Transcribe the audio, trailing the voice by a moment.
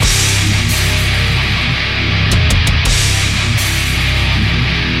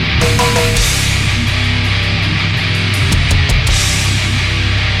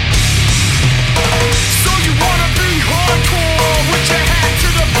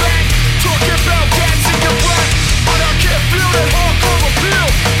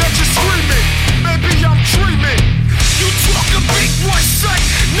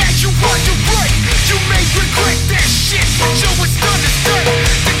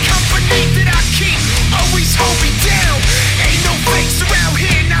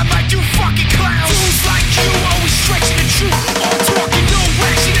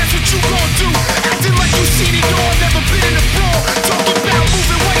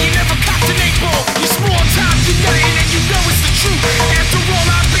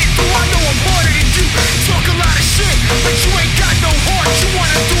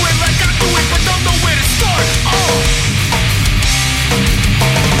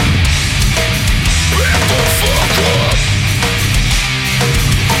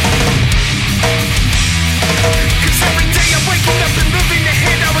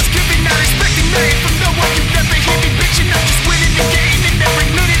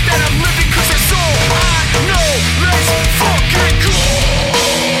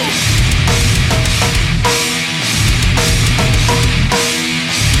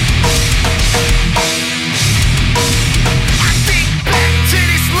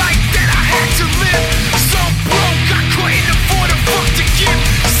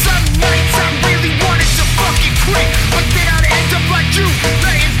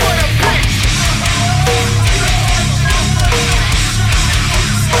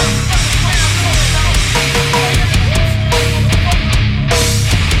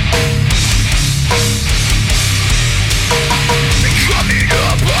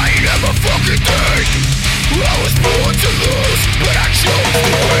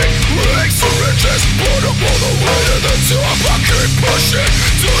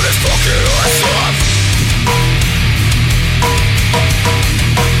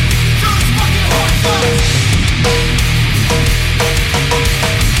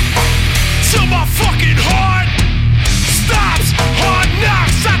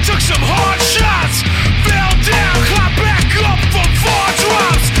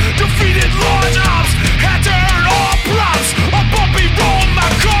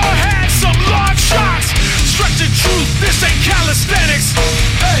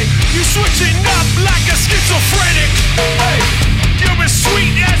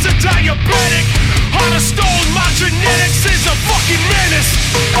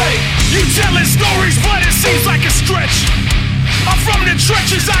Telling stories, but it seems like a stretch. I'm from the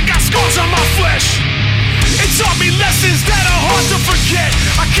trenches, I got scars on my flesh. It taught me lessons that are hard to forget.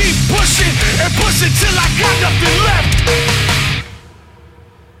 I keep pushing and pushing till I got nothing left.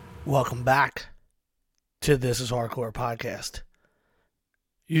 Welcome back to This Is Hardcore Podcast.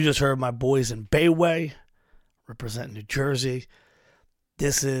 You just heard my boys in Bayway, representing New Jersey.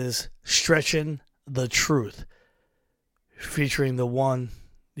 This is Stretching the Truth, featuring the one,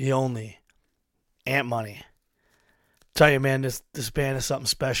 the only, Ant Money. Tell you, man, this band is something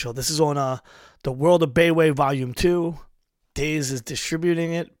special. This is on The World of Bayway Volume 2. Daze is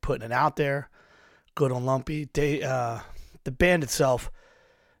distributing it, putting it out there. Good on Lumpy. The band itself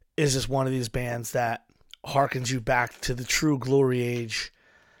is just one of these bands that harkens you back to the true glory age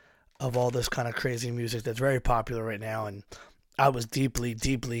of all this kind of crazy music that's very popular right now. And I was deeply,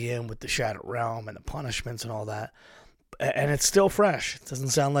 deeply in with the Shattered Realm and the Punishments and all that. And it's still fresh. It doesn't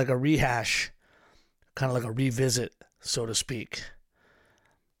sound like a rehash, kind of like a revisit, so to speak.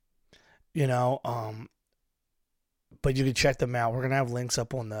 You know, but you can check them out. We're going to have links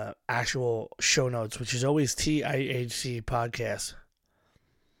up on the actual show notes, which is always TIHC Podcast.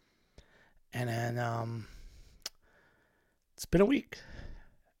 And then it's been a week.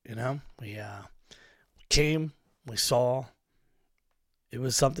 You know, we came, we saw. It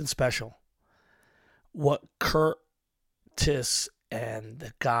was something special. What Curtis and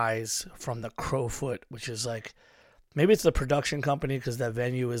the guys from the Crowfoot, which is like, maybe it's the production company because that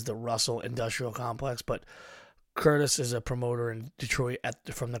venue is the Russell Industrial Complex, but Curtis is a promoter in Detroit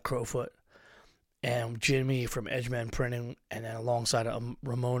from the Crowfoot. And Jimmy from Edgeman Printing, and then alongside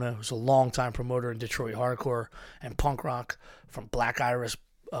Ramona, who's a longtime promoter in Detroit hardcore and punk rock from Black Iris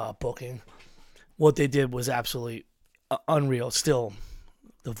Booking. What they did was absolutely unreal. Still,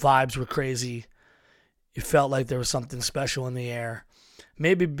 the vibes were crazy. It felt like there was something special in the air.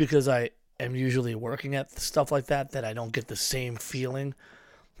 Maybe because I am usually working at stuff like that I don't get the same feeling.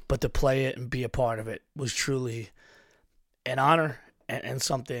 But to play it and be a part of it was truly an honor and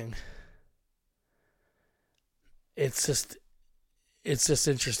something. It's just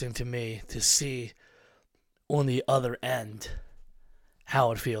interesting to me to see on the other end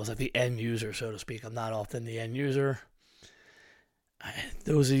how it feels, like the end user, so to speak. I'm not often the end user.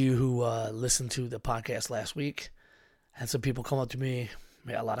 Those of you who listened to the podcast last week, had some people come up to me.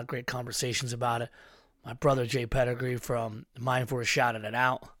 We had a lot of great conversations about it. My brother Jay Pedigree from Mind for a shouted it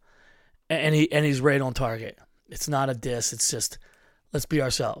out, and he's right on target. It's not a diss. It's just, let's be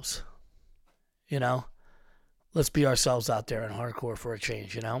ourselves. You know, let's be ourselves out there in hardcore for a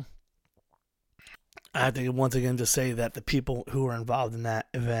change. You know, I have to once again to say that the people who were involved in that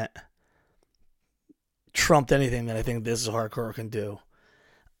event trumped anything that I think This Is Hardcore can do.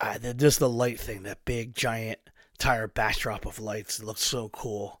 Just the light thing, that big giant tire backdrop of lights, it looks so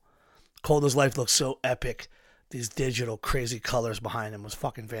cool. Cold as Life looks so epic. These digital crazy colors behind them was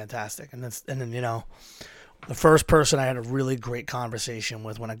fucking fantastic. And then you know, the first person I had a really great conversation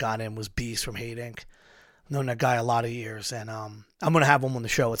with when I got in was Beast from Hate Inc. I've known that guy a lot of years, and I'm gonna have him on the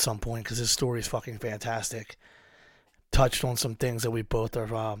show at some point because his story is fucking fantastic. Touched on some things that we both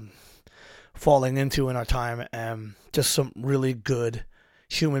are falling into in our time, and just some really good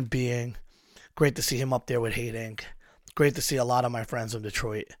human being. Great to see him up there with Hate Inc. Great to see a lot of my friends from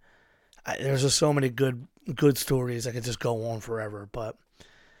Detroit. There's just so many good stories. I could just go on forever, but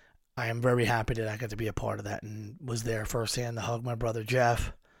I am very happy that I got to be a part of that and was there firsthand to hug my brother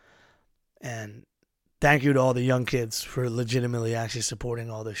Jeff. And thank you to all the young kids for legitimately actually supporting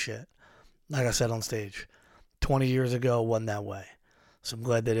all this shit. Like I said on stage, 20 years ago wasn't that way. So I'm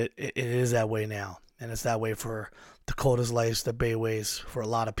glad that it is that way now. And it's that way for the Coldest Life, the Bayways, for a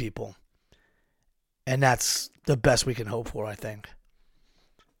lot of people. And that's the best we can hope for, I think.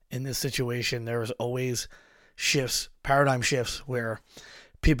 In this situation, there's always shifts, paradigm shifts, where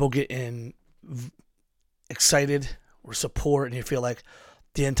people get excited or support, and you feel like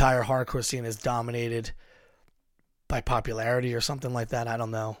the entire hardcore scene is dominated by popularity or something like that. I don't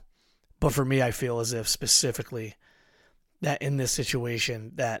know. But for me, I feel as if specifically that in this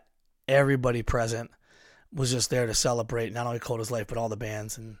situation that everybody present was just there to celebrate not only Coldest Life, but all the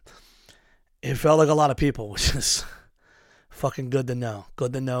bands. And it felt like a lot of people, which is fucking good to know.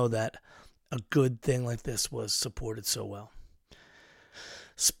 Good to know that a good thing like this was supported so well.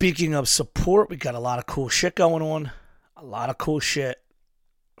 Speaking of support, we got a lot of cool shit going on. A lot of cool shit.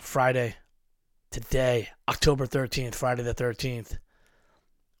 Friday, today, October 13th, Friday the 13th,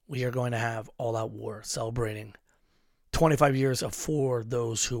 we are going to have All Out War celebrating 25 years of For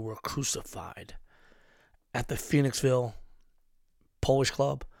Those Who Were Crucified at the Phoenixville Polish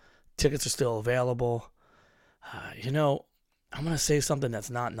Club. Tickets are still available. I'm going to say something that's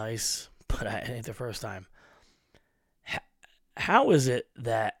not nice, but it ain't the first time. How is it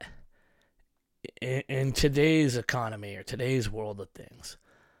that in today's economy or today's world of things,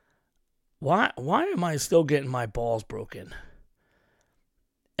 why am I still getting my balls broken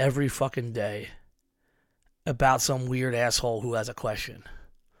every fucking day about some weird asshole who has a question?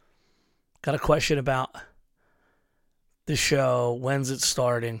 Got a question about the show, when's it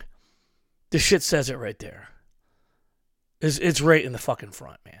starting? The shit says it right there. It's right in the fucking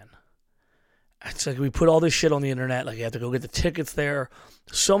front, man. It's like we put all this shit on the internet, like you have to go get the tickets there.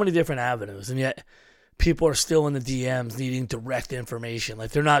 So many different avenues, and yet people are still in the DMs needing direct information. Like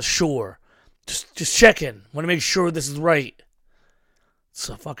they're not sure. Just checking. Want to make sure this is right. It's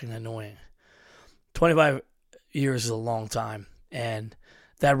so fucking annoying. 25 years is a long time, and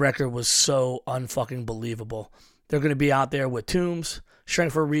that record was so unfucking believable. They're going to be out there with Tombs,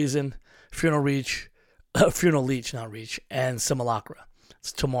 Strength for a Reason, Funeral Leech, not Reach, and Simulacra.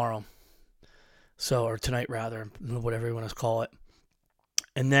 It's tomorrow. So, or tonight rather, whatever you want to call it.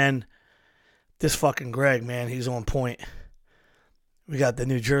 And then this fucking Greg, man, he's on point. We got the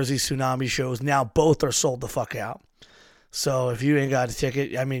New Jersey Tsunami shows. Now both are sold the fuck out. So if you ain't got a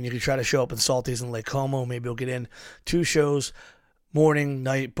ticket, I mean, you can try to show up in Salties and Lake Como. Maybe you'll get in 2 shows, morning,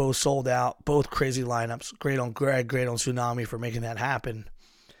 night, both sold out. Both crazy lineups. Great on Greg, great on Tsunami for making that happen.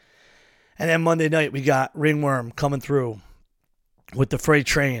 And then Monday night, we got Ringworm coming through with the Freight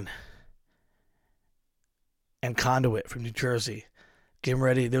Train and Conduit from New Jersey. Getting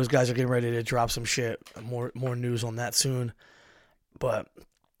ready. Those guys are getting ready to drop some shit. More news on that soon. But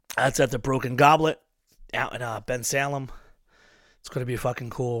that's at the Broken Goblet out in Ben Salem. It's going to be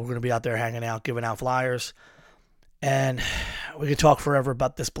fucking cool. We're going to be out there hanging out, giving out flyers. And we could talk forever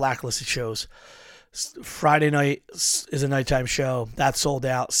about this blacklisted shows. Friday night is a nighttime show. That's sold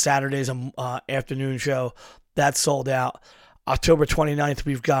out. Saturday's an afternoon show. That's sold out. October 29th,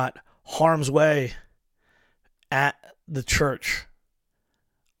 we've got Harm's Way at the church.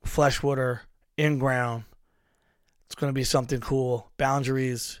 Fleshwater, in ground. It's going to be something cool.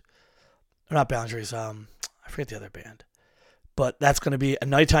 Boundaries. Not Boundaries. I forget the other band. But that's going to be a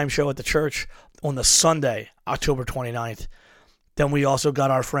nighttime show at the church on the Sunday, October 29th. Then we also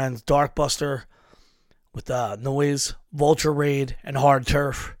got our friends Darkbuster with Noise, Vulture Raid, and Hard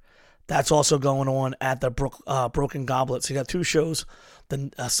Turf. That's also going on at the Broken Goblet. So you got 2 shows.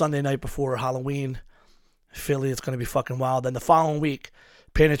 The Sunday night before Halloween. Philly, it's going to be fucking wild. Then the following week,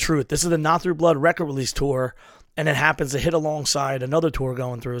 Pain of Truth. This is the Not Through Blood record release tour, and it happens to hit alongside another tour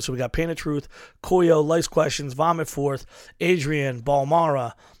going through. So we got Pain of Truth, Koyo, Lice Questions, Vomit Forth, Adrian,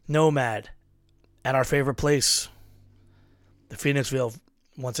 Balmara, Nomad, at our favorite place, the Phoenixville,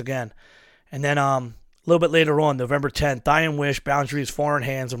 once again. And then a little bit later on, November 10th, Dying Wish, Boundaries, Foreign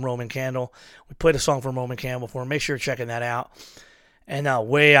Hands, and Roman Candle. We played a song from Roman Candle before. Make sure you're checking that out. And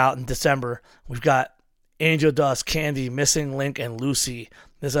way out in December, we've got Angel Dust, Candy, Missing Link, and Lucy.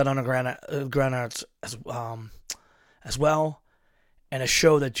 This is at Underground Arts as well. And a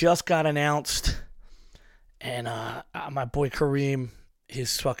show that just got announced. And my boy Kareem,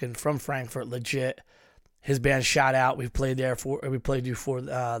 he's fucking from Frankfurt, legit. His band Shout Out. We played you for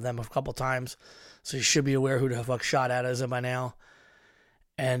them a couple times. So you should be aware who the fuck Shout Out is by now.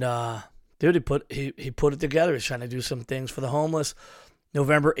 And dude, he put it together. He's trying to do some things for the homeless.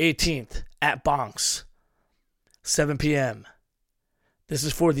 November 18th at Bonks. 7 p.m. This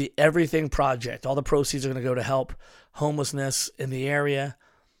is for the Everything Project. All the proceeds are going to go to help homelessness in the area.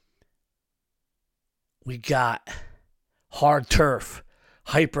 We got Hard Turf,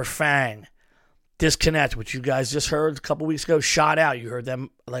 Hyper Fang, Disconnect, which you guys just heard a couple weeks ago. Shot Out. You heard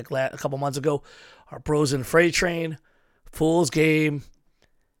them like a couple months ago. Our Bros in Freight Train, Fool's Game,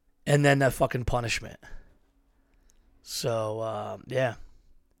 and then that fucking Punishment. So, yeah.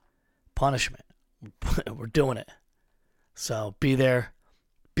 Punishment. We're doing it. So be there.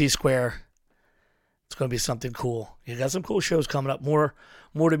 Be square. It's going to be something cool. You got some cool shows coming up. More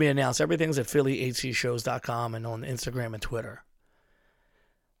to be announced. Everything's at PhillyHCShows.com and on Instagram and Twitter.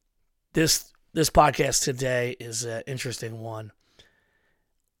 This podcast today is an interesting one.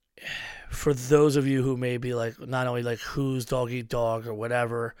 For those of you who may be like, not only like who's dog eat dog or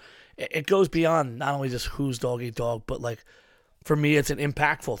whatever, it goes beyond not only just who's dog eat dog, but like for me, it's an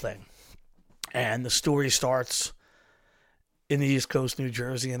impactful thing. And the story starts in the East Coast, New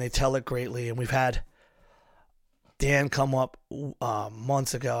Jersey, and they tell it greatly. And we've had Dan come up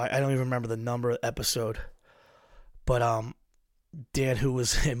months ago. I don't even remember the number episode. But Dan, who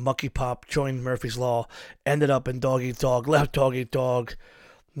was in Mucky Pop, joined Murphy's Law, ended up in Dog Eat Dog, left Dog Eat Dog.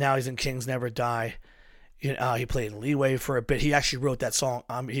 Now he's in Kings Never Die. He played in Leeway for a bit. He actually wrote that song.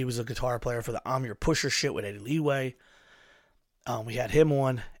 He was a guitar player for the I'm Your Pusher shit with Eddie Leeway. We had him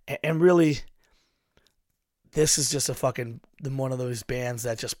on. And really, this is just a fucking one of those bands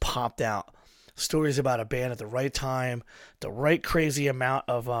that just popped out. Stories about a band at the right time, the right crazy amount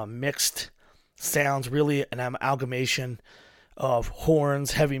of mixed sounds, really an amalgamation of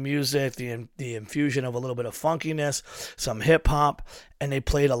horns, heavy music, the infusion of a little bit of funkiness, some hip hop, and they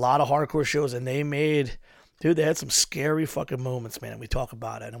played a lot of hardcore shows, and they had some scary fucking moments, man. And we talk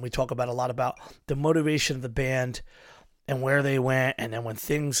about it, and we talk about a lot about the motivation of the band and where they went, and then when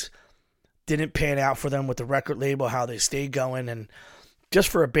things didn't pan out for them with the record label, how they stayed going, and just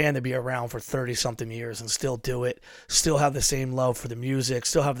for a band to be around for 30 something years and still do it, still have the same love for the music,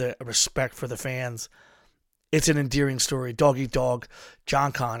 still have the respect for the fans. It's an endearing story. Dog Eat Dog,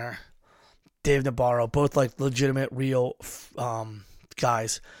 John Connor, Dave Navarro, both like legitimate, real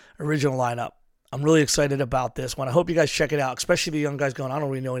guys. Original lineup. I'm really excited about this one. I hope you guys check it out, especially the young guys going, I don't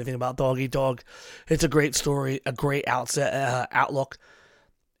really know anything about Dog Eat Dog. It's a great story, a great outlook,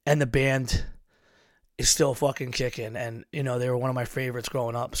 and the band is still fucking kicking. And, you know, they were one of my favorites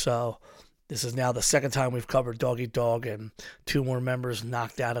growing up. So this is now the second time we've covered Dog Eat Dog, and 2 more members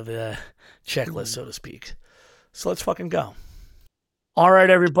knocked out of the checklist, so to speak. So let's fucking go. All right,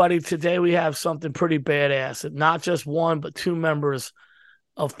 everybody. Today we have something pretty badass. Not just 1, but 2 members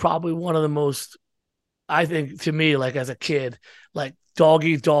of probably one of the most, I think, to me, like as a kid, like Dog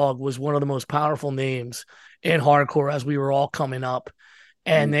Eat Dog was one of the most powerful names in hardcore as we were all coming up.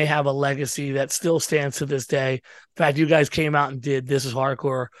 And they have a legacy that still stands to this day. In fact, you guys came out and did This Is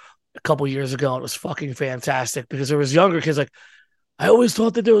Hardcore a couple years ago. It was fucking fantastic because there was younger kids like, I always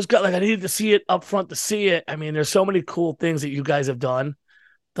thought that there was like I needed to see it up front to see it. I mean, there's so many cool things that you guys have done.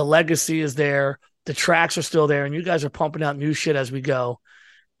 The legacy is there. The tracks are still there, and you guys are pumping out new shit as we go.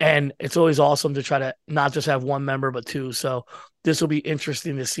 And it's always awesome to try to not just have 1 member, but 2. So this will be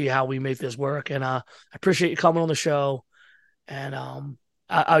interesting to see how we make this work. And I appreciate you coming on the show. And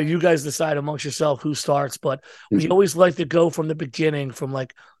you guys decide amongst yourself who starts, but we always like to go from the beginning, from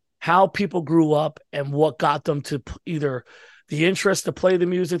like how people grew up and what got them to either the interest to play the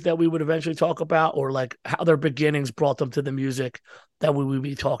music that we would eventually talk about, or like how their beginnings brought them to the music that we would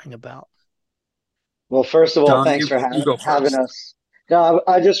be talking about. Well, first of all, John, thanks for having us. No,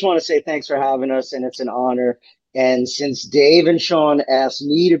 I just want to say thanks for having us, and it's an honor. And since Dave and Sean asked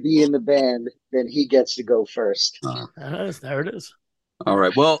me to be in the band, then he gets to go first. There it is. All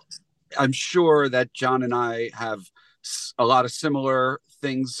right. Well, I'm sure that John and I have a lot of similar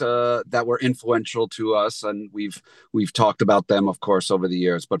things that were influential to us, and we've talked about them, of course, over the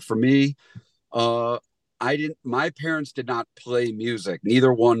years. But for me, my parents did not play music.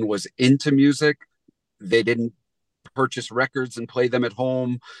 Neither one was into music. They didn't purchase records and play them at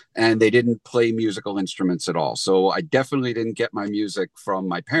home, and they didn't play musical instruments at all. So I definitely didn't get my music from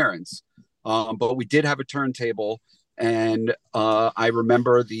my parents. But we did have a turntable. And I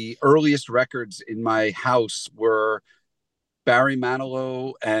remember the earliest records in my house were Barry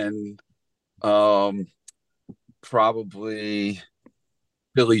Manilow and probably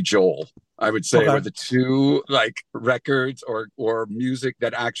Billy Joel, I would say, were the 2 like records or music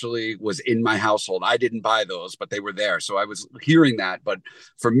that actually was in my household. I didn't buy those, but they were there. So I was hearing that. But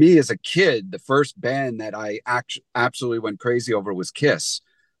for me as a kid, the first band that I absolutely went crazy over was Kiss.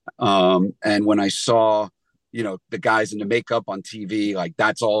 And when I saw, you know, the guys in the makeup on TV, like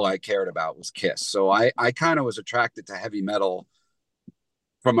that's all I cared about was Kiss. So I kind of was attracted to heavy metal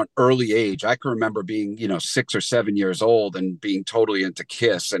from an early age. I can remember being, 6 or 7 years old and being totally into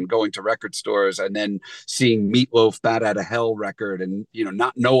Kiss and going to record stores and then seeing Meatloaf Bat Out of Hell record and,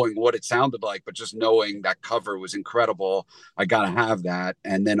 not knowing what it sounded like, but just knowing that cover was incredible. I got to have that.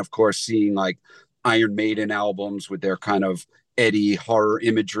 And then of course, seeing like Iron Maiden albums with their kind of Eddie horror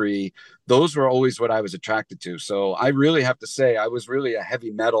imagery. Those were always what I was attracted to. So I really have to say I was really a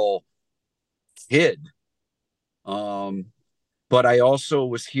heavy metal kid. But I also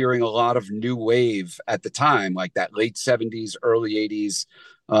was hearing a lot of new wave at the time, like that late 70s, early 80s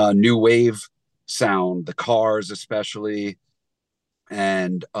new wave sound, the Cars especially.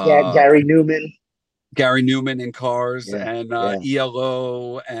 And Gary Newman in Cars, and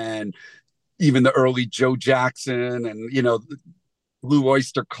ELO, and even the early Joe Jackson, and Blue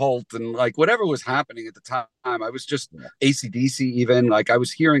Oyster Cult, and like whatever was happening at the time. I was just AC/DC, even like I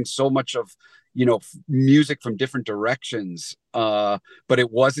was hearing so much of music from different directions, but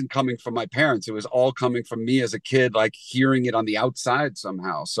it wasn't coming from my parents. It was all coming from me as a kid, like hearing it on the outside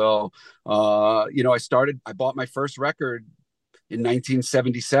somehow. So I bought my first record in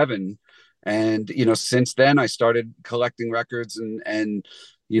 1977, and since then I started collecting records and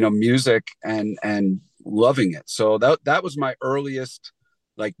music and loving it. So that was my earliest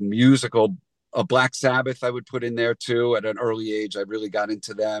like musical a Black Sabbath I would put in there too. At an early age, I really got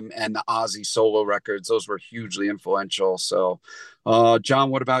into them, and the Ozzy solo records. Those were hugely influential. So,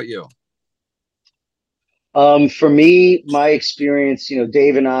 John, what about you? For me, my experience,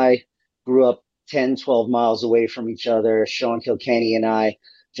 Dave and I grew up 10, 12 miles away from each other. Sean Kilkenny and I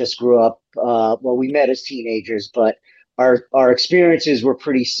just grew up, well, we met as teenagers, but our experiences were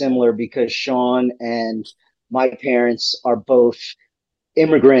pretty similar because Sean and my parents are both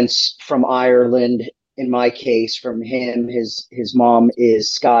immigrants from Ireland. In my case, from him, his mom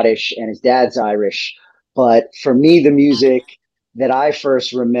is Scottish and his dad's Irish. But for me, the music that I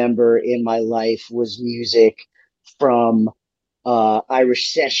first remember in my life was music from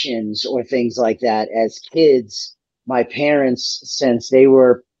Irish sessions or things like that. As kids, my parents, since they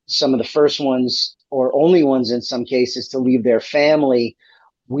were some of the first ones or only ones in some cases to leave their family,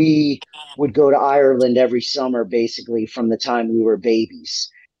 we would go to Ireland every summer, basically from the time we were babies.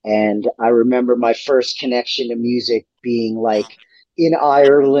 And I remember my first connection to music being like in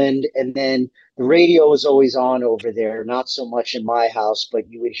Ireland. And then the radio was always on over there, not so much in my house, but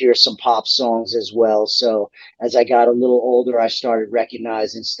you would hear some pop songs as well. So as I got a little older, I started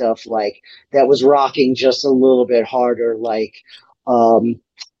recognizing stuff like that was rocking just a little bit harder, like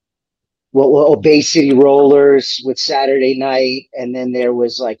Bay City Rollers with Saturday Night, and then there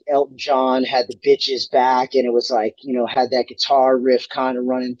was like Elton John had the Bitches Back, and it was like, had that guitar riff kind of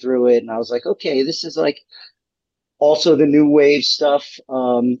running through it, and I was like, okay, this is like also the new wave stuff.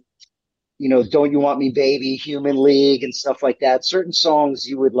 Don't You Want Me Baby, Human League, and stuff like that. Certain songs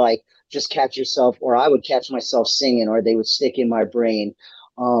you would like just catch yourself, or I would catch myself singing, or they would stick in my brain.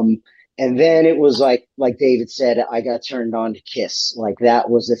 And then it was like David said, I got turned on to Kiss. Like that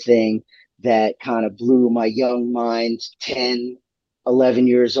was the thing that kind of blew my young mind, 10, 11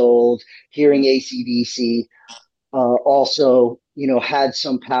 years old, hearing AC/DC, also, had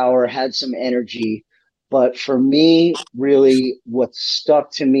some power, had some energy. But for me, really what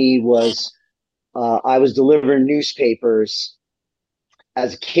stuck to me was I was delivering newspapers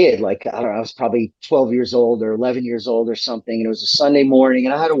as a kid. Like, I don't know, I was probably 12 years old or 11 years old or something. And it was a Sunday morning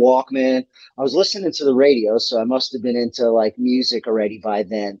and I had a Walkman. I was listening to the radio, so I must have been into like music already by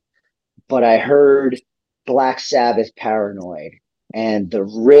then. But I heard Black Sabbath Paranoid and the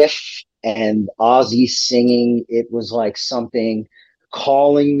riff and Ozzy singing. It was like something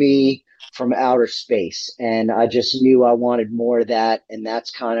calling me from outer space. And I just knew I wanted more of that. And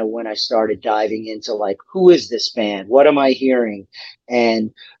that's kind of when I started diving into like, who is this band? What am I hearing?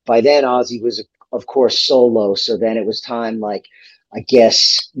 And by then Ozzy was, of course, solo. So then it was time, like, I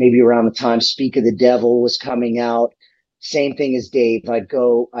guess maybe around the time Speak of the Devil was coming out. Same thing as Dave. I'd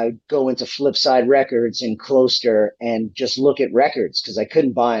go into Flipside Records in Closter and just look at records because I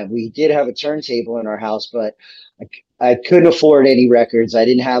couldn't buy them. We did have a turntable in our house, but I couldn't afford any records. I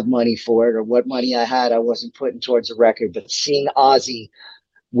didn't have money for it, or what money I had, I wasn't putting towards a record. But seeing Ozzy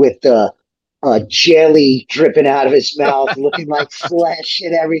with the jelly dripping out of his mouth, looking like flesh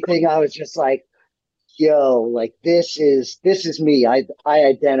and everything, I was just like, yo, like this is me. I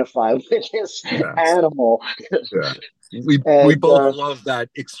identify with this animal. Yeah. We both love that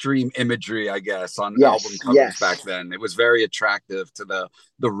extreme imagery, I guess, on album covers back then. It was very attractive to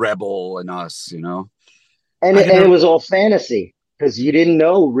the rebel in us, And it was all fantasy because you didn't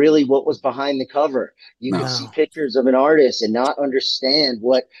know really what was behind the cover. You could see pictures of an artist and not understand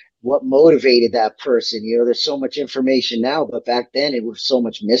what motivated that person. There's so much information now, but back then it was so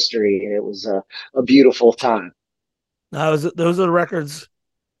much mystery, and it was a beautiful time. Those are the records.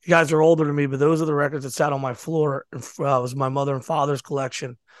 You guys are older than me, but those are the records that sat on my floor. It was my mother and father's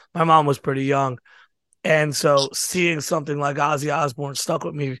collection. My mom was pretty young. And so seeing something like Ozzy Osbourne stuck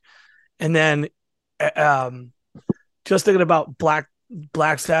with me. And then just thinking about Black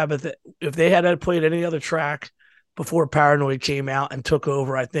Sabbath, if they had played any other track before Paranoid came out and took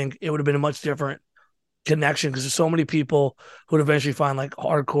over, I think it would have been a much different connection because there's so many people who would eventually find like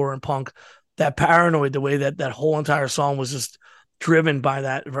hardcore and punk. That Paranoid, the way that whole entire song was just driven by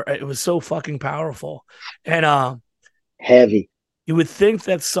that, it was so fucking powerful and heavy. You would think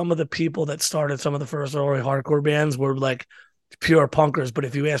that some of the people that started some of the first early hardcore bands were like pure punkers, but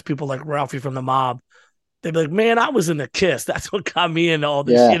if you ask people like Ralphie from the Mob, they'd be like, man, I was in the Kiss. That's what got me into all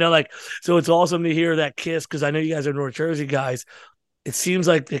this, so it's awesome to hear that Kiss, because I know you guys are North Jersey guys. It seems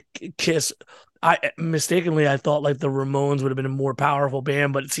like the Kiss, I thought like the Ramones would have been a more powerful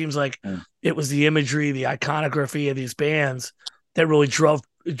band, but it seems like it was the imagery, the iconography of these bands that really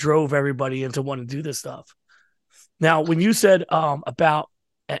drove everybody into wanting to do this stuff. Now, when you said about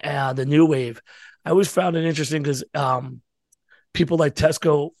the new wave, I always found it interesting because people like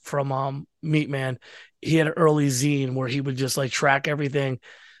Tesco from Meat Man, he had an early zine where he would just like track everything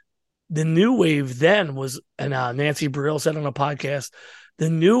the new wave then was, and Nancy Brill said on a podcast, the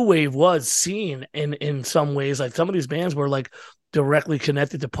new wave was seen in some ways. Like some of these bands were like directly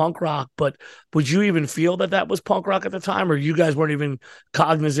connected to punk rock, but would you even feel that was punk rock at the time, or you guys weren't even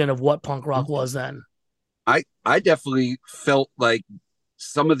cognizant of what punk rock was then? I definitely felt like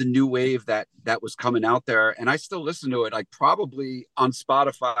some of the new wave that was coming out there, and I still listen to it. Like probably on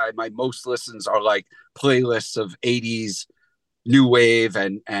Spotify, my most listens are like playlists of 80s new wave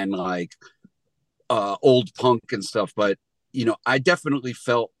and like old punk and stuff. But I definitely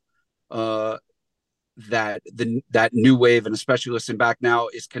felt that that new wave, and especially listening back now,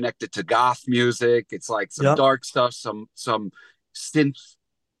 is connected to goth music. It's like some dark stuff, some synth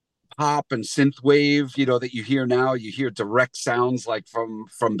pop and synth wave, that you hear now. You hear direct sounds like from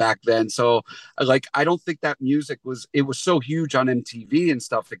back then. So like I don't think that music was so huge on MTV and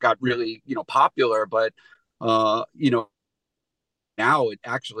stuff. It got really popular, but now it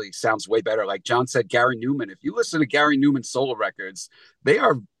actually sounds way better. Like John said, Gary Newman. If you listen to Gary Newman solo records, they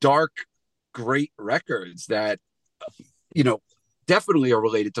are dark, great records that definitely are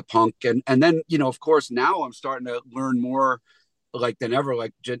related to punk. And then of course now I'm starting to learn more like than ever.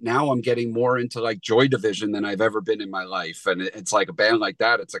 Like now I'm getting more into like Joy Division than I've ever been in my life. And it's like a band like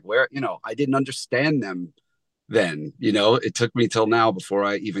that. It's like where I didn't understand them then. It took me till now before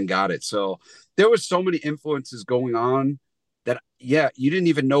I even got it. So there was so many influences going on that you didn't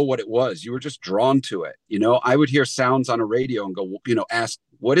even know what it was. You were just drawn to it. I would hear sounds on a radio and go, ask,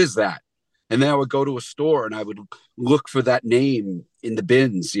 what is that? And then I would go to a store and I would look for that name in the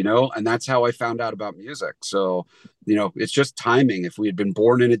bins, and that's how I found out about music. So, it's just timing. If we had been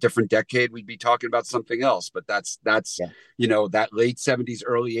born in a different decade, we'd be talking about something else. But that's that late 70s,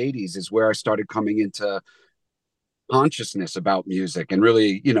 early 80s is where I started coming into consciousness about music. And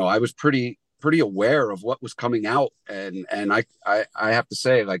really, I was pretty aware of what was coming out. And I have to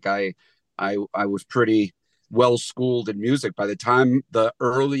say, like, I was pretty well schooled in music by the time the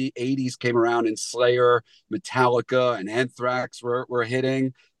early 80s came around and Slayer, Metallica, and Anthrax were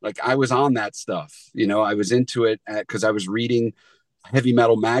hitting. Like I was on that stuff, I was into it because I was reading heavy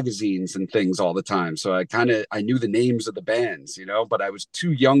metal magazines and things all the time. So I knew the names of the bands, but I was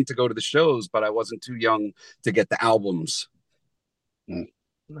too young to go to the shows, but I wasn't too young to get the albums.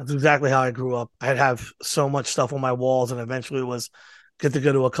 That's exactly how I grew up. I'd have so much stuff on my walls, and eventually it was get to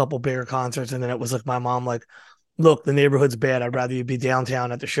go to a couple bigger concerts, and then it was like my mom like, look, the neighborhood's bad. I'd rather you be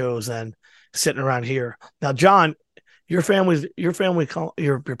downtown at the shows than sitting around here. Now, John, your parents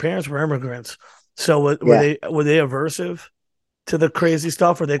were immigrants, so were they aversive to the crazy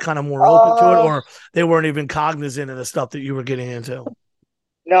stuff? Or they kind of more open to it, or they weren't even cognizant of the stuff that you were getting into?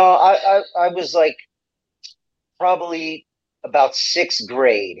 No, I was like probably about sixth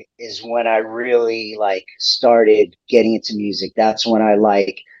grade is when I really like started getting into music. That's when I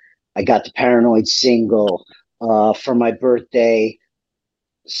got the Paranoid single for my birthday.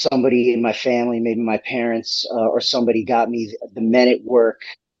 Somebody in my family, maybe my parents or somebody, got me the Men at Work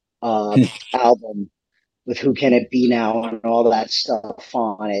album with Who Can It Be Now and all that stuff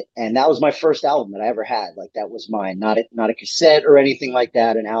on it. And that was my first album that I ever had. Like that was mine, not a cassette or anything like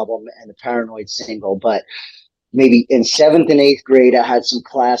that, an album and the Paranoid single. But maybe in seventh and eighth grade, I had some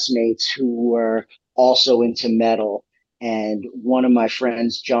classmates who were also into metal. And one of my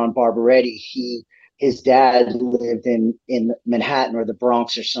friends, John Barbaretti, his dad lived in Manhattan or the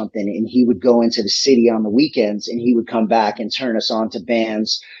Bronx or something. And he would go into the city on the weekends and he would come back and turn us on to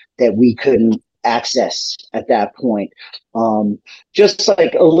bands that we couldn't access at that point. Just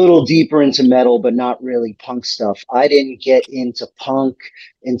like a little deeper into metal, but not really punk stuff. I didn't get into punk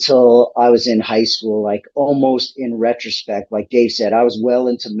until I was in high school, like almost in retrospect. Like Dave said, I was well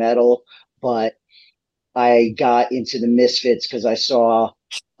into metal, but I got into the Misfits because I saw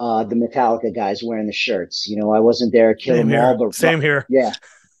the Metallica guys wearing the shirts. I wasn't there to kill them all, but same here. Yeah.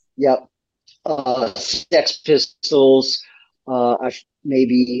 Yep. Sex Pistols.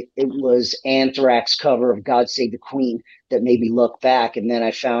 Maybe it was Anthrax cover of God Save the Queen that made me look back. And then I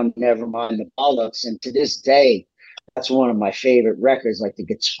found Nevermind the Bollocks. And to this day, that's one of my favorite records. Like the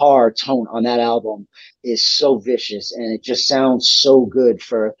guitar tone on that album is so vicious and it just sounds so good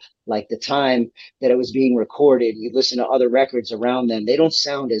for like the time that it was being recorded. You listen to other records around them, they don't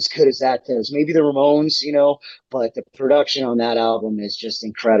sound as good as that does. Maybe the Ramones, but the production on that album is just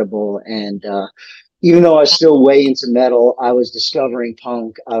incredible. And even though I was still way into metal, I was discovering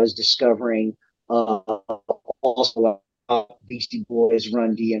punk. I was discovering also Beastie Boys,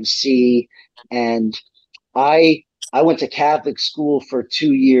 Run DMC, and I went to Catholic school for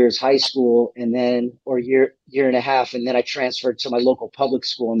 2 years, high school, and then year and a half, and then I transferred to my local public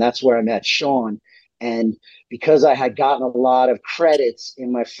school, and that's where I met Sean. And because I had gotten a lot of credits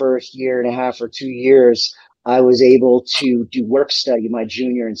in my first year and a half or 2 years, I was able to do work study my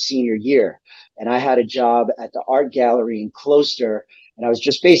junior and senior year. And I had a job at the art gallery in Closter. And I was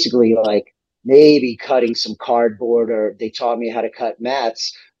just basically like maybe cutting some cardboard, or they taught me how to cut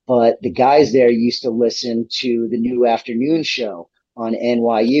mats. But the guys there used to listen to the New Afternoon Show on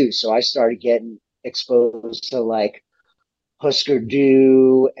NYU. So I started getting exposed to like Husker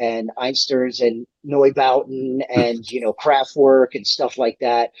Du and Einsters and Neubauten and, Kraftwerk and stuff like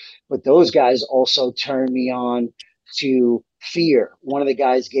that. But those guys also turned me on to Fear. One of the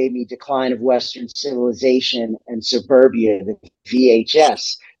guys gave me Decline of Western Civilization and Suburbia, the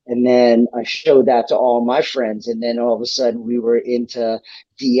VHS. And then I showed that to all my friends. And then all of a sudden we were into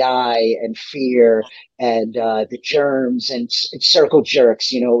DI and Fear and the Germs and Circle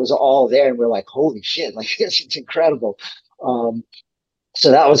Jerks. It was all there. And we're like, holy shit, like this is incredible. Um, so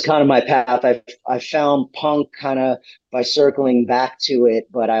that was kind of my path. I found punk kind of by circling back to it,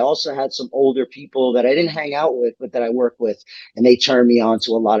 but I also had some older people that I didn't hang out with, but that I work with, and they turned me on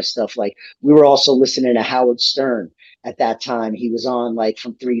to a lot of stuff. Like we were also listening to Howard Stern at that time. He was on like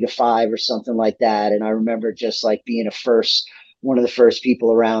from 3 to 5 or something like that, and I remember just like being one of the first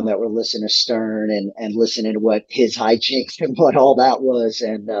people around that were listening to Stern and listening to what his hijinks and what all that was.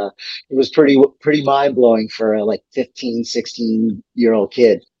 And it was pretty mind blowing for a like 15, 16-year-old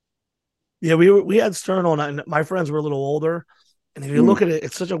kid. Yeah, we had Stern on, and my friends were a little older. And if you look at it,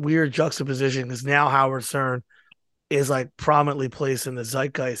 it's such a weird juxtaposition because now Howard Stern is like prominently placed in the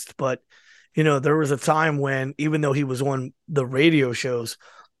zeitgeist. But, there was a time when, even though he was on the radio shows,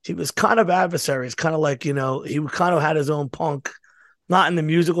 he was kind of adversaries, kind of like, he kind of had his own punk, not in the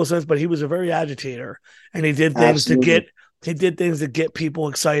musical sense, but he was a very agitator, and he did things to get people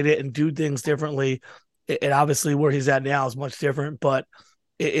excited and do things differently. And obviously where he's at now is much different, but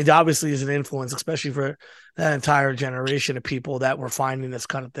it obviously is an influence, especially for that entire generation of people that were finding this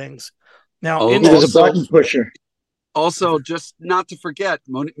kind of things. Now, he was a button pusher. Also, just not to forget,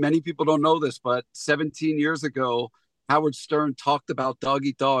 many people don't know this, but 17 years ago, Howard Stern talked about Dog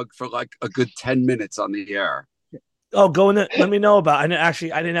Eat Dog for like a good 10 minutes on the air. Oh, let me know about it. I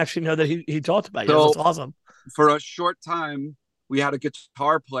didn't actually know that he talked about it. So, that's awesome. For a short time, we had a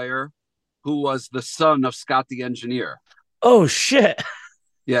guitar player who was the son of Scott the Engineer. Oh, shit.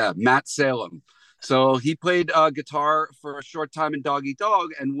 Yeah, Matt Salem. So he played guitar for a short time in Dog Eat Dog.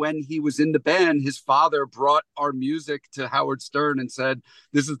 And when he was in the band, his father brought our music to Howard Stern and said,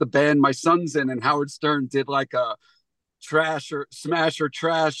 this is the band my son's in. And Howard Stern did like a trash or smash or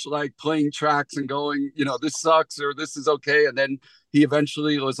trash, like playing tracks and going, this sucks or this is okay. And then he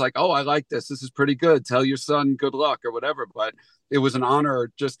eventually was like, oh, I like this. This is pretty good. Tell your son good luck or whatever. But it was an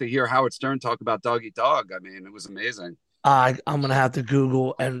honor just to hear Howard Stern talk about Dog Eat Dog. I mean, it was amazing. I'm gonna have to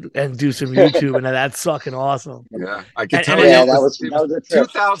Google and do some YouTube, and that's fucking awesome. Yeah, I can tell you. Yeah, that was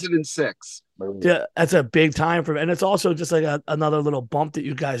 2006. Yeah, that's a big time for me, and it's also just like another little bump that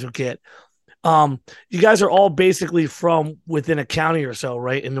you guys will get. You guys are all basically from within a county or so,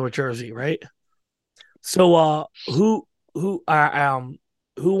 right, in North Jersey, right? So, who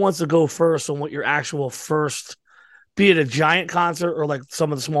wants to go first on what your actual first, be it a giant concert or like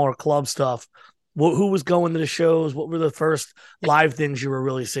some of the smaller club stuff? Who was going to the shows? What were the first live things you were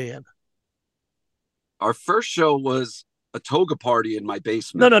really seeing? Our first show was a toga party in my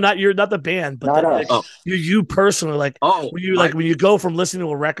basement. No, not the band, but you personally, like, when you go from listening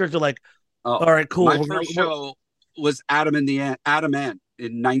to a record to like, all right, cool. My first show was Adam Ant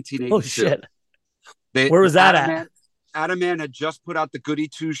in 1982. Oh shit! Where was that at? Adam Ant had just put out the Goody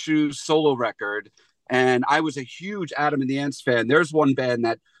Two Shoes solo record, and I was a huge Adam and the Ants fan. There's one band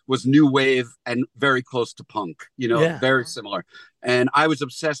that was new wave and very close to punk, very similar. And I was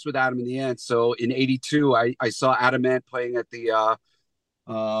obsessed with Adam and the Ants. So in 82, I saw Adam Ant playing at the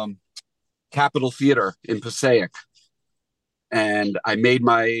Capitol Theater in Passaic. And I made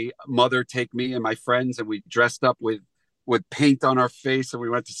my mother take me and my friends, and we dressed up with paint on our face, and we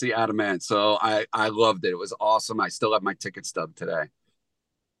went to see Adam Ant. So I loved it. It was awesome. I still have my ticket stub today.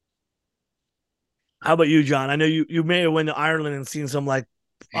 How about you, John? I know you may have went to Ireland and seen some like,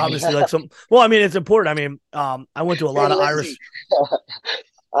 obviously like some, well, I mean, it's important. I mean, I went to a lot of Irish.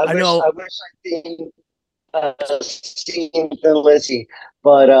 I wish I'd seen Thin Lizzy,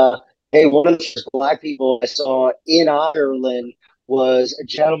 but hey, one of the black people I saw in Ireland was a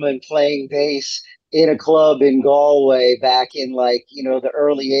gentleman playing bass in a club in Galway back in like, the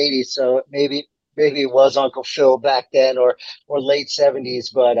early 80s. So maybe it was Uncle Phil back then or late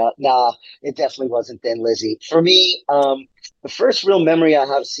 70s, but nah, it definitely wasn't Thin Lizzy. For me, the first real memory I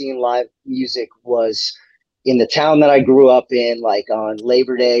have seeing live music was in the town that I grew up in, like on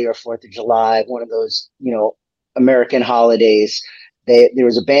Labor Day or 4th of July, one of those, American holidays, there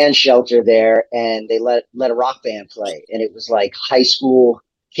was a band shelter there, and they let a rock band play, and it was like high school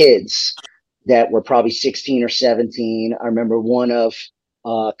kids that were probably 16 or 17. I remember one of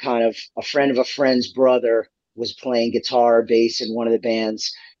kind of a friend of a friend's brother was playing guitar, bass in one of the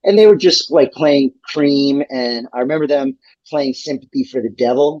bands, and they were just like playing Cream. And I remember them playing Sympathy for the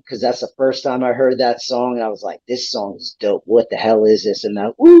Devil because that's the first time I heard that song, and I was like, "This song is dope. What the hell is this?" And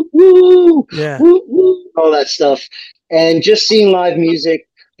that woo woo woo woo, all that stuff, and just seeing live music.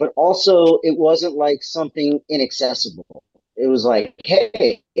 But also, it wasn't like something inaccessible. It was like,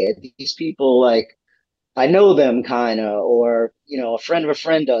 hey, these people, like, I know them kind of, or, a friend of a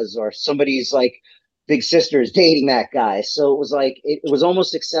friend does, or somebody's like big sister is dating that guy. So it was like, it was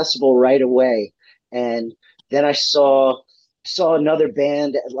almost accessible right away. And then I saw another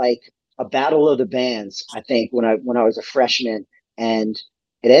band at like a battle of the bands, I think when I was a freshman, and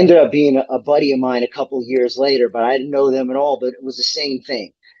it ended up being a buddy of mine a couple of years later, but I didn't know them at all, but it was the same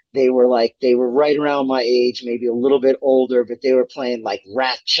thing. They were right around my age, maybe a little bit older, but they were playing like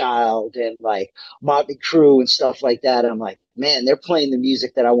Rat Child and like Motley Crue and stuff like that. And I'm like, man, they're playing the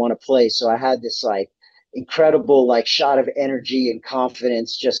music that I want to play. So I had this like incredible like shot of energy and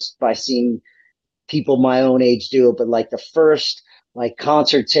confidence just by seeing people my own age do it. But like the first like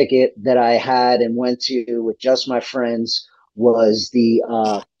concert ticket that I had and went to with just my friends was the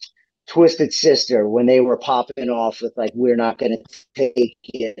Twisted Sister when they were popping off with like "We're Not Gonna Take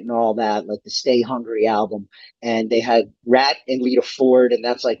It" and all that, like the Stay Hungry album. And they had Rat and Lita Ford, and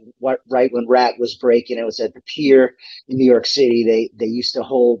that's like what right when Rat was breaking. It was at the Pier in New York City. They used to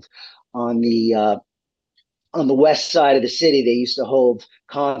hold on the west side of the city. They used to hold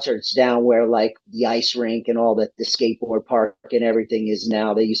concerts down where like the ice rink and all that, the skateboard park and everything is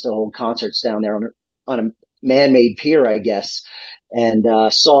now. They used to hold concerts down there on a man-made pier, I guess. And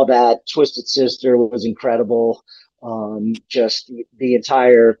saw that. Twisted Sister was incredible. Just the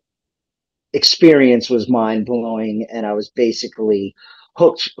entire experience was mind-blowing, and I was basically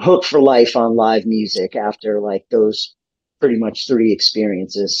hooked for life on live music after like those pretty much 3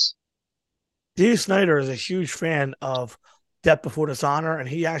 experiences. Dee Snider is a huge fan of Death Before Dishonor, and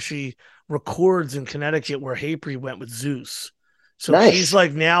he actually records in Connecticut where Hatebreed went with Zeus. So Nice. he's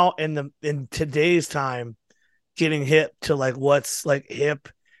like now in today's time getting hip to like what's like hip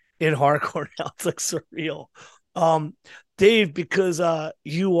in hardcore now. It's like surreal. Dave, because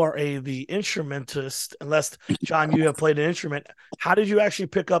you are the instrumentist, unless John, you have played an instrument. How did you actually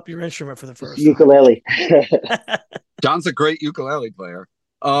pick up your instrument for the first time? Ukulele. John's a great ukulele player.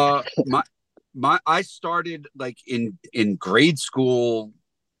 I started like in grade school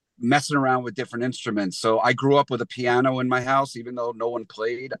messing around with different instruments. So I grew up with a piano in my house, even though no one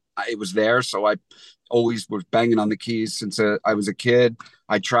played. It was there, so I always was banging on the keys since I was a kid.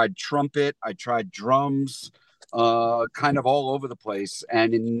 I tried trumpet, I tried drums, kind of all over the place.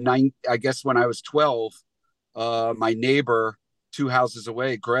 And I guess when I was 12, my neighbor 2 houses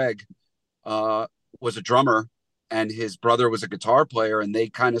away, Greg, was a drummer, and his brother was a guitar player. And they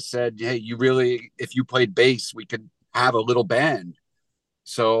kind of said, hey, if you played bass, we could have a little band.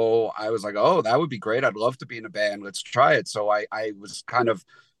 So I was like, oh, that would be great. I'd love to be in a band. Let's try it. So I was kind of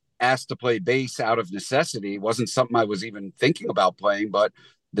asked to play bass out of necessity. It wasn't something I was even thinking about playing. But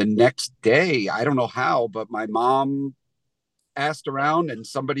the next day, I don't know how, but my mom asked around and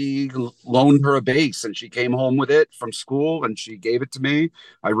somebody loaned her a bass, and she came home with it from school and she gave it to me.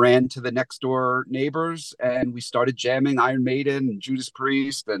 I ran to the next door neighbors and we started jamming Iron Maiden and Judas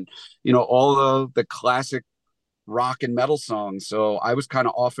Priest and, all of the classic rock and metal songs. So I was kind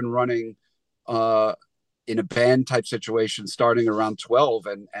of off and running in a band type situation starting around 12,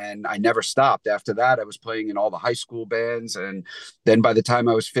 and I never stopped. After that, I was playing in all the high school bands, and then by the time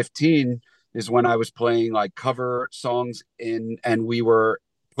I was 15 is when I was playing like cover songs and we were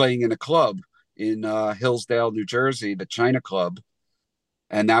playing in a club in Hillsdale, New Jersey, the China Club.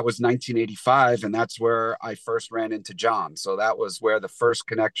 And that was 1985. And that's where I first ran into John. So that was where the first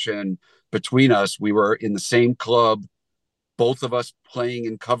connection between us. We were in the same club, both of us playing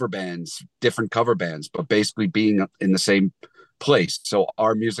in cover bands, different cover bands, but basically being in the same place. So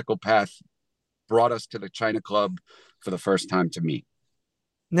our musical path brought us to the China Club for the first time to meet.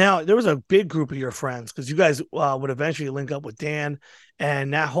 Now, there was a big group of your friends because you guys would eventually link up with Dan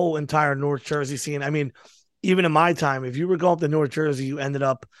and that whole entire North Jersey scene. I mean, even in my time, if you were going up to North Jersey, you ended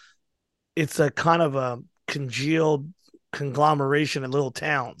up, it's a kind of a congealed conglomeration of little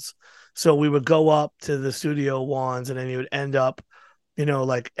towns. So we would go up to the studio ones, and then you would end up,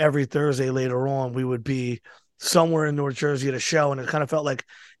 like every Thursday later on, we would be somewhere in North Jersey at a show. And it kind of felt like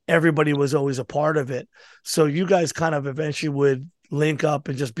everybody was always a part of it. So you guys kind of eventually would link up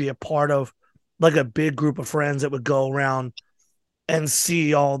and just be a part of like a big group of friends that would go around and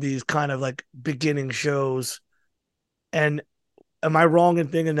see all these kind of like beginning shows. And am I wrong in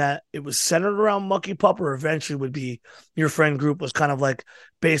thinking that it was centered around Mucky Pup, or eventually would be your friend group was kind of like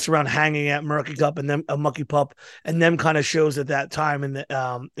based around hanging at Murky Cup and then a Mucky Pup and them kind of shows at that time in the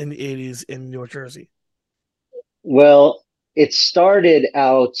 80s in New Jersey? Well, it started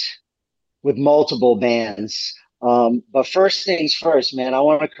out with multiple bands. But first things first, man, I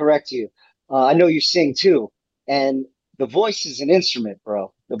want to correct you. I know you sing too, and the voice is an instrument,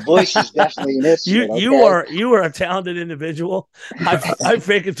 bro. The voice is definitely an instrument. You are a talented individual. I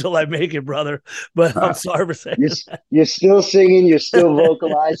fake it till I make it, brother. But I'm sorry for saying you're still singing, you're still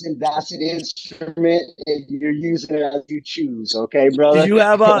vocalizing. That's an instrument, and you're using it as you choose. Okay, brother.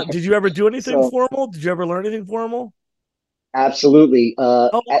 Did you ever do anything formal? Did you ever learn anything formal? Absolutely.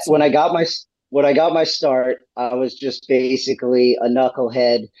 Awesome. When I got my start, I was just basically a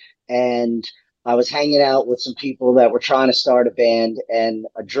knucklehead, and I was hanging out with some people that were trying to start a band, and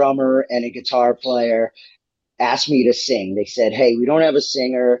a drummer and a guitar player asked me to sing. They said, "Hey, we don't have a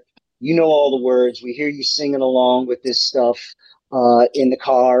singer. You know all the words. We hear you singing along with this stuff in the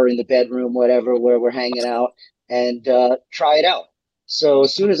car, in the bedroom, whatever, where we're hanging out, and try it out." So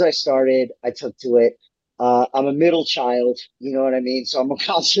as soon as I started, I took to it. I'm a middle child, you know what I mean? So I'm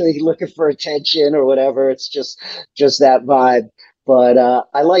constantly looking for attention or whatever. It's just that vibe. But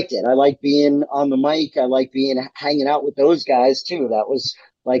I liked it. I like being on the mic. I like hanging out with those guys too. That was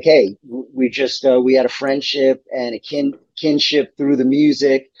like, hey, we had a friendship and a kinship through the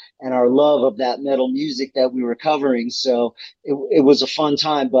music and our love of that metal music that we were covering. So it was a fun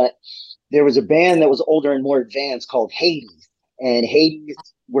time. But there was a band that was older and more advanced called Hades, and Hades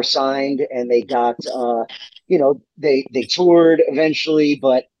were signed, and they got they toured eventually.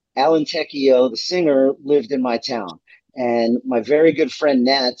 But Alan Tecchio, the singer, lived in my town. And my very good friend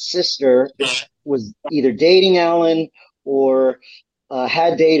Nat's sister was either dating Alan or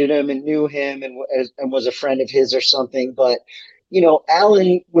had dated him and knew him and was a friend of his or something. But,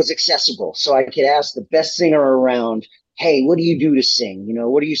 Alan was accessible. So I could ask the best singer around, hey, what do you do to sing?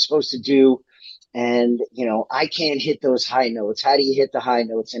 What are you supposed to do? And, I can't hit those high notes. How do you hit the high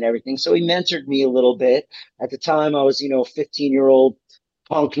notes and everything? So he mentored me a little bit. At the time, I was, 15-year-old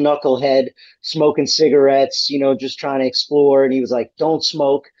punk knucklehead smoking cigarettes, just trying to explore. And he was like, don't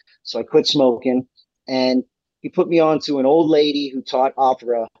smoke. So I quit smoking. And he put me on to an old lady who taught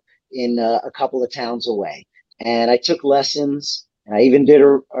opera in a couple of towns away. And I took lessons, and I even did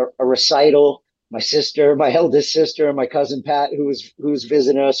a recital. My eldest sister, and my cousin Pat, who was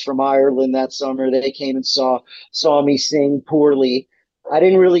visiting us from Ireland that summer, they came and saw me sing poorly. I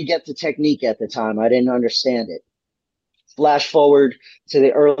didn't really get the technique at the time. I didn't understand it. Flash forward to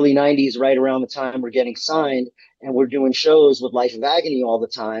the early 90s, right around the time we're getting signed, and we're doing shows with Life of Agony all the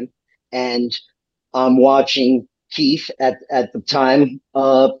time. And I'm watching Keith at the time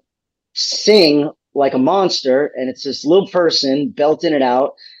sing like a monster, and it's this little person belting it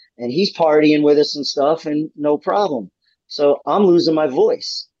out, and he's partying with us and stuff, and no problem. So I'm losing my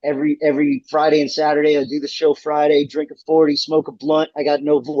voice. Every Friday and Saturday, I do the show Friday, drink a 40, smoke a blunt. I got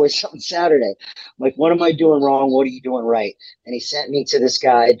no voice on Saturday. I'm like, what am I doing wrong? What are you doing right? And he sent me to this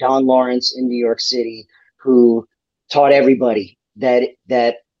guy, Don Lawrence in New York City, who taught everybody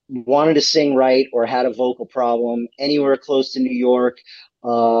that wanted to sing right or had a vocal problem anywhere close to New York.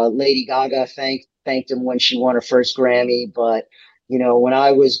 Lady Gaga thanked him when she won her first Grammy. But, when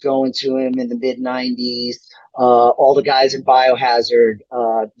I was going to him in the mid-90s, all the guys in Biohazard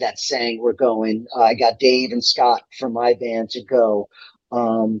that sang were going. I got Dave and Scott from my band to go.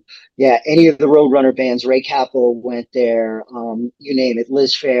 Any of the Roadrunner bands, Ray Capel went there. You name it,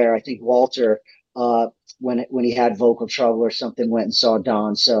 Liz Phair, I think Walter, when he had vocal trouble or something, went and saw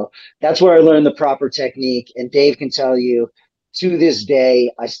Don. So that's where I learned the proper technique. And Dave can tell you, to this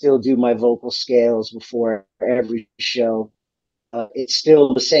day, I still do my vocal scales before every show. It's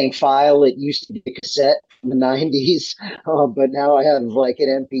still the same file. It used to be a cassette from the 90s, but now I have like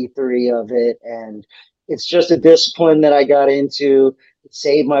an MP3 of it. And it's just a discipline that I got into. It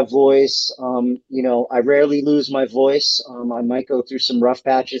saved my voice. I rarely lose my voice. I might go through some rough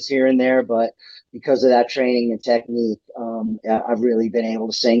patches here and there, but because of that training and technique, I've really been able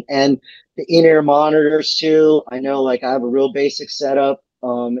to sing. And the in-ear monitors too. I know, like, I have a real basic setup.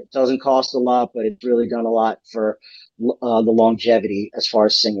 It doesn't cost a lot, but it's really done a lot for the longevity as far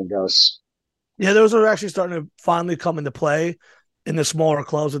as singing goes. Yeah, those are actually starting to finally come into play in the smaller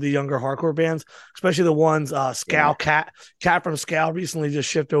clubs of the younger hardcore bands, especially the ones Scowl. Cat from Scowl recently just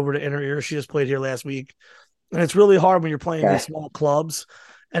shifted over to Inner Ear. She just played here last week. And it's really hard when you're playing in small clubs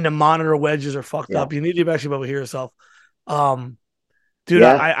and the monitor wedges are fucked Yeah. up. You need to actually be able to hear yourself. Dude,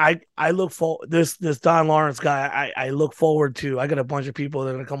 Yeah. I look for this Don Lawrence guy. I look forward to. I got a bunch of people that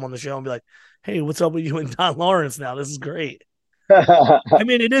are gonna come on the show and be like, "Hey, what's up with you and Don Lawrence now? This is great." I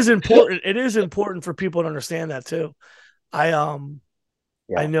mean, it is important. It is important for people to understand that too. I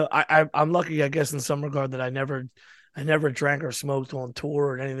I Yeah. know I'm lucky, I guess, in some regard that I never drank or smoked on tour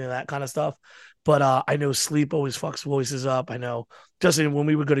or anything of that kind of stuff. But I know sleep always fucks voices up. I know just when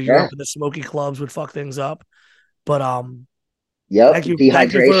we would go to Yeah. Europe and the smoky clubs would fuck things up. But Yep. thank you,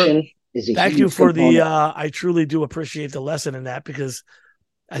 Dehydration is a thank you huge for the. component. I truly do appreciate the lesson in that because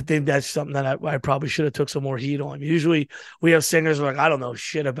I think that's something that I probably should have took some more heat on. Usually we have singers who are like, I don't know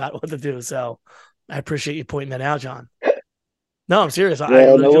shit about what to do. So I appreciate you pointing that out, John. No, I'm serious. I Yeah,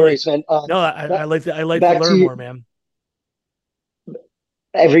 no legitimately worries, man. no, Back, I like to back learn to more, man.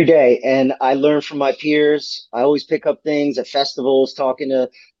 every day, and I learn from my peers. I always pick up things at festivals, talking to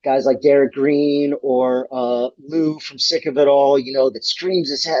guys like Derek Green or Lou from Sick of It All, that screams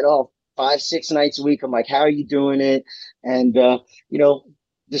his head off 5, 6 nights a week. I'm like, how are you doing it? And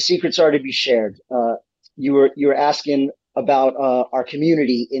the secrets are to be shared. You were asking about our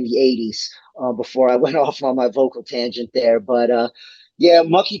community in the '80s before I went off on my vocal tangent there, but yeah,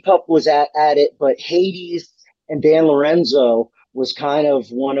 Mucky Pup was at it, but Hades and Dan Lorenzo was kind of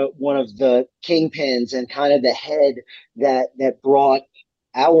one of the kingpins and kind of the head that brought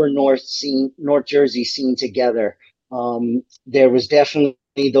our North Jersey scene together. There was definitely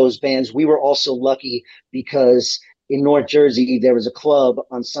those bands. We were also lucky because in North Jersey there was a club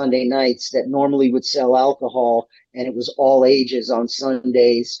on Sunday nights that normally would sell alcohol, and it was all ages on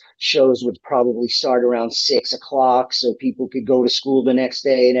Sundays. Shows would probably start around 6 o'clock, so people could go to school the next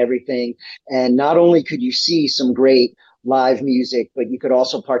day and everything. And not only could you see some great live music, but you could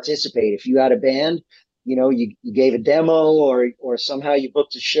also participate if you had a band. You gave a demo, or somehow you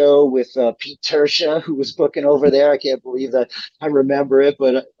booked a show with Pete Tersha, who was booking over there. I can't believe that I remember it,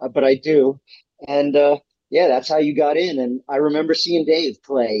 but I do. And yeah, that's how you got in. And I remember seeing Dave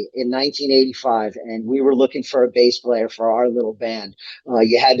play in 1985, and we were looking for a bass player for our little band.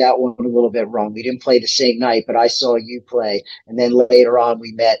 You had that one a little bit wrong. We didn't play the same night, but I saw you play, and then later on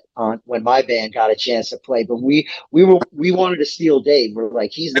we met on when my band got a chance to play. But we wanted to steal Dave. We're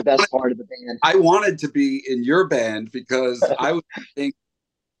like, he's the best part of the band. I wanted to be in your band because I was playing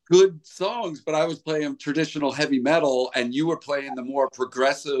good songs, but I was playing traditional heavy metal, and you were playing the more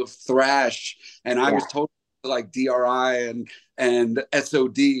progressive thrash, and I was totally like DRI and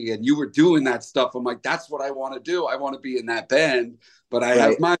SOD, and you were doing that stuff. I'm like, that's what I want to do. I want to be in that band, but I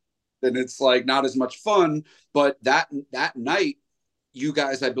have my, and it's like not as much fun. But that night, you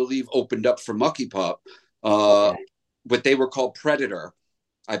guys, I believe, opened up for Mucky Pup, but they were called Predator,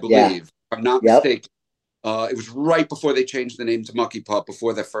 I believe, if I'm not mistaken. It was right before they changed the name to Mucky Pup,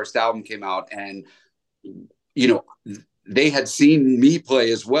 before their first album came out, and they had seen me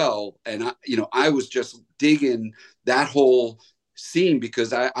play as well, and I was just digging that whole scene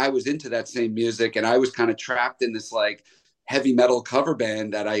because I was into that same music, and I was kind of trapped in this like heavy metal cover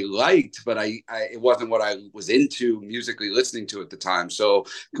band that I liked, but it wasn't what I was into musically listening to at the time. So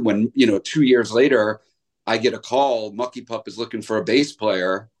when 2 years later, I get a call, Mucky Pup is looking for a bass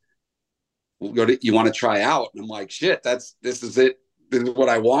player. You want to try out? And I'm like, shit, this is it. This is what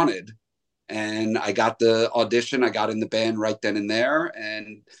I wanted. And I got the audition. I got in the band right then and there.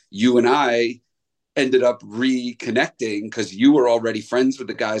 And you and I ended up reconnecting because you were already friends with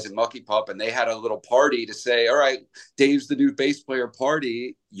the guys at Mucky Pup, and they had a little party to say, all right, Dave's the new bass player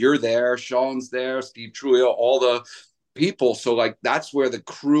party. You're there. Sean's there. Steve Trujillo, all the people. So like that's where the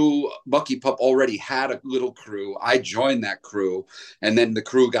crew, Mucky Pup already had a little crew. I joined that crew, and then the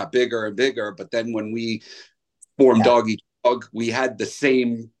crew got bigger and bigger. But then when we formed Dog Eat Dog, we had the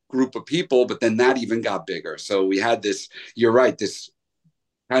same group of people, but then that even got bigger. So we had this, you're right, this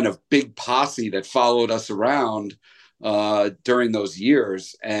kind of big posse that followed us around during those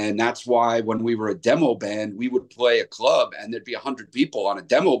years. And that's why when we were a demo band, we would play a club and there'd be 100 people on a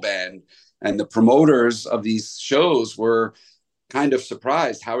demo band. And the promoters of these shows were kind of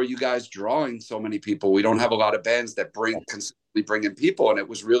surprised. How are you guys drawing so many people? We don't have a lot of bands that consistently bring in people. And it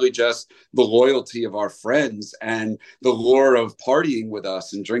was really just the loyalty of our friends and the lure of partying with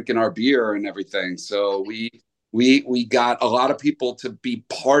us and drinking our beer and everything. So we got a lot of people to be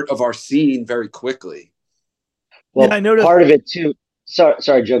part of our scene very quickly. Well, yeah, I noticed part of it too.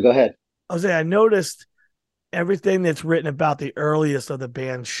 Sorry, Joe, go ahead. I was saying, I noticed everything that's written about the earliest of the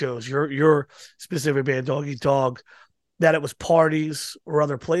band shows, your specific band, Dog Eat Dog, that it was parties or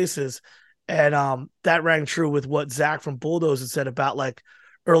other places. And that rang true with what Zach from Bulldoze had said about like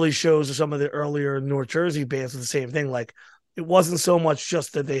early shows or some of the earlier North Jersey bands with the same thing. Like it wasn't so much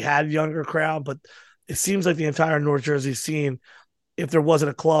just that they had younger crowd, but it seems like the entire North Jersey scene, if there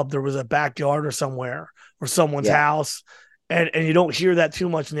wasn't a club, there was a backyard or somewhere or someone's house. And you don't hear that too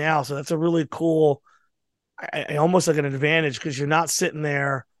much now. So that's a really cool, almost like an advantage, because you're not sitting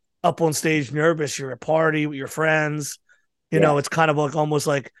there up on stage nervous. You're at a party with your friends. You know, it's kind of like almost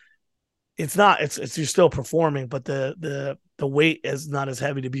like it's not, it's you're still performing, but the weight is not as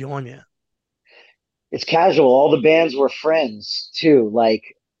heavy to be on you. It's casual. All the bands were friends too. Like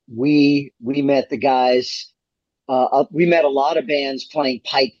we met the guys. We met a lot of bands playing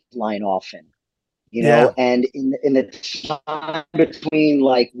Pipeline often, you know. And in the time between,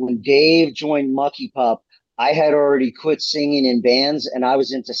 like when Dave joined Mucky Pup, I had already quit singing in bands and I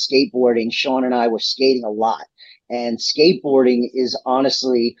was into skateboarding. Sean and I were skating a lot, and skateboarding is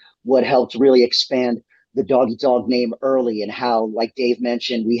honestly what helped really expand the Doggy Dog name early, and how, like Dave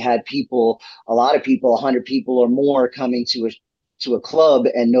mentioned, we had people, a lot of people, 100 people or more coming to a club,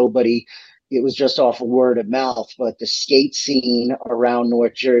 and nobody, it was just off of word of mouth. But the skate scene around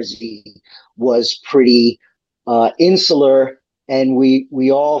North Jersey was pretty insular, and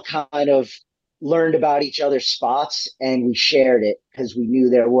we all kind of learned about each other's spots and we shared it because we knew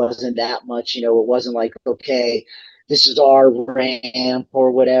there wasn't that much, you know. It wasn't like, okay, this is our ramp or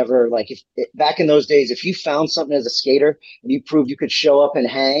whatever. Like back in those days, if you found something as a skater and you proved you could show up and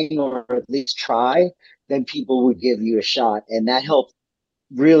hang or at least try, then people would give you a shot. And that helped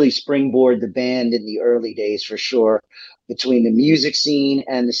really springboard the band in the early days, for sure, between the music scene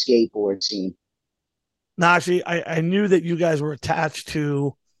and the skateboard scene. Now, actually, I knew that you guys were attached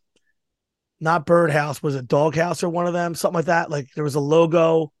to, not Birdhouse, was it Doghouse or one of them, something like that? Like there was a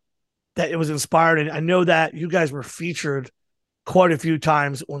logo that it was inspired, and I know that you guys were featured quite a few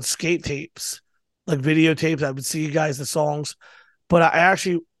times on skate tapes, like videotapes. I would see you guys the songs, but I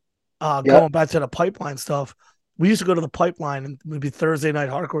actually going back to the Pipeline stuff. We used to go to the Pipeline and maybe Thursday night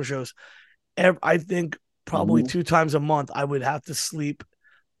hardcore shows. I think probably 2 times a month I would have to sleep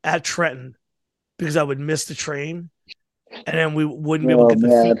at Trenton because I would miss the train, and then we wouldn't be able to get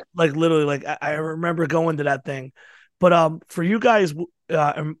the feet. Like literally, like I remember going to that thing. But for you guys,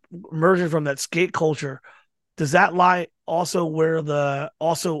 emerging from that skate culture, does that lie also where what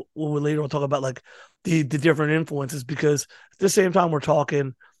we later will talk about, like the different influences? Because at the same time we're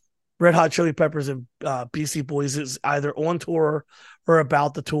talking Red Hot Chili Peppers and BC Boys is either on tour or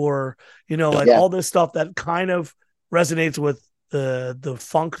about the tour, you know, like all this stuff that kind of resonates with the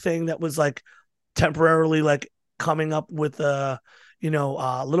funk thing that was like temporarily like coming up with a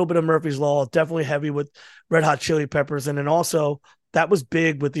little bit of Murphy's Law, definitely heavy with Red Hot Chili Peppers. And then also that was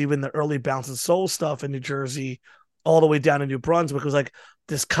big with even the early Bounce and Soul stuff in New Jersey, all the way down to New Brunswick. It was like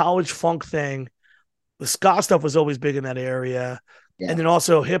this college funk thing. The ska stuff was always big in that area. And then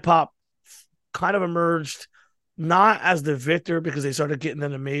also hip hop kind of emerged, not as the victor because they started getting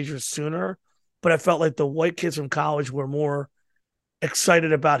into majors sooner, but I felt like the white kids from college were more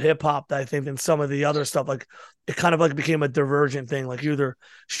excited about hip hop, I think, than some of the other stuff. Like it kind of like became a divergent thing, like either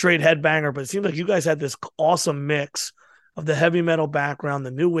straight headbanger, but it seemed like you guys had this awesome mix of the heavy metal background, the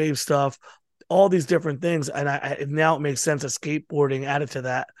new wave stuff, all these different things. And now it makes sense that skateboarding added to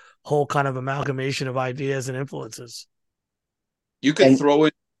that whole kind of amalgamation of ideas and influences. You could throw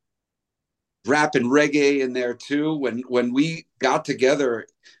in rap and reggae in there too. When we got together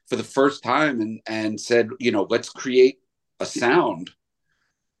for the first time and said, you know, let's create a sound,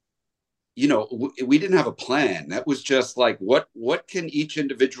 you know, we didn't have a plan. That was just like, what can each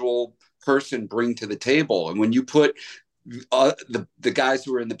individual person bring to the table? And when you put the guys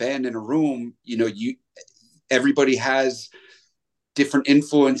who are in the band in a room, you know, everybody has different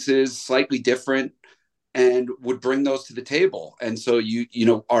influences, slightly different, and would bring those to the table. And so you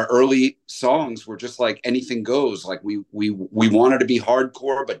know, our early songs were just like anything goes. Like we wanted to be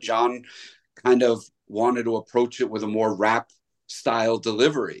hardcore, but John kind of wanted to approach it with a more rap style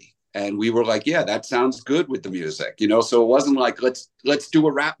delivery. And we were like, yeah, that sounds good with the music, you know? So it wasn't like, let's do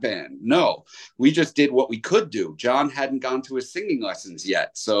a rap band. No, we just did what we could do. John hadn't gone to his singing lessons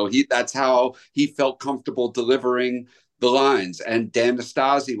yet. So that's how he felt comfortable delivering the lines. And Dan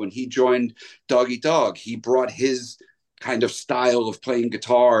Nastasi, when he joined Doggy Dog, he brought his kind of style of playing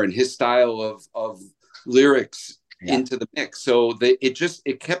guitar and his style of lyrics into the mix. So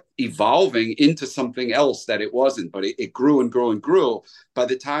it kept evolving into something else that it wasn't, but it grew and grew and grew. By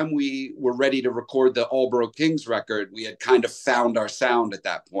the time we were ready to record the Allboro Kings record, we had kind of found our sound at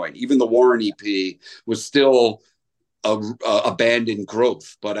that point. Even the Warren EP was still a band in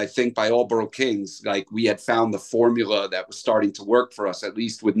growth, but I think by Allboro Kings, like we had found the formula that was starting to work for us, at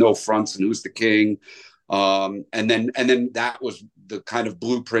least with No Fronts and Who's the King. And then that was the kind of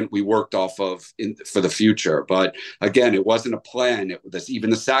blueprint we worked off of for the future. But again, it wasn't a plan. Even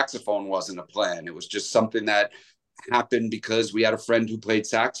the saxophone wasn't a plan. It was just something that happened because we had a friend who played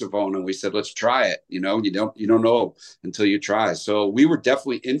saxophone, and we said, let's try it. You don't know until you try. So we were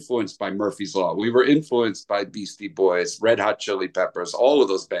definitely influenced by Murphy's Law. We were influenced by Beastie Boys, Red Hot Chili Peppers, all of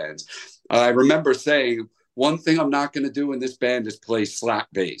those bands. I remember saying, one thing I'm not going to do in this band is play slap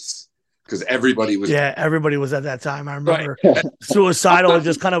bass, because everybody was. Yeah, everybody was at that time. I remember Suicidal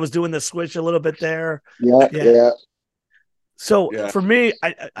just kind of was doing the switch a little bit there. Yeah. So for me,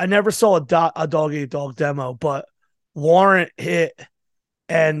 I never saw a Dog Eat Dog demo, but Warrant hit,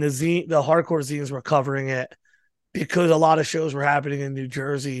 and the hardcore zines were covering it because a lot of shows were happening in New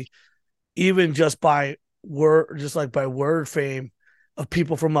Jersey, even just by word fame of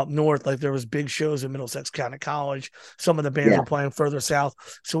people from up north. Like there was big shows in Middlesex County College. Some of the bands were playing further south.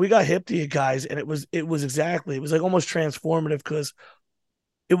 So we got hip to you guys, and it was like almost transformative, because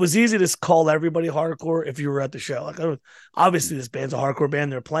it was easy to call everybody hardcore if you were at the show. Like obviously this band's a hardcore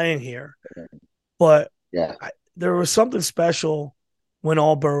band, they're playing here. But there was something special when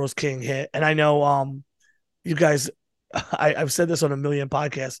All Boroughs King hit. And I know you guys, I've said this on a million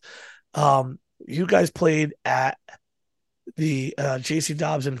podcasts. You guys played at the JC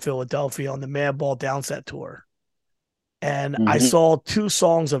Dobbs in Philadelphia on the Madball Downset tour. And I saw 2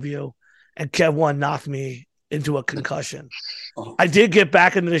 songs of you, and Kev One knocked me into a concussion. I did get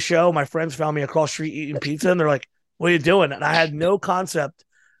back into the show. My friends found me across the street eating pizza, and they're like, what are you doing? And I had no concept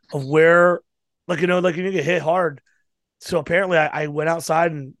of where, like you get hit hard. So apparently I went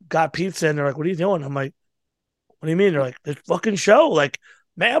outside and got pizza, and they're like, what are you doing? I'm like, what do you mean? They're like, this fucking show, like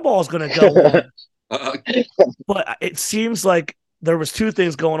Madball's going to go on. But it seems like there was 2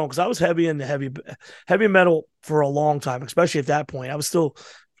 things going on, because I was heavy into heavy metal for a long time, especially at that point. I was still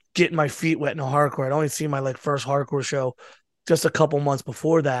getting my feet wet in a hardcore. I'd only seen my first hardcore show just a couple months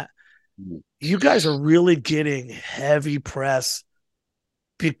before that. You guys are really getting heavy press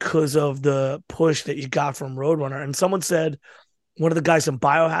because of the push that you got from Roadrunner. And someone said one of the guys from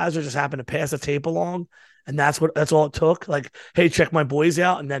Biohazard just happened to pass a tape along, and that's all it took. Like, hey, check my boys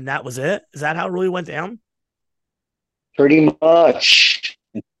out, and then that was it. Is that how it really went down? Pretty much.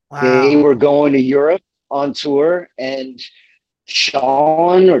 Wow. They were going to Europe on tour, and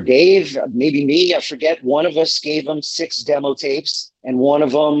Sean or Dave, maybe me, I forget, one of us gave them 6 demo tapes, and one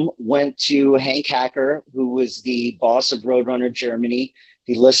of them went to Hank Hacker, who was the boss of Roadrunner Germany.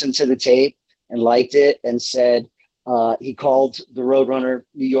 He listened to the tape and liked it, and said he called the Roadrunner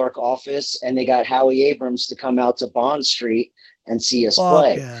New York office, and they got Howie Abrams to come out to Bond Street and see us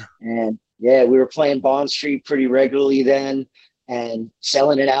play. Yeah. And we were playing Bond Street pretty regularly then and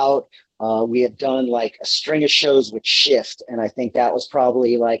selling it out. We had done like a string of shows with Shift, and I think that was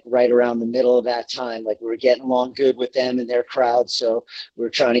probably like right around the middle of that time. Like we were getting along good with them and their crowd, so we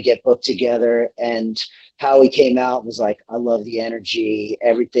were trying to get booked together. And Howie came out and was like, I love the energy.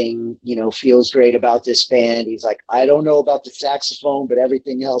 Everything, feels great about this band. He's like, I don't know about the saxophone, but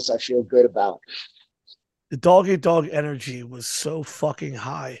everything else I feel good about. The Dog Eat Dog energy was so fucking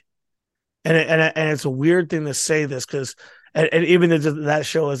high. And it's a weird thing to say this, because and even that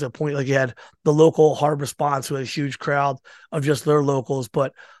show as a point, like you had the local Hard Response with a huge crowd of just their locals,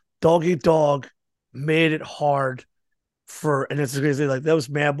 but Dog Eat Dog made it hard and it's crazy. Like that was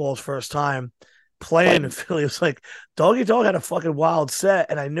Madball's first time playing in Philly. It was like Dog Eat Dog had a fucking wild set,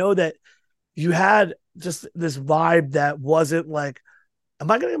 and I know that you had just this vibe that wasn't like,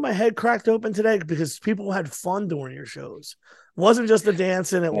 am I going to get my head cracked open today? Because people had fun during your shows. It wasn't just the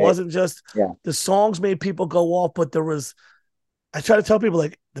dancing. It wasn't just the songs made people go off, but there was. I try to tell people,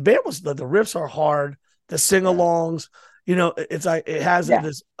 like, the band was, the riffs are hard, the sing-alongs, it's like, it has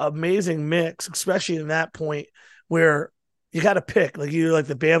this amazing mix, especially in that point where you got to pick, like, you're like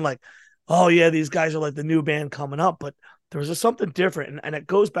the band, like, oh yeah, these guys are like the new band coming up, but there was just something different. And it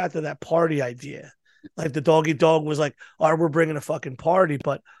goes back to that party idea. Like the Dog Eat Dog was like, all right, we're bringing a fucking party,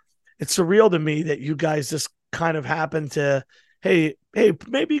 but it's surreal to me that you guys just kind of happen to, hey,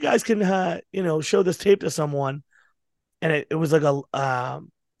 maybe you guys can, show this tape to someone. And it was like a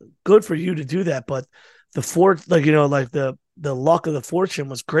good for you to do that, but the the luck of the fortune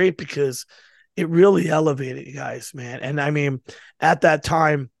was great, because it really elevated you guys, man. And I mean, at that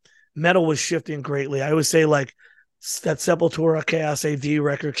time, metal was shifting greatly. I would say like that Sepultura Chaos AD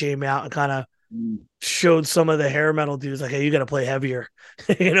record came out and kind of showed some of the hair metal dudes like, hey, you got to play heavier,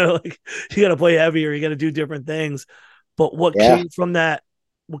 like you got to play heavier, you got to do different things. But what came from that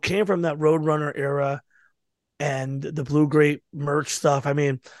Roadrunner era and the Blue Grape merch stuff, I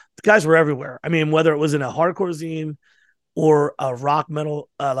mean, the guys were everywhere. I mean, whether it was in a hardcore zine or a rock metal,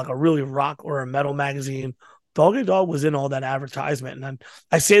 like a really rock or a metal magazine, Dog Eat Dog was in all that advertisement. And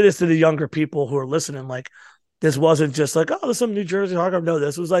I say this to the younger people who are listening, like, this wasn't just like, oh, there's some New Jersey hardcore. No,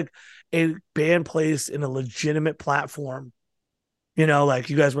 this was like a band placed in a legitimate platform. You know, like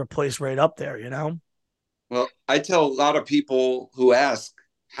you guys were placed right up there, you know? Well, I tell a lot of people who ask,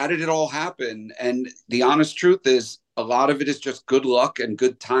 how did it all happen? And the honest truth is, a lot of it is just good luck and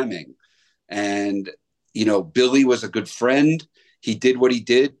good timing. And, you know, Billy was a good friend. He did what he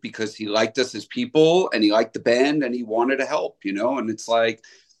did because he liked us as people and he liked the band and he wanted to help, you know? And it's like,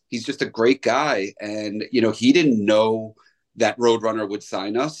 he's just a great guy. And, you know, he didn't know that Roadrunner would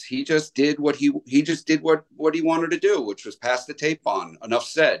sign us. He just did what he did what he wanted to do, which was pass the tape on. Enough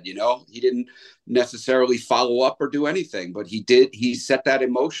said, you know. He didn't necessarily follow up or do anything, but he set that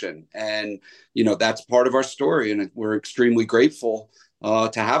in motion. And, you know, that's part of our story. And we're extremely grateful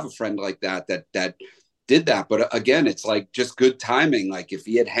to have a friend like that did that. But again, it's like just good timing. Like if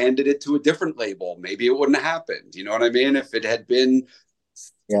he had handed it to a different label, maybe it wouldn't have happened. You know what I mean? If it had been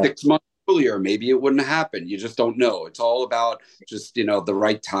 6 months earlier, maybe it wouldn't happen. You just don't know. It's all about just, you know, the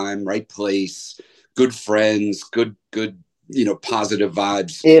right time, right place, good friends, good, you know, positive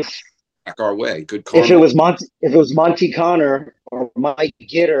vibes back our way. Good karma. If it was Monty Connor or Mike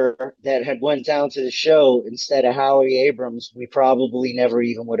Gitter that had went down to the show instead of Howie Abrams, we probably never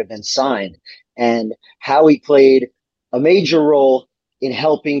even would have been signed. And Howie played a major role in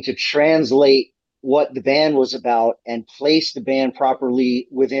helping to translate what the band was about and place the band properly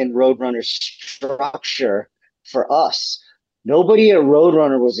within Roadrunner's structure for us. Nobody at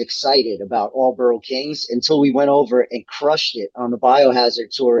Roadrunner was excited about All Borough Kings until we went over and crushed it on the Biohazard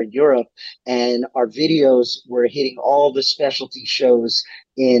tour in Europe. And our videos were hitting all the specialty shows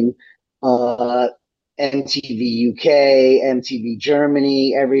in MTV UK, MTV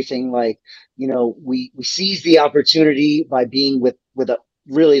Germany, everything. Like, you know, we seized the opportunity by being with a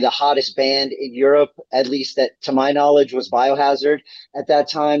really the hottest band in Europe, at least that to my knowledge was Biohazard at that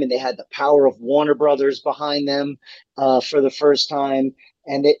time. And they had the power of Warner Brothers behind them for the first time.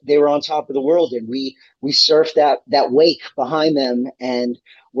 And they were on top of the world. And we surfed that wake behind them and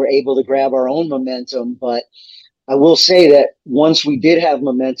were able to grab our own momentum. But I will say that once we did have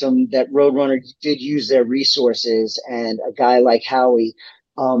momentum, that Roadrunner did use their resources, and a guy like Howie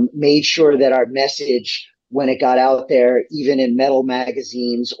made sure that our message, when it got out there, even in metal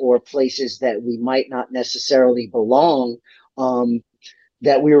magazines or places that we might not necessarily belong,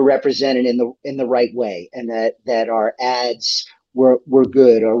 that we were represented in the right way, and that our ads were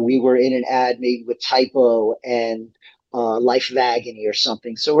good, or we were in an ad maybe with Typo and Life of Agony or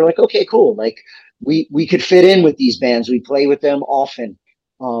something. So we're like, okay, cool. Like we could fit in with these bands. We play with them often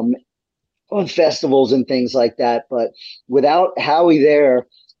on festivals and things like that. But without Howie there,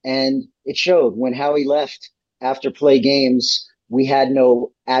 and it showed when Howie left after Play Games, we had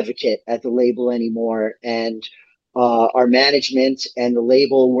no advocate at the label anymore. And our management and the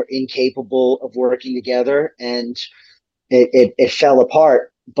label were incapable of working together, and it fell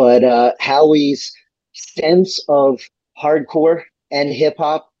apart. But Howie's sense of hardcore and hip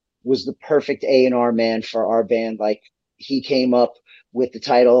hop was the perfect A&R man for our band. Like, he came up with the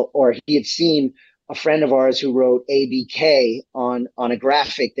title, or he had seen a friend of ours who wrote ABK on a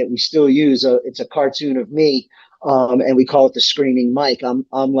graphic that we still use. It's a cartoon of me, and we call it the Screaming Mike. I'm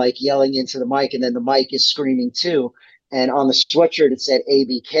like yelling into the mic, and then the mic is screaming too. And on the sweatshirt it said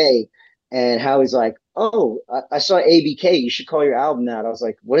ABK, and Howie's like, "Oh, I saw ABK. You should call your album that." I was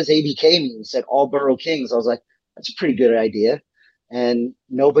like, "What does ABK mean?" He said, All Borough Kings. I was like, "That's a pretty good idea," and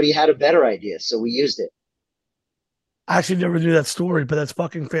nobody had a better idea, so we used it. I actually never knew that story, but that's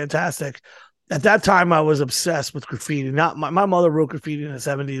fucking fantastic. At that time, I was obsessed with graffiti. Not my mother wrote graffiti in the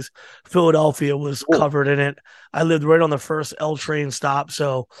 70s. Philadelphia was covered in it. I lived right on the first L train stop.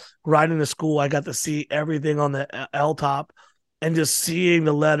 So riding to school, I got to see everything on the L top, and just seeing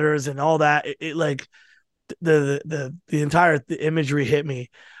the letters and all that. It like the entire imagery hit me.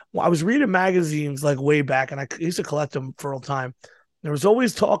 Well, I was reading magazines like way back, and I used to collect them for a time. There was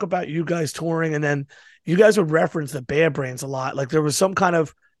always talk about you guys touring, and then you guys would reference the Bad Brains a lot. Like there was some kind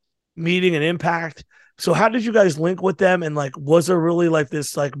of meeting and impact. So how did you guys link with them? And like, was there really like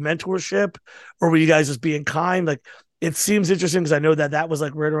this like mentorship, or were you guys just being kind? Like, it seems interesting because I know that was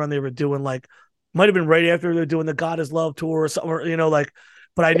like right around they were doing like, might have been right after they were doing the God Is Love tour or something, or, you know, like,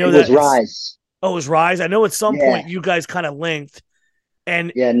 but I know it that was Rise. Oh, it was Rise. I know at some point you guys kind of linked,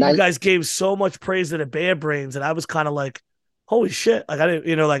 and you guys gave so much praise to the Bad Brains, and I was kind of like, holy shit. Like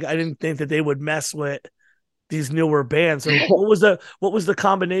I didn't think that they would mess with these newer bands. So what was the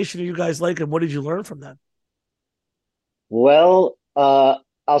combination of you guys like, and what did you learn from them? Well,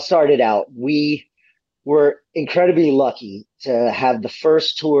 I'll start it out. We we're incredibly lucky to have the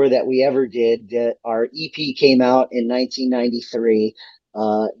first tour that we ever did. Our EP came out in 1993.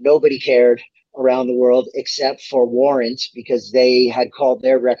 Nobody cared around the world except for Warrant because they had called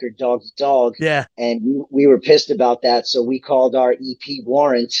their record Dog to Dog. Yeah. And we were pissed about that. So we called our EP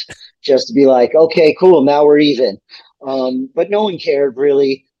Warrant just to be like, okay, cool, now we're even. But no one cared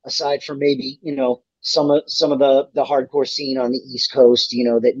really, aside from maybe, some of the hardcore scene on the East Coast,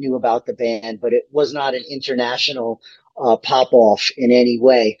 that knew about the band, but it was not an international pop off in any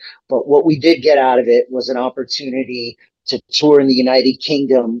way. But what we did get out of it was an opportunity to tour in the United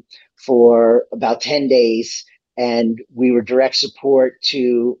Kingdom for about 10 days. And we were direct support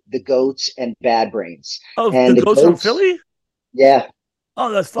to the Goats and Bad Brains. Oh, And the Goats from Philly? Yeah.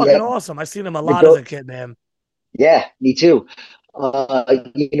 Oh, that's fucking awesome. I seen them a lot as a kid, man. Yeah, me too.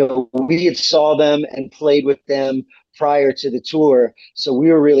 We had saw them and played with them prior to the tour, so we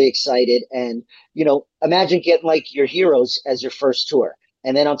were really excited. And imagine getting like your heroes as your first tour,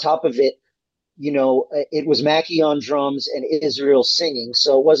 and then on top of it, it was Mackie on drums and Israel singing.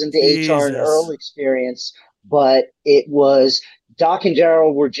 So it wasn't the HR and Earl experience, but it was Doc and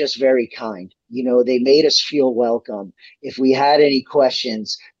Daryl were just very kind. They made us feel welcome. If we had any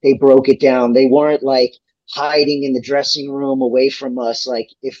questions, they broke it down. They weren't like hiding in the dressing room away from us. Like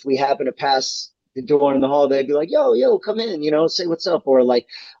if we happen to pass the door in the hall, they'd be like, yo, come in, say what's up. Or like,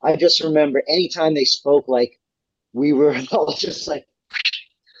 I just remember anytime they spoke, like we were all just like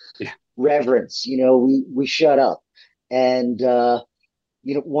reverence, we shut up. And,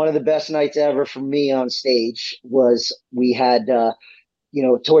 one of the best nights ever for me on stage was we had,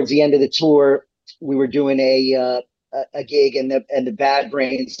 towards the end of the tour, we were doing a gig and the Bad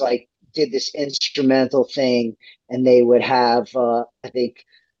Brains like did this instrumental thing, and they would have I think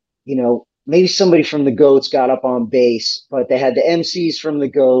maybe somebody from the Goats got up on bass, but they had the MCs from the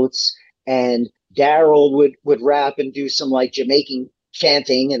Goats, and Daryl would rap and do some like Jamaican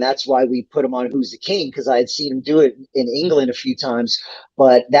chanting, and that's why we put him on Who's the King, because I had seen him do it in England a few times.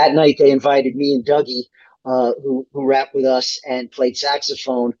 But that night they invited me and Dougie, who rapped with us and played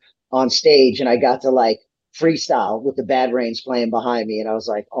saxophone on stage, and I got to like freestyle with the Bad Brains playing behind me, and I was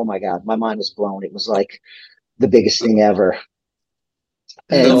like, oh my god, my mind was blown. It was like the biggest thing ever.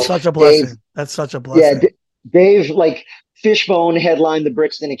 And that's such a blessing. That's such a blessing. Yeah, Dave, like Fishbone headlined the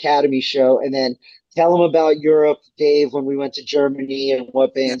Brixton Academy show, and then tell them about Europe, Dave, when we went to Germany and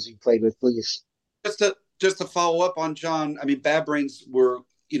what bands you played with, please. Just to follow up on John, I mean, Bad Brains were,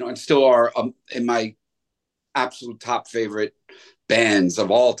 and still are in my absolute top favorite bands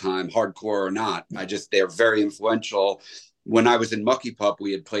of all time, hardcore or not. They're very influential. When I was in Mucky Pup,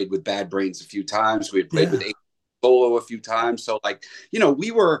 we had played with Bad Brains a few times. We had played with Solo a few times. So like,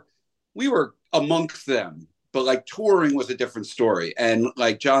 we were amongst them, but like touring was a different story. And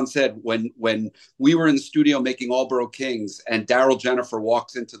like John said, when we were in the studio making Allboro Kings and Daryl Jennifer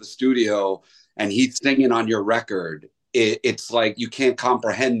walks into the studio and he's singing on your record, it's like, you can't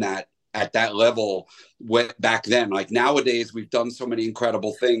comprehend that at that level back then. Like nowadays we've done so many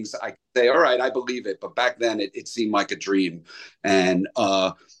incredible things. I say, all right, I believe it. But back then it seemed like a dream. And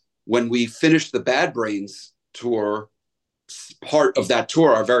when we finished the Bad Brains tour, part of that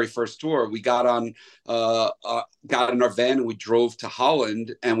tour, our very first tour, we got in our van and we drove to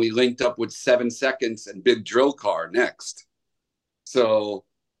Holland and we linked up with 7 Seconds and Big Drill Car next. So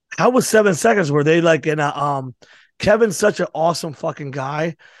how was 7 Seconds? Were they like in a Kevin's such an awesome fucking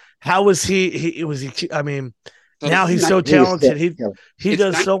guy. How was he? I mean, so now he's so talented. He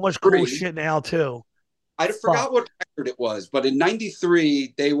does so much cool shit now too. I forgot what record it was, but in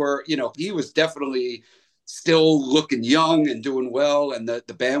 '93 they were, he was definitely still looking young and doing well, and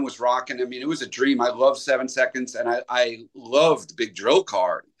the band was rocking. I mean, it was a dream. I loved 7 Seconds, and I loved Big Drill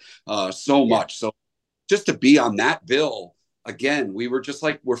Car so much. So just to be on that bill. Again, we were just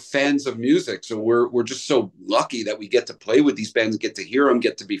like, we're fans of music. So we're just so lucky that we get to play with these bands, get to hear them,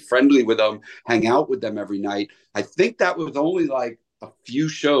 get to be friendly with them, hang out with them every night. I think that was only like a few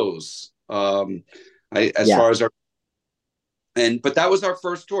shows far as but that was our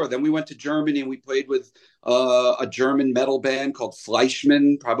first tour. Then we went to Germany and we played with a German metal band called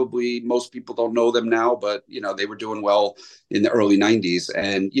Fleischmann. Probably most people don't know them now, but they were doing well in the early 90s.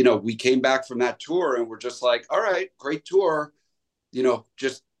 And we came back from that tour and we're just like, all right, great tour,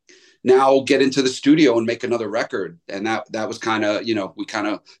 just now get into the studio and make another record. And that was kind of, we kind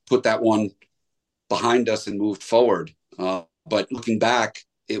of put that one behind us and moved forward. But looking back,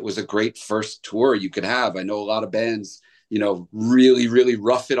 it was a great first tour you could have. I know a lot of bands really, really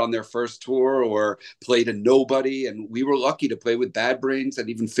rough it on their first tour or played a nobody. And we were lucky to play with Bad Brains and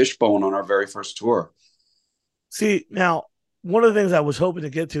even Fishbone on our very first tour. See, now one of the things I was hoping to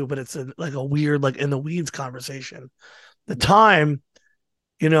get to, but it's like a weird, like in the weeds conversation. The time,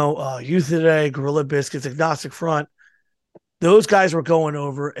 Youth Today, Gorilla Biscuits, Agnostic Front, those guys were going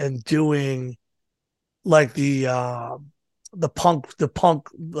over and doing like the punk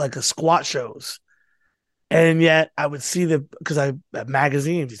like a squat shows. And yet I would see because I at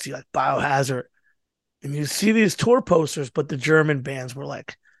magazines, you see like Biohazard, and you see these tour posters, but the German bands were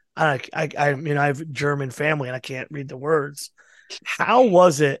like, I have German family and I can't read the words. How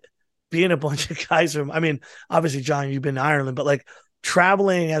was it being a bunch of guys from, obviously, John, you've been to Ireland, but like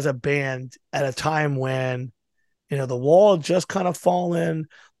traveling as a band at a time when, the wall had just kind of fallen.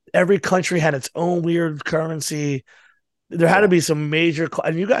 Every country had its own weird currency. There had to be some major,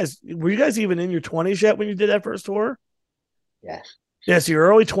 and were you guys even in your 20s yet when you did that first tour? Yes. Yeah, so your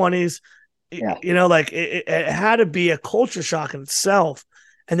early 20s. Yeah. It had to be a culture shock in itself.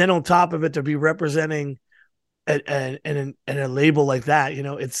 And then on top of it, to be representing a label like that,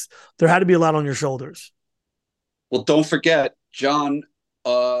 there had to be a lot on your shoulders. Well, don't forget, John,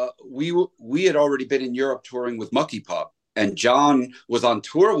 we had already been in Europe touring with Mucky Pup, and John was on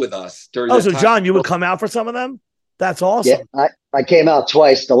tour with us during that so time. John, you would come out for some of them? That's awesome. Yeah, I came out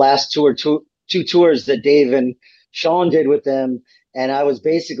twice. The last two tours that Dave and Sean did with them, and I was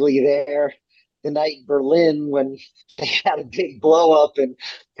basically there the night in Berlin when they had a big blow up, and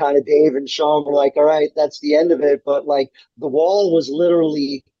kind of Dave and Sean were like, all right, that's the end of it. But like the wall was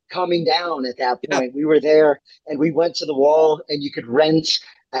literally coming down at that point. Yeah. We were there and we went to the wall, and you could rent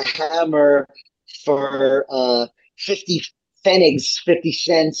a hammer for 50 Pfennigs, 50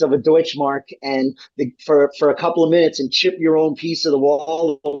 cents of a Deutschmark, and for a couple of minutes, and chip your own piece of the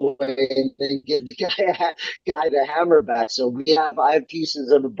wall away, and then give the guy the hammer back. So I have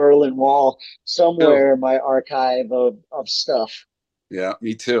pieces of the Berlin Wall somewhere in my archive of stuff. Yeah,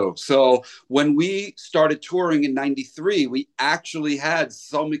 me too. So when we started touring in '93, we actually had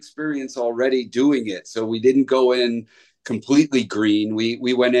some experience already doing it. So we didn't go in completely green.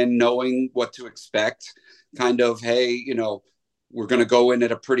 We went in knowing what to expect. Kind of, hey, we're going to go in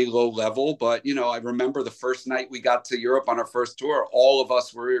at a pretty low level. But, I remember the first night we got to Europe on our first tour, all of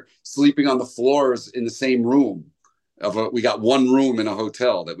us were sleeping on the floors in the same room. We got one room in a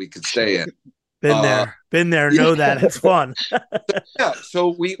hotel that we could stay in. Been there, know that. It's fun. Yeah,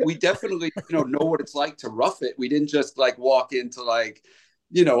 so we definitely, know what it's like to rough it. We didn't just like walk into like,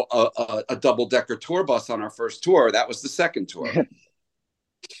 a double-decker tour bus on our first tour. That was the second tour.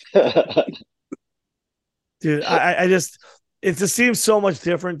 Dude, it just seems so much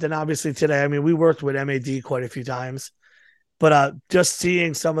different than obviously today. We worked with MAD quite a few times, but just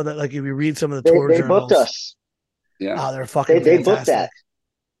seeing some of the, like if you read some of the tour journals. They booked us. Yeah. They're fucking They booked that.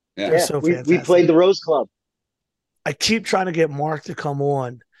 Yeah. They're so fantastic. We played the Rose Club. I keep trying to get Mark to come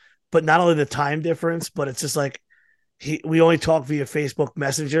on, but not only the time difference, but it's just like we only talk via Facebook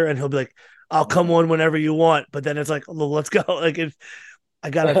Messenger, and he'll be like, I'll come on whenever you want. But then it's like, well, let's go. Like I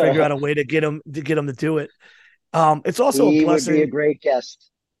got to figure out a way to get him to do it. It's also a blessing. He would be a great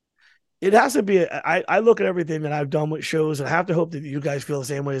guest. It has to be. I look at everything that I've done with shows, and I have to hope that you guys feel the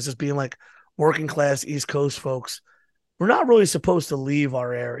same way as just being like working class East Coast folks. We're not really supposed to leave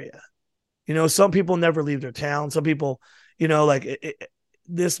our area. Some people never leave their town. Some people,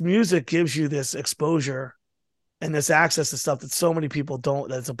 this music gives you this exposure and this access to stuff that so many people don't.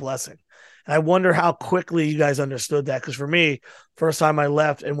 That's a blessing. And I wonder how quickly you guys understood that. Because for me, first time I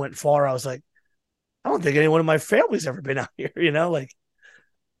left and went far, I was like, I don't think anyone in my family's ever been out here,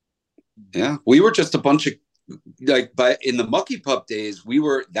 Yeah, we were just a bunch of but in the Mucky Pup days,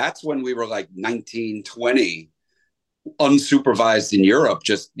 that's when we were like 19, 20, unsupervised in Europe.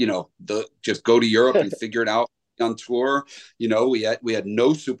 Just, just go to Europe and figure it out on tour. We had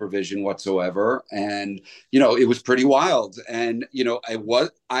no supervision whatsoever. And, it was pretty wild. And,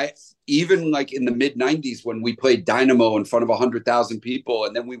 I even like in the mid 90s when we played Dynamo in front of 100,000 people,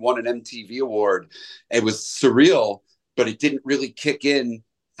 and then we won an MTV award, it was surreal, but it didn't really kick in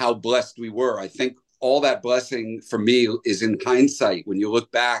how blessed we were. I think all that blessing for me is in hindsight when you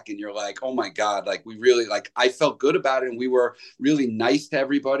look back and you're like, oh my God, like we really I felt good about it. And we were really nice to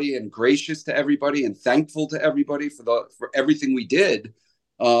everybody and gracious to everybody and thankful to everybody for everything we did.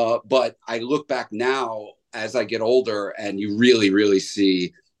 But I look back now as I get older and you really, really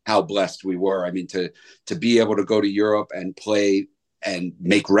see how blessed we were. To be able to go to Europe and play and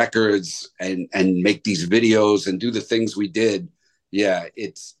make records and make these videos and do the things we did. Yeah,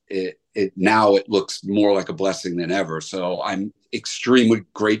 now it looks more like a blessing than ever. So I'm extremely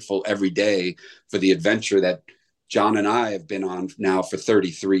grateful every day for the adventure that John and I have been on now for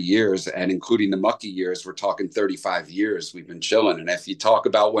 33 years, and including the Mucky years, we're talking 35 years we've been chilling. And if you talk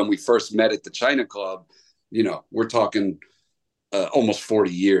about when we first met at the China Club, we're talking almost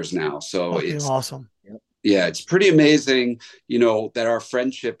 40 years now. So Fucking it's awesome. yeah, it's pretty amazing, that our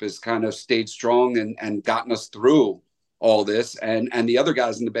friendship has kind of stayed strong and gotten us through all this, and the other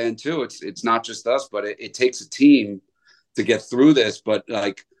guys in the band too. It's not just us, but it takes a team to get through this. But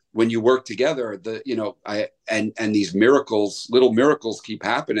like when you work together, and these miracles, little miracles keep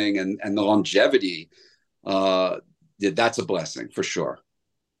happening, and the longevity, that's a blessing for sure.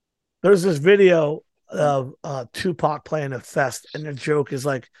 There's this video of Tupac playing a fest, and the joke is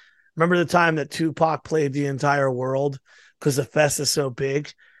like, remember the time that Tupac played the entire world because the fest is so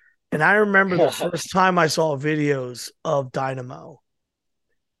big? And I remember the first time I saw videos of Dynamo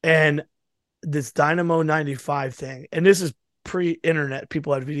and this Dynamo 95 thing. And this is pre-internet.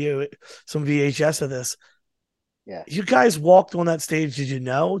 People had some VHS of this. Yeah. You guys walked on that stage. Did you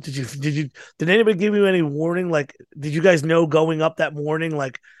know? Did anybody give you any warning? Like, did you guys know going up that morning,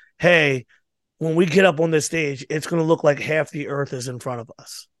 like, hey, when we get up on this stage, it's going to look like half the earth is in front of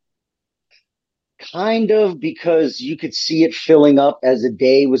us? Kind of, because you could see it filling up as the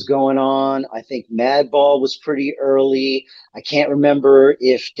day was going on. I think Madball was pretty early. I can't remember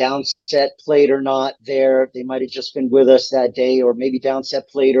if Downset played or not there. They might have just been with us that day, or maybe Downset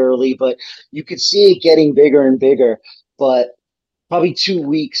played early, but you could see it getting bigger and bigger. But probably 2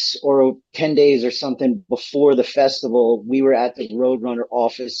 weeks or 10 days or something before the festival, we were at the Roadrunner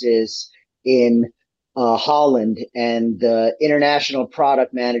offices in Holland, and the international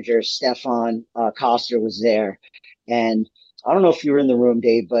product manager, Stefan Koster, was there. And I don't know if you were in the room,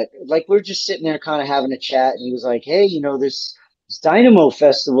 Dave, but like we're just sitting there kind of having a chat. And he was like, hey, this Dynamo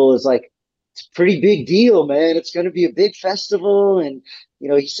Festival is like, it's a pretty big deal, man. It's going to be a big festival. And,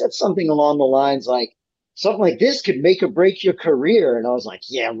 he said something along the lines like, something like this could make or break your career. And I was like,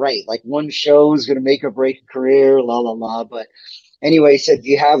 yeah, right. Like one show is going to make or break a career, la, la, la. But anyway, he said, do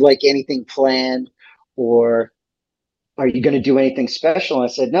you have like anything planned? Or are you going to do anything special? And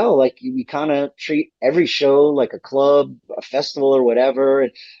I said, no, like we kind of treat every show like a club, a festival or whatever.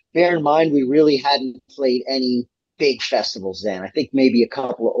 And bear in mind, we really hadn't played any big festivals then. I think maybe a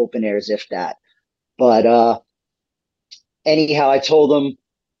couple of open airs, if that. But anyhow, I told them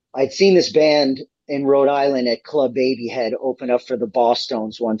I'd seen this band in Rhode Island at Club Babyhead open up for the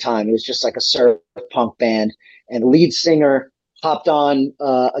Bosstones one time. It was just like a surf punk band. And the lead singer hopped on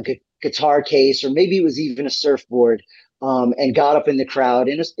a guitar case, or maybe it was even a surfboard, and got up in the crowd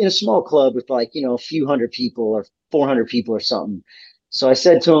in a small club with like, a few hundred people or 400 people or something. So I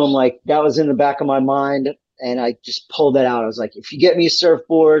said to him, like, that was in the back of my mind. And I just pulled that out. I was like, if you get me a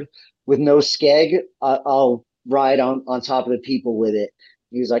surfboard with no skeg, I'll ride on top of the people with it.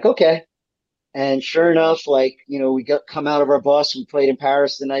 He was like, okay. And sure enough, like, we come out of our bus. We played in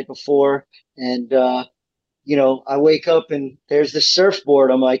Paris the night before. And, I wake up and there's this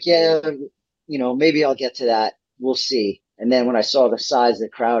surfboard. I'm like, yeah, maybe I'll get to that. We'll see. And then when I saw the size of the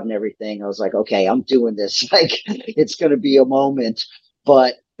crowd and everything, I was like, okay, I'm doing this. Like, it's going to be a moment.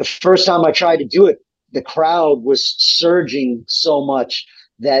 But the first time I tried to do it, the crowd was surging so much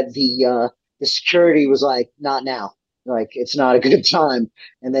that the security was like, not now. Like, it's not a good time.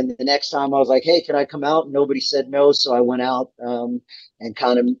 And then the next time I was like, hey, can I come out? And nobody said no. So I went out and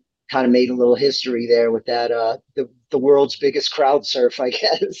kind of made a little history there with that the world's biggest crowd surf, I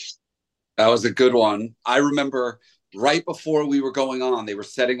guess. That was a good one. I remember right before we were going on, they were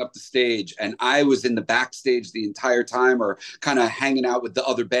setting up the stage, and I was in the backstage the entire time, or kind of hanging out with the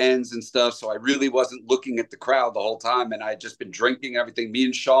other bands and stuff. So I really wasn't looking at the crowd the whole time, and I had just been drinking everything. Me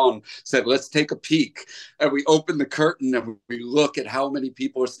and Sean said, let's take a peek. And we opened the curtain and we look at how many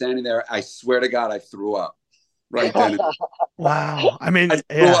people are standing there. I swear to God, I threw up right then. Wow. I mean, I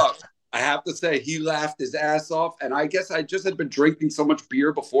threw up. I have to say, he laughed his ass off. And I guess I just had been drinking so much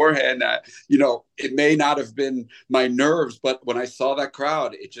beer beforehand that, it may not have been my nerves, but when I saw that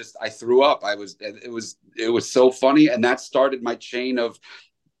crowd, I threw up. It was so funny. And that started my chain of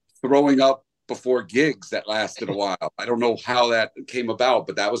throwing up before gigs that lasted a while. I don't know how that came about,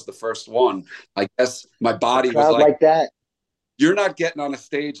 but that was the first one. I guess my body was like that. You're not getting on a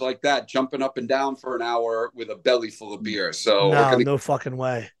stage like that, jumping up and down for an hour with a belly full of beer. So no fucking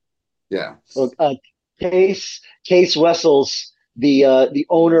way. Yeah. Well, Case Wessels, the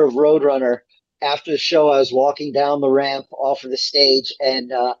owner of Roadrunner, after the show, I was walking down the ramp off of the stage,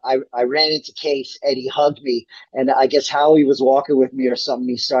 and I ran into Case, and he hugged me. And I guess Howie was walking with me or something.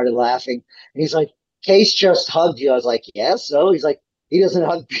 He started laughing, and he's like, "Case just hugged you." I was like, "Yeah." So he's like, "He doesn't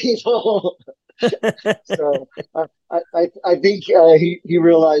hug people." So I think he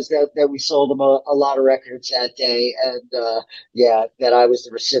realized that we sold him a lot of records that day, and that I was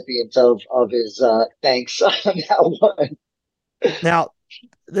the recipient of his thanks on that one. Now,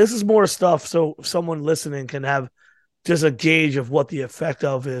 this is more stuff so someone listening can have just a gauge of what the effect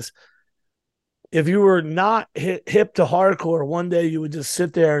of is. If you were not hip to hardcore, one day you would just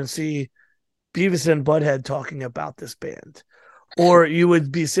sit there and see Beavis and Butthead talking about this band, or you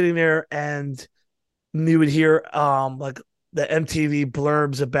would be sitting there and you would hear like the MTV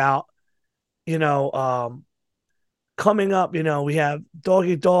blurbs about, coming up, we have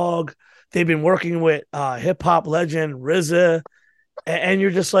Doggy Dog. They've been working with hip hop legend RZA, and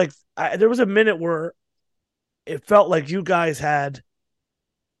you're just like, there was a minute where it felt like you guys had,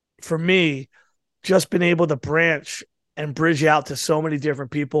 for me, just been able to branch and bridge out to so many different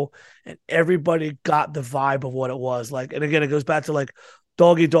people, and everybody got the vibe of what it was like. And again, it goes back to like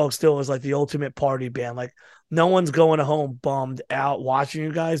Doggy Dog still is like the ultimate party band. Like no one's going home bummed out watching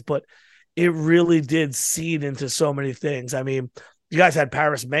you guys, but it really did seed into so many things. I mean, you guys had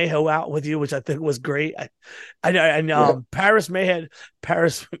Paris Mayhew out with you, which I think was great. Paris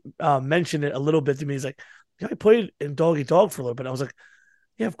mentioned it a little bit to me. He's like, I played in Doggy Dog for a little bit. I was like,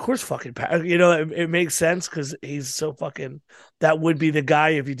 yeah, of course, fucking Paris. It makes sense because he's so fucking. That would be the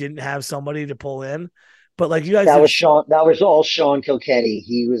guy if you didn't have somebody to pull in. But like you guys, that was Sean. That was all Sean Kilkenny.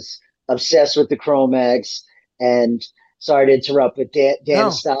 He was obsessed with the Cro-Mags. And sorry to interrupt, but Dan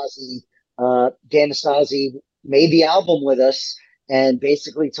Nastasi made the album with us and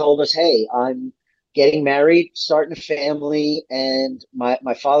basically told us, hey, I'm getting married, starting a family, and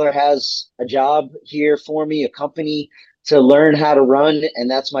my father has a job here for me, a company to learn how to run, and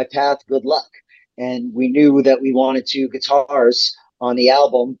that's my path. Good luck. And we knew that we wanted two guitars on the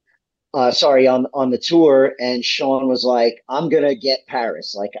album, on the tour, and Sean was like, I'm going to get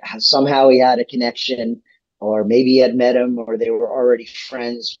Paris. Like somehow he had a connection, or maybe he had met him, or they were already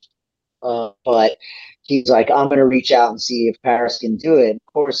friends. But he's like, I'm going to reach out and see if Paris can do it.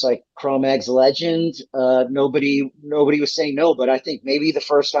 Of course, like Cro-Mags legend, nobody was saying no, but I think maybe the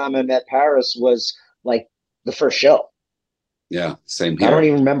first time I met Paris was like the first show. Yeah, same here. I don't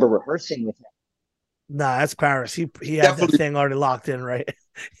even remember rehearsing with him. Nah, that's Paris. He had that thing already locked in, right?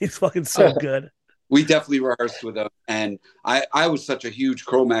 He's fucking so good. We definitely rehearsed with him, and I was such a huge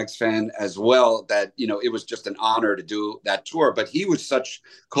Cro-Mags fan as well that it was just an honor to do that tour. But he was such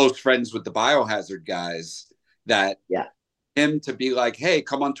close friends with the Biohazard guys that him to be like, hey,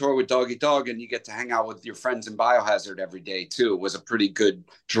 come on tour with Doggy Dog, and you get to hang out with your friends in Biohazard every day too, was a pretty good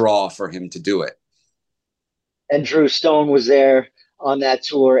draw for him to do it. And Drew Stone was there on that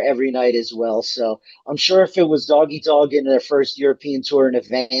tour every night as well. So I'm sure if it was Doggy Dog in their first European tour in a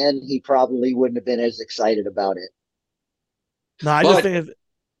van, he probably wouldn't have been as excited about it. No, I just think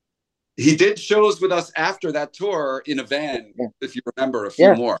he did shows with us after that tour in a van, if you remember, a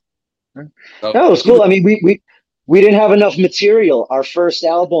few more. So, no, it was cool. I mean, we didn't have enough material. Our first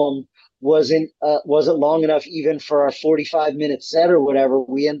album wasn't long enough even for our 45-minute set or whatever.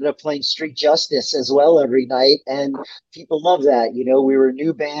 We ended up playing Street Justice as well every night, and people love that. We were a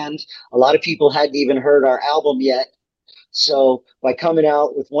new band. A lot of people hadn't even heard our album yet. So by coming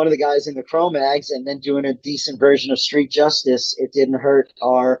out with one of the guys in the Cro-Mags and then doing a decent version of Street Justice, it didn't hurt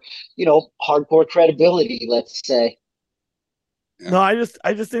our, hardcore credibility, let's say. No, I just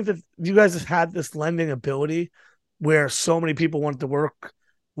think that you guys have had this lending ability where so many people wanted to work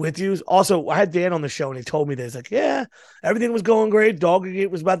with you. Also, I had Dan on the show and he told me this, like, yeah, everything was going great. Doggy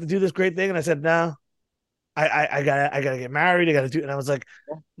was about to do this great thing. And I said, no, I gotta get married. I gotta do it. And I was like,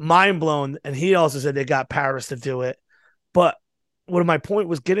 mind blown. And he also said they got Paris to do it. But what my point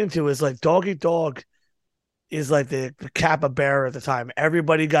was getting to is like Doggy Dog is like the Kappa bearer at the time.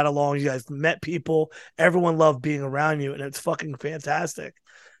 Everybody got along. You guys met people. Everyone loved being around you. And it's fucking fantastic.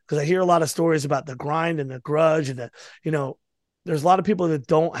 Because I hear a lot of stories about the grind and the grudge and there's a lot of people that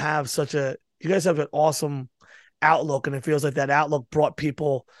don't have you guys have an awesome outlook, and it feels like that outlook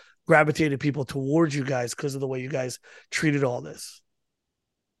gravitated people towards you guys because of the way you guys treated all this.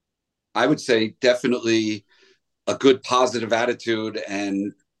 I would say definitely a good positive attitude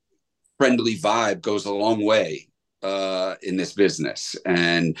and friendly vibe goes a long way in this business.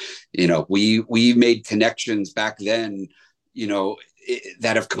 And, we made connections back then,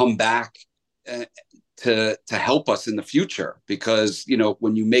 that have come back to help us in the future, because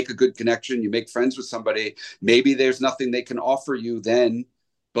when you make a good connection, you make friends with somebody, maybe there's nothing they can offer you then,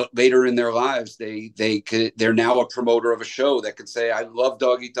 but later in their lives they're now a promoter of a show that could say, I love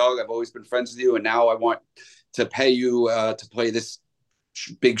Doggy Dog, I've always been friends with you, and now I want to pay you to play this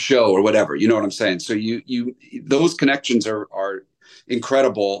big show or whatever, you know what I'm saying? So you those connections are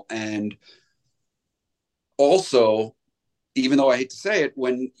incredible. And also, even though I hate to say it,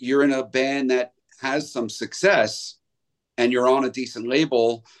 when you're in a band that has some success and you're on a decent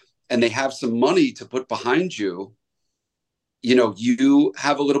label and they have some money to put behind you, you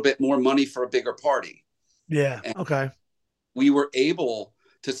have a little bit more money for a bigger party. Yeah. Okay. We were able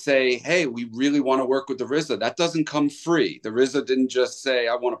to say, hey, we really want to work with the RZA. That doesn't come free. The RZA didn't just say,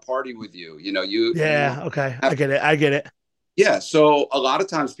 I want to party with you. You Yeah. Okay. have, I get it. I get it. yeah. So a lot of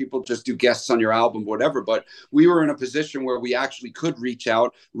times people just do guests on your album, whatever. But we were in a position where we actually could reach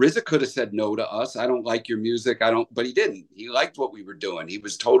out. RZA could have said no to us. I don't like your music. I don't, but he didn't. He liked what we were doing. He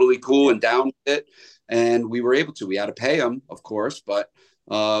was totally cool and down with it. And we were able to. We had to pay him, of course, but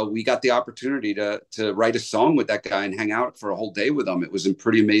we got the opportunity to write a song with that guy and hang out for a whole day with him. It was a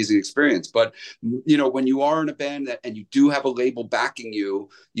pretty amazing experience. But when you are in a band and you do have a label backing you,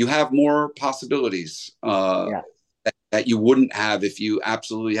 you have more possibilities that you wouldn't have if you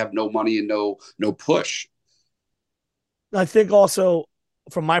absolutely have no money and no push. I think also,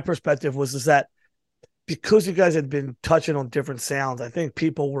 from my perspective, is that because you guys had been touching on different sounds, I think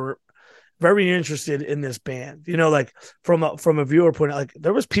people were very interested in this band. Like from a viewer point, like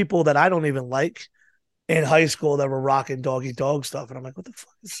there was people that I don't even like in high school that were rocking Doggy Dog stuff, and I'm like, what the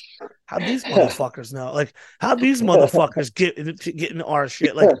fuck is? How these motherfuckers know? Like, how these motherfuckers get into our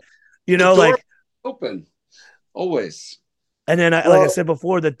shit? Like, like open always. And then, like I said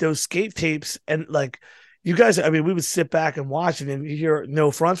before, that those skate tapes and like you guys, I mean, we would sit back and watch it, and you hear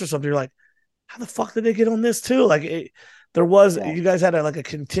No Fronts or something. You're like, how the fuck did they get on this too? Like you guys had a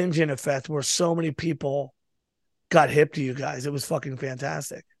contingent effect where so many people got hip to you guys. It was fucking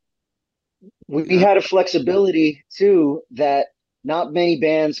fantastic. We had a flexibility too that not many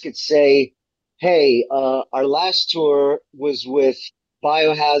bands could say, hey, our last tour was with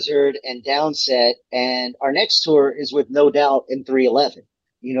Biohazard and Downset, and our next tour is with No Doubt and 311.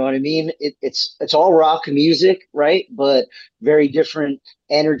 You know what I mean? It's all rock music, right? But very different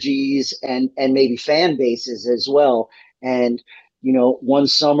energies and maybe fan bases as well. And one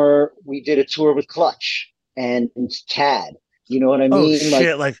summer we did a tour with Clutch and Tad. You know what I mean? Oh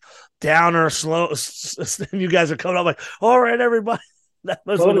shit! Like Downer, slow. You guys are coming up like, all right, everybody. That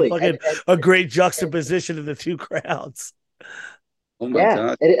was totally. A great juxtaposition of the two crowds. Oh my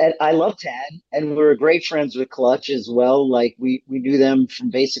God. And I love Tad, and we were great friends with Clutch as well. Like we knew them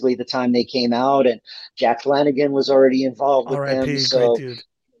from basically the time they came out, and Jack Flanagan was already involved with them. So, great dude.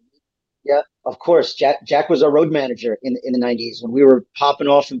 Yeah, of course. Jack was our road manager in the 90s when we were popping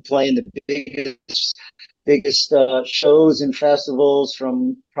off and playing the biggest shows and festivals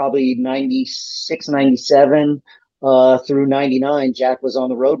from probably 96, 97 through 99. Jack was on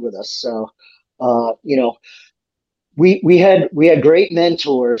the road with us. So, we had great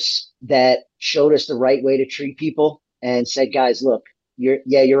mentors that showed us the right way to treat people and said, guys, look,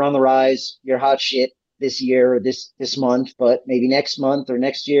 you're on the rise. You're hot shit this year or this month, but maybe next month or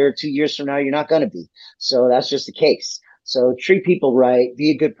next year, 2 years from now, you're not going to be. So that's just the case. So treat people right,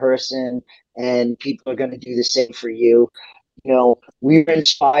 be a good person, and people are going to do the same for you. We were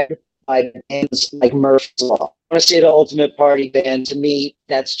inspired by bands like Murphy's Law. I want to say the ultimate party band. To me,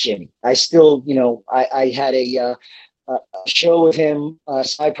 that's Jimmy. I still, I had a show with him, a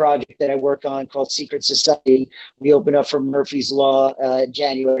side project that I work on called Secret Society. We opened up for Murphy's Law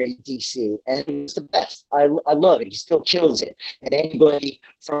January in DC, and it's the best. I love it. He still kills it. And anybody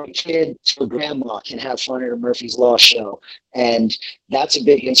from a kid to a grandma can have fun at a Murphy's Law show. And that's a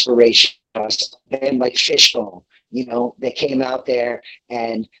big inspiration for us. And like Fishbone, they came out there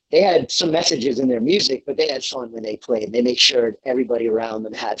and they had some messages in their music, but they had fun when they played. They made sure everybody around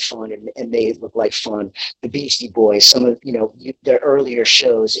them had fun and made it look like fun. The Beastie Boys, some of their earlier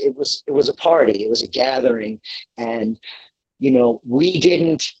shows, it was a party, it was a gathering, and we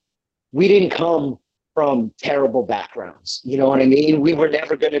didn't come from terrible backgrounds. You know what I mean? We were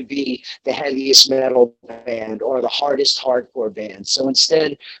never going to be the heaviest metal band or the hardest hardcore band. So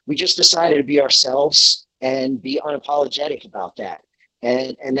instead, we just decided to be ourselves and be unapologetic about that.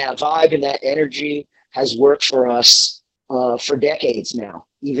 And that vibe and that energy has worked for us for decades now.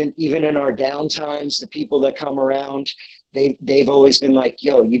 Even in our downtimes, the people that come around, they've always been like,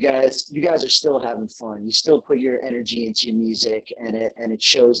 yo, you guys are still having fun. You still put your energy into your music, and it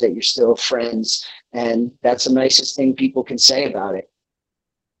shows that you're still friends. And that's the nicest thing people can say about it.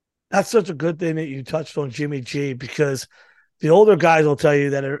 That's such a good thing that you touched on Jimmy G, because the older guys will tell you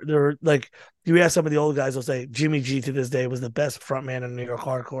that they're like, you ask some of the old guys, they'll say Jimmy G to this day was the best frontman in New York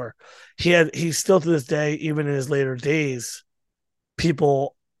hardcore. He's still to this day, even in his later days,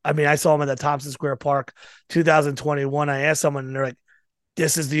 people, I mean, I saw him at the Thompson Square Park 2021. I asked someone and they're like,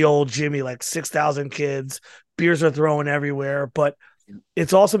 this is the old Jimmy, like 6,000 kids, beers are throwing everywhere. But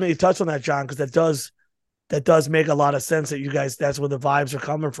it's awesome that you touched on that, John, because that does make a lot of sense that you guys, that's where the vibes are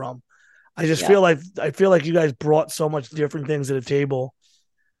coming from. I just feel like you guys brought so much different things to the table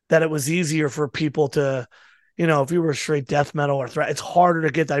that it was easier for people to, if you were straight death metal or thrash, it's harder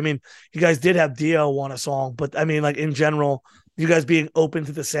to get that. I mean, you guys did have Dio on a song, but I mean, like in general, you guys being open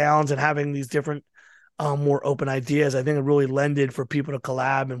to the sounds and having these different, more open ideas, I think it really lended for people to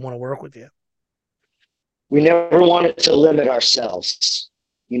collab and want to work with you. We never wanted to limit ourselves.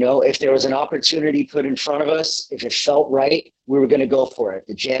 If there was an opportunity put in front of us, if it felt right, we were going to go for it.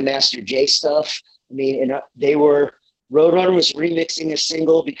 The Jam Master Jay stuff, I mean, and Roadrunner was remixing a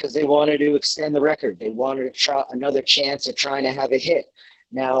single because they wanted to extend the record. They wanted to try another chance at trying to have a hit.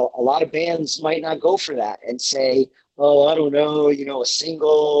 Now, a lot of bands might not go for that and say, oh, I don't know, a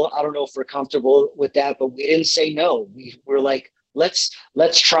single, I don't know if we're comfortable with that, but we didn't say no. We're like, let's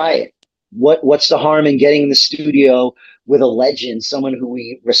try it. What's the harm in getting in the studio with a legend, someone who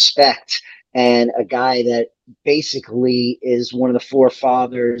we respect, and a guy that basically is one of the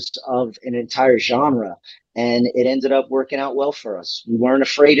forefathers of an entire genre? And it ended up working out well for us. We weren't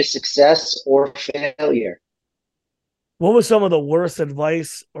afraid of success or failure. What was some of the worst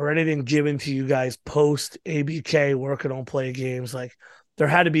advice or anything given to you guys post ABK working on Play Games? Like, there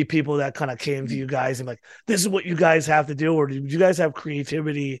had to be people that kind of came to you guys and like, this is what you guys have to do, or did you guys have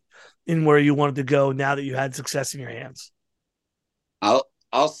creativity in where you wanted to go now that you had success in your hands?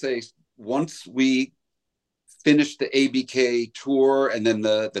 I'll say once we finished the ABK tour and then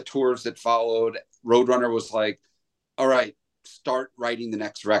the tours that followed, Roadrunner was like, all right, start writing the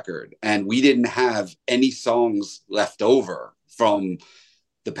next record. And we didn't have any songs left over from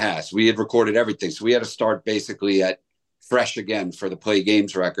the past. We had recorded everything. So we had to start basically at fresh again for the Play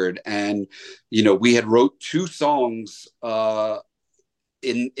Games record. And, we had wrote 2 songs by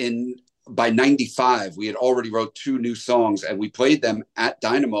 95. We had already wrote 2 new songs and we played them at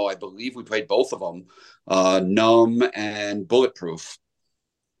Dynamo. I believe we played both of them, Numb and Bulletproof.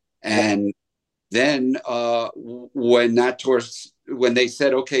 And then when they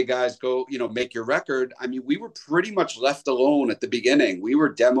said, okay, guys, go, make your record. I mean, we were pretty much left alone at the beginning. We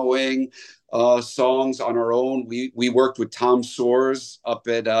were demoing songs on our own. We worked with Tom Soares up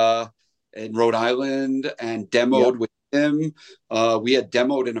in Rhode Island and demoed with him. We had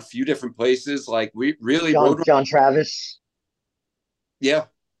demoed in a few different places. Like we really John Travis. Yeah,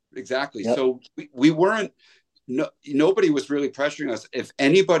 exactly. Yep. So we weren't. Nobody was really pressuring us. If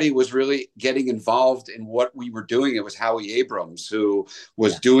anybody was really getting involved in what we were doing, it was Howie Abrams, who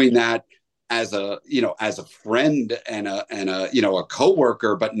was doing that as a friend and a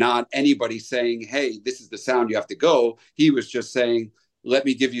coworker, but not anybody saying, hey, this is the sound you have to go. He was just saying, let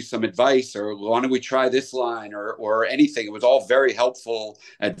me give you some advice, or why don't we try this line or anything. It was all very helpful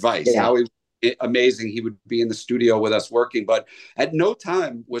advice. Yeah. Howie, amazing. He would be in the studio with us working, but at no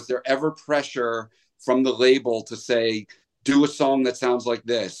time was there ever pressure from the label to say, do a song that sounds like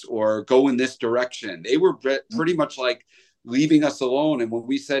this or go in this direction. They were pretty much like leaving us alone. And when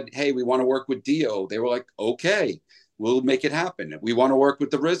we said, hey, we want to work with Dio, they were like, okay, we'll make it happen. We want to work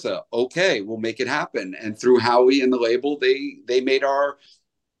with the RZA. Okay, we'll make it happen. And through Howie and the label, they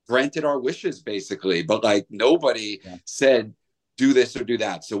granted our wishes basically, but like nobody said, do this or do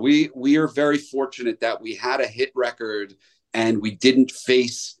that. So we are very fortunate that we had a hit record and we didn't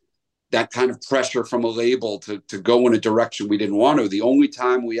face that kind of pressure from a label to go in a direction we didn't want to. The only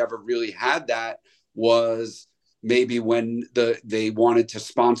time we ever really had that was maybe when they wanted to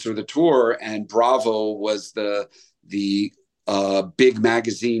sponsor the tour, and Bravo was the big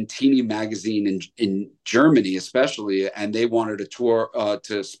magazine, teeny magazine in Germany, especially, and they wanted a tour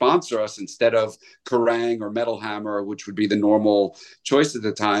to sponsor us instead of Kerrang or Metal Hammer, which would be the normal choice at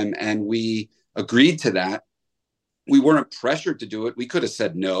the time. And we agreed to that. We weren't pressured to do it. We could have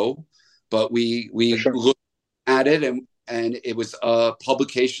said no, but we looked at it, and it was a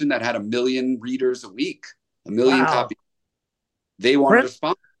publication that had 1 million readers a week, 1 million copies. They wanted to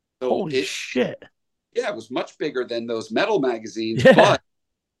sponsor. So holy shit. Yeah, it was much bigger than those metal magazines, but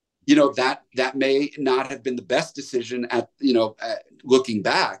that may not have been the best decision at looking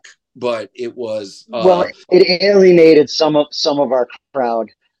back, but it was. Well, it alienated some of our crowd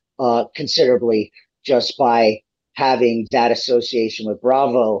considerably just by having that association with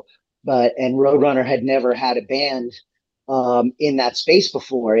Bravo. And Roadrunner had never had a band in that space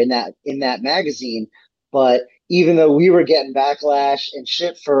before, in that magazine. But even though we were getting backlash and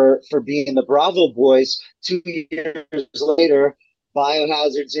shit for being the Bravo boys, 2 years later,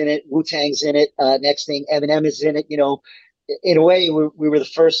 Biohazard's in it, Wu-Tang's in it. Next thing, Eminem is in it. In a way, we were the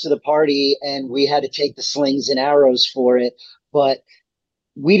first to the party, and we had to take the slings and arrows for it. But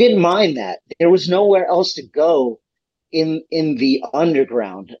we didn't mind that. There was nowhere else to go in the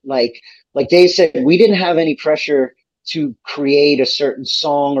underground. Like Dave said, we didn't have any pressure to create a certain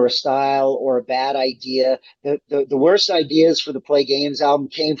song or a style or a bad idea. The worst ideas for the Play Games album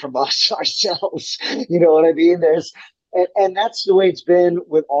came from us ourselves. You know what I mean? And that's the way it's been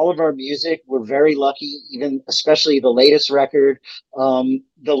with all of our music. We're very lucky, even especially the latest record. The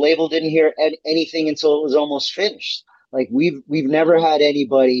label didn't hear anything until it was almost finished. Like we've never had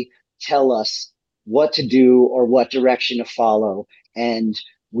anybody tell us what to do or what direction to follow. And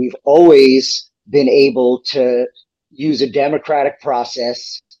we've always been able to use a democratic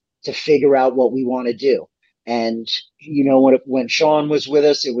process to figure out what we want to do. And, you know, when Sean was with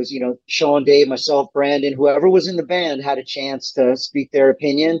us, it was, you know, Sean, Dave, myself, Brandon, whoever was in the band had a chance to speak their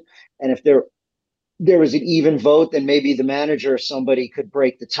opinion. And if there was an even vote, then maybe the manager or somebody could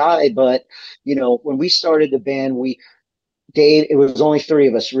break the tie. But, you know, when we started the band, Dave, it was only three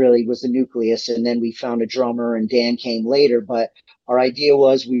of us really was the nucleus. And then we found a drummer and Dan came later. But our idea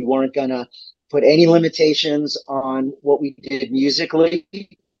was we weren't going to put any limitations on what we did musically.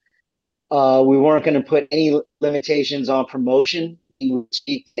 We weren't going to put any limitations on promotion. We would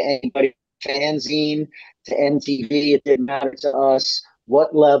speak to anybody, fanzine, to MTV. It didn't matter to us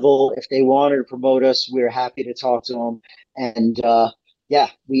what level. If they wanted to promote us, we were happy to talk to them. And yeah,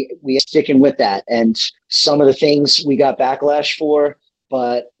 we are sticking with that. And some of the things we got backlash for,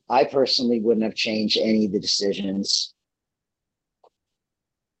 but I personally wouldn't have changed any of the decisions.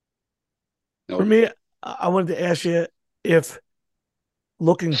 For me, I wanted to ask you if,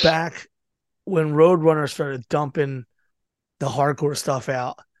 looking back, when Roadrunner started dumping the hardcore stuff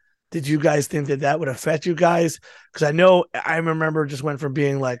out, did you guys think that that would affect you guys? Because I remember just went from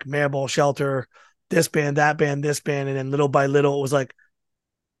being like Madball Shelter, this band, that band, this band, and then little by little it was like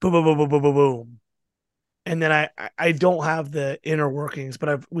boom, boom, boom, boom, boom, boom, boom. And then I don't have the inner workings,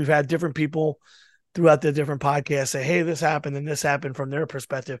 but we've had different people throughout the different podcasts say, hey, this happened and this happened from their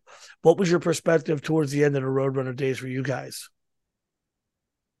perspective. What was your perspective towards the end of the Roadrunner days for you guys?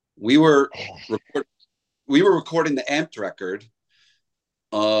 We were recording the Amped record,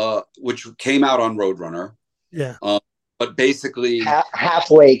 which came out on Roadrunner. Yeah. But basically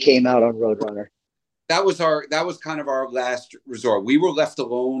halfway came out on Roadrunner. That was kind of our last resort. We were left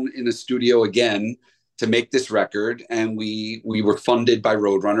alone in the studio again to make this record, and we were funded by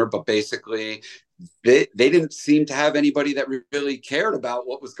Roadrunner, but basically they didn't seem to have anybody that really cared about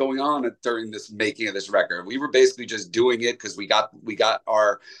what was going on during this making of this record. We were basically just doing it because we got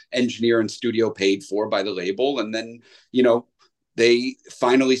our engineer and studio paid for by the label. And then, you know,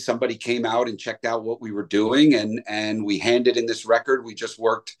 somebody came out and checked out what we were doing, and we handed in this record. We just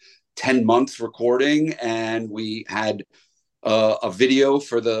worked 10 months recording, and we had a video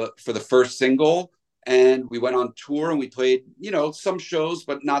for the first single. And we went on tour and we played, you know, some shows,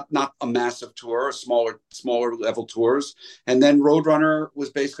 but not a massive tour, smaller level tours. And then Roadrunner was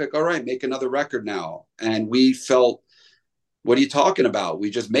basically like, all right, make another record now. And we felt, what are you talking about?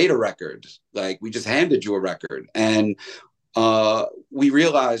 We just made a record. Like, we just handed you a record. And we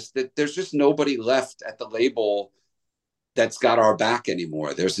realized that there's just nobody left at the label that's got our back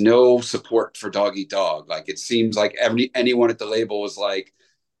anymore. There's no support for Dog Eat Dog. Like, it seems like anyone at the label was like,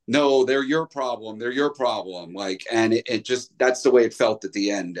 no, they're your problem. They're your problem. Like, and it just, that's the way it felt at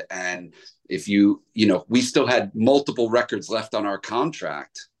the end. And if you know, we still had multiple records left on our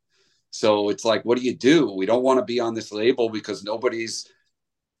contract. So it's like, what do? We don't want to be on this label because nobody's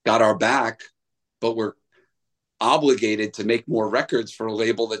got our back, but we're obligated to make more records for a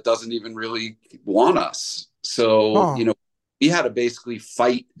label that doesn't even really want us. So, you know, we had to basically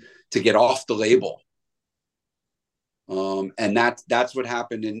fight to get off the label. And that's what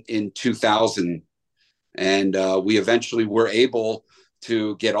happened in 2000. And we eventually were able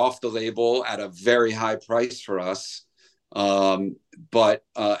to get off the label at a very high price for us. And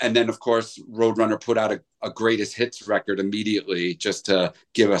then, of course, Roadrunner put out a greatest hits record immediately just to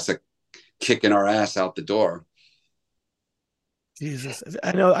give us a kick in our ass out the door. Jesus.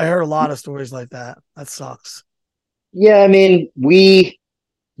 I know, I heard a lot of stories like that. That sucks. Yeah, I mean, we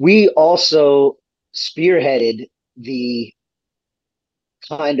also spearheaded the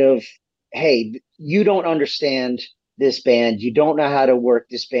kind of, hey, you don't understand this band. You don't know how to work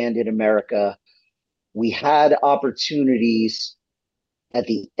this band in America. We had opportunities at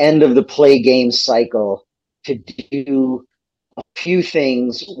the end of the Play Game cycle to do a few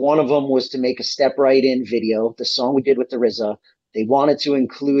things. One of them was to make a Step Right In video, the song we did with the RZA. They wanted to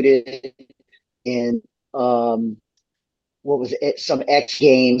include it in what was it, some X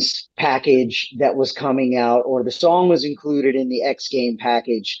Games package that was coming out, or the song was included in the X Game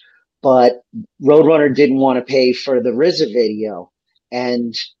package, but Roadrunner didn't want to pay for the RZA video.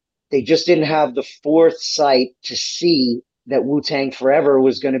 And they just didn't have the foresight to see that Wu-Tang Forever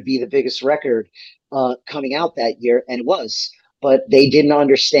was going to be the biggest record. coming out that year, and it was, but they didn't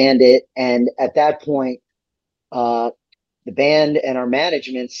understand it. And at that point, the band and our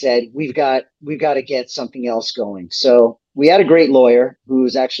management said, we've got to get something else going. So we had a great lawyer who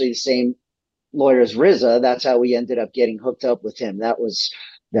was actually the same lawyer as RZA. That's how we ended up getting hooked up with him. That was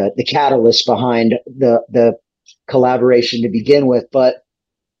the catalyst behind the collaboration to begin with. But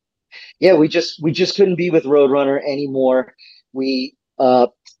yeah, we just couldn't be with Roadrunner anymore. We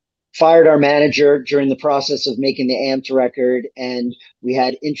fired our manager during the process of making the Amped record, and we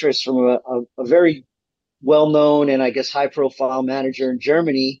had interest from a very well-known and I guess high-profile manager in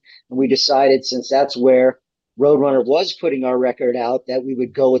Germany. And we decided, since that's where Roadrunner was putting our record out, that we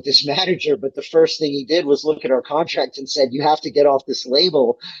would go with this manager. But the first thing he did was look at our contract and said, "You have to get off this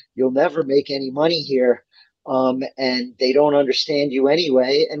label. You'll never make any money here, and they don't understand you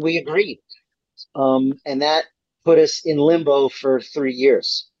anyway." And we agreed, and that put us in limbo for 3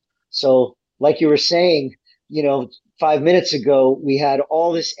 years. So, like you were saying, 5 minutes ago, we had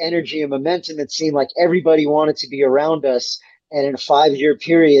all this energy and momentum. It seemed like everybody wanted to be around us. And in a 5-year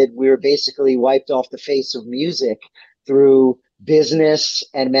period, we were basically wiped off the face of music through business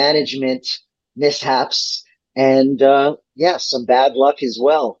and management mishaps and, some bad luck as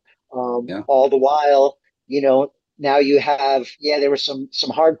well. All the while, now you have, there were some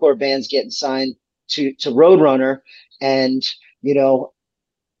hardcore bands getting signed to Roadrunner. And,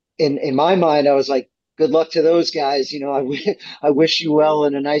 in my mind, I was like, good luck to those guys. I wish you well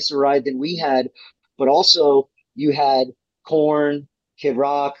and a nicer ride than we had. But also, you had Korn, Kid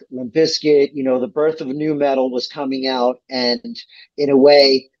Rock, Limp Bizkit. The birth of new metal was coming out, and in a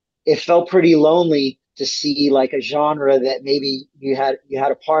way, it felt pretty lonely to see like a genre that maybe you had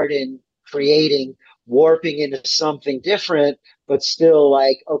a part in creating, warping into something different, but still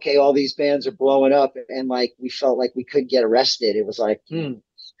like, okay, all these bands are blowing up, and like we felt like we couldn't get arrested. It was like,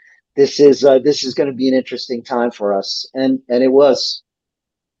 this is going to be an interesting time for us, and it was.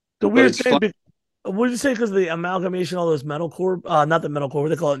 The weird thing, what did you say? Because of the amalgamation, all those metalcore, not the metalcore,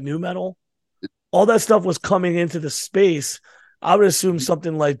 they call it new metal. All that stuff was coming into the space. I would assume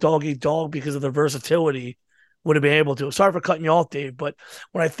something like Dog Eat Dog, because of the versatility, would have been able to. Sorry for cutting you off, Dave, but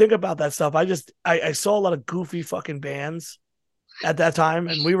when I think about that stuff, I saw a lot of goofy fucking bands at that time,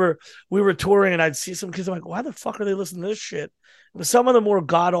 and we were touring, and I'd see some kids. I'm like, why the fuck are they listening to this shit? But some of the more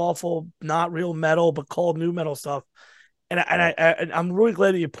god awful, not real metal, but called new metal stuff. And I'm really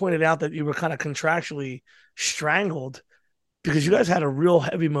glad that you pointed out that you were kind of contractually strangled, because you guys had a real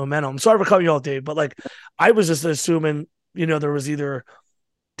heavy momentum. I'm sorry for cutting you off, Dave, but like I was just assuming, there was either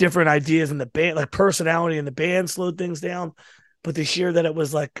different ideas in the band, like personality in the band slowed things down, but to hear that it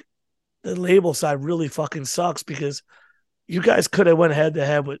was like the label side really fucking sucks, because you guys could have went head to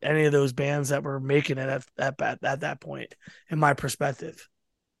head with any of those bands that were making it at that point, in my perspective.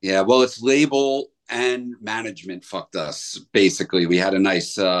 Yeah, well, it's label and management fucked us. Basically, we had a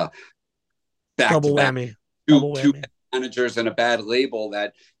nice double whammy. Two managers and a bad label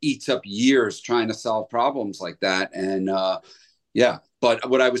that eats up years trying to solve problems like that. And but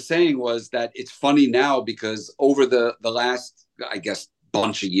what I was saying was that it's funny now, because over the last, I guess,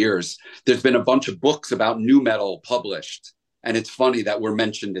 bunch of years, there's been a bunch of books about new metal published, and it's funny that we're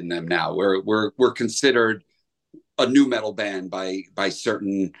mentioned in them now. We're considered a new metal band by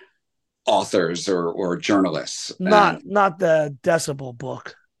certain authors or journalists. Not the Decibel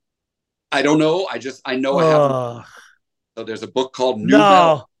book. I don't know. I know I haven't. So there's a book called New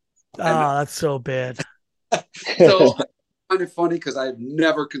Metal. That's so bad. So kind of funny, because I've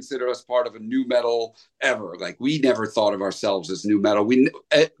never considered us part of a new metal ever. Like, we never thought of ourselves as new metal. We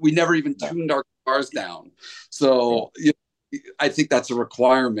never even tuned our guitars down. So I think that's a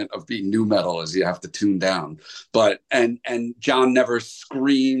requirement of being new metal, is you have to tune down. But and John never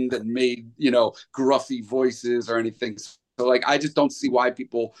screamed and made gruffy voices or anything. So like, I just don't see why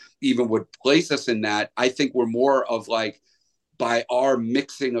people even would place us in that. I think we're more of like, by our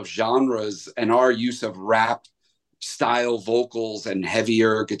mixing of genres and our use of rap style vocals and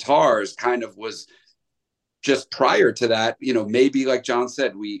heavier guitars, kind of was just prior to that, maybe like John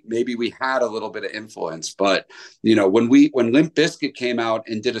said, we had a little bit of influence. But when Limp Bizkit came out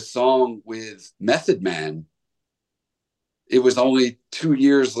and did a song with Method Man, it was only 2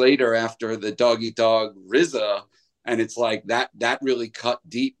 years later after the Dog Eat Dog RZA, and it's like that really cut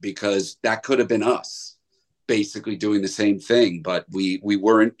deep, because that could have been us basically doing the same thing, but we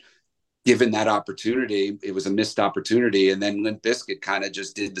weren't given that opportunity. It was a missed opportunity. And then Limp Bizkit kind of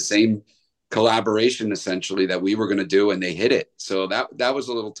just did the same collaboration essentially that we were going to do, and they hit it. So that was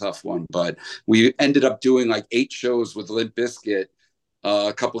a little tough one, but we ended up doing like 8 shows with Limp Bizkit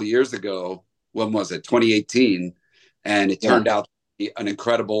a couple of years ago. When was it? 2018. And it turned out an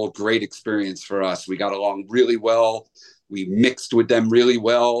incredible, great experience for us. We got along really well. We mixed with them really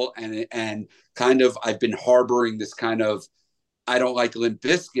well. And kind of, I've been harboring this kind of, I don't like Limp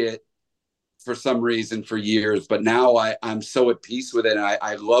Bizkit for some reason for years, but now I'm so at peace with it. And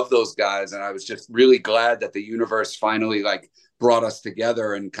I love those guys. And I was just really glad that the universe finally like brought us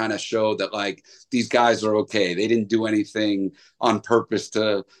together and kind of showed that like these guys are okay. They didn't do anything on purpose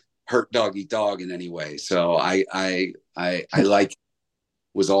to hurt Dog Eat Dog in any way. So I like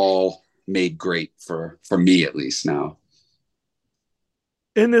was all made great for me at least now.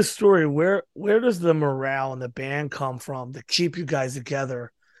 In this story, where does the morale in the band come from to keep you guys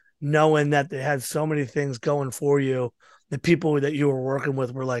together, knowing that they had so many things going for you? The people that you were working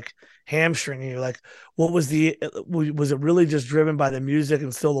with were like hamstringing you. Like, what was it really just driven by the music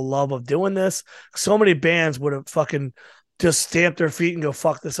and still the love of doing this? So many bands would have fucking just stamped their feet and go,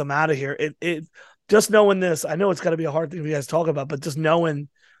 fuck this, I'm out of here. It just knowing this, I know it's got to be a hard thing for you guys to talk about, but just knowing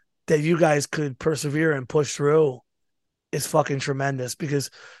that you guys could persevere and push through is fucking tremendous, because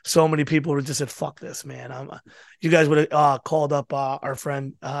so many people would just said, fuck this, man. You guys would have called up our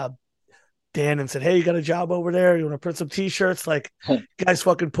friend Dan and said, hey, you got a job over there? You want to print some t-shirts? Like, guys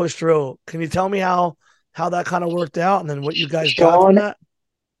fucking push through. Can you tell me how that kind of worked out and then what you guys got from that?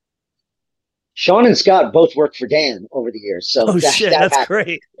 Sean and Scott both worked for Dan over the years. So that's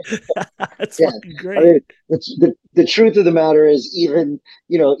great. That's fucking great. I mean, the truth of the matter is, even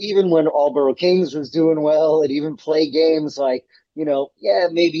when Aldborough Kings was doing well and even Play Games, like,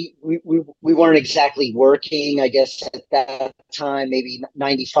 maybe we weren't exactly working, I guess, at that time, maybe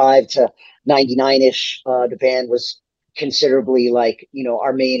 95 to 99-ish. The band was considerably like,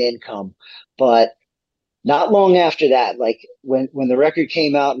 our main income. But not long after that, like when the record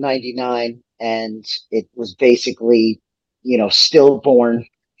came out in 99, and it was basically, stillborn,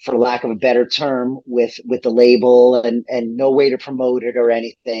 for lack of a better term, with the label and no way to promote it or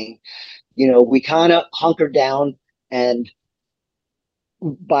anything. We kind of hunkered down, and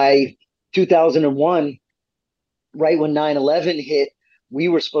by 2001, right when 9/11 hit, we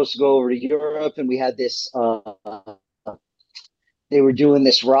were supposed to go over to Europe, and we had this, they were doing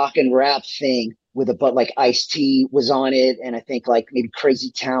this rock and rap thing but like Ice-T was on it, and I think like maybe Crazy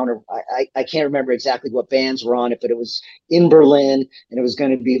Town, or I can't remember exactly what bands were on it, but it was in Berlin, and it was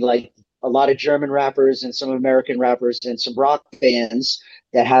going to be like a lot of German rappers and some American rappers and some rock bands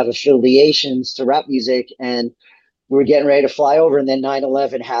that have affiliations to rap music. And we were getting ready to fly over, and then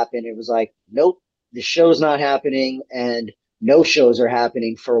 9/11 happened. It was like, nope, the show's not happening, and no shows are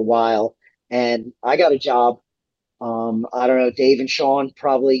happening for a while. And I got a job. I don't know, Dave and Sean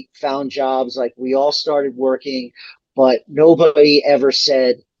probably found jobs. Like, we all started working, but nobody ever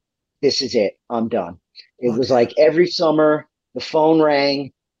said, this is it, I'm done. It was like every summer the phone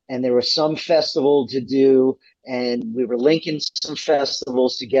rang and there was some festival to do, and we were linking some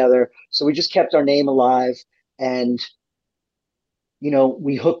festivals together. So we just kept our name alive. And,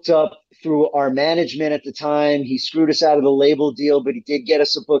 we hooked up through our management at the time. He screwed us out of the label deal, but he did get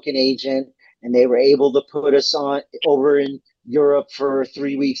us a booking agent. And they were able to put us on over in Europe for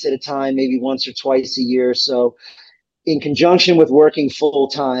 3 weeks at a time, maybe once or twice a year. So in conjunction with working full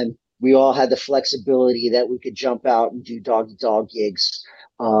time, we all had the flexibility that we could jump out and do Dog Eat Dog gigs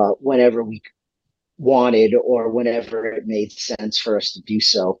whenever we wanted or whenever it made sense for us to do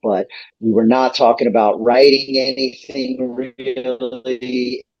so. But we were not talking about writing anything really.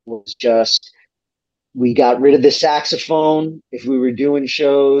 It was just, we got rid of the saxophone if we were doing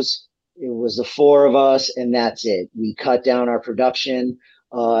shows. It was the four of us, and that's it. We cut down our production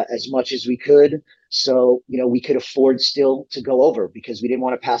as much as we could, so we could afford still to go over, because we didn't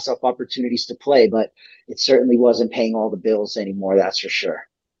want to pass up opportunities to play. But it certainly wasn't paying all the bills anymore, that's for sure.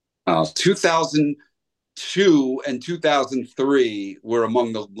 2002 and 2003 were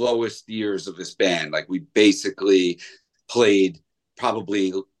among the lowest years of this band. Like, we basically played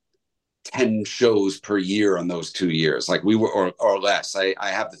probably 10 shows per year on those 2 years. Like, we were, or less. I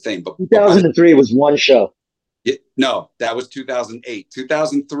have the thing, but 2003 was one show. No, that was 2008.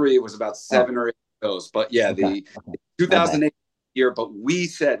 2003 was about 7 or 8 shows. But yeah, the 2008 year. But we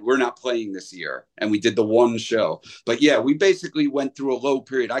said we're not playing this year, and we did the one show. But yeah, we basically went through a low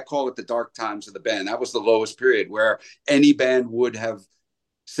period. I call it the dark times of the band. That was the lowest period where any band would have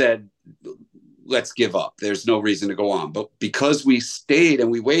said, let's give up. There's no reason to go on. But because we stayed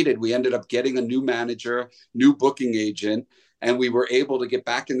and we waited, we ended up getting a new manager, new booking agent, and we were able to get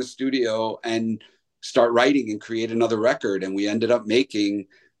back in the studio and start writing and create another record. And we ended up making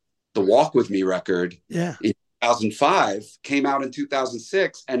the Walk With Me record in 2005, came out in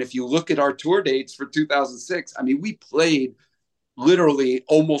 2006. And if you look at our tour dates for 2006, I mean, we played literally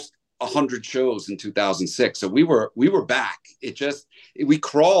almost 100 shows in 2006. So we were back. We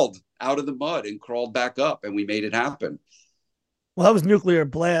crawled out of the mud and crawled back up, and we made it happen. Well, that was Nuclear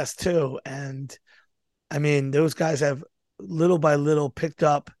Blast too. And I mean, those guys have little by little picked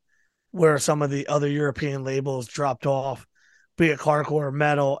up where some of the other European labels dropped off, be it hardcore or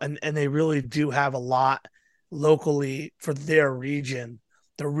metal, and they really do have a lot locally for their region.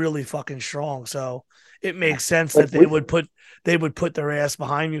 They're really fucking strong. So it makes sense that they would put their ass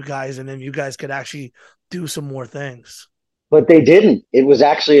behind you guys, and then you guys could actually do some more things. But they didn't. It was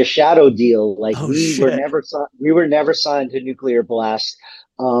actually a shadow deal. Like we were never signed to Nuclear Blast.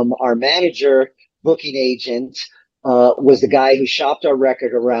 Our manager, booking agent, was the guy who shopped our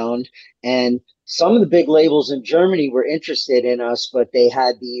record around, and some of the big labels in Germany were interested in us, but they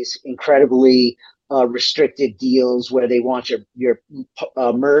had these incredibly restricted deals where they want your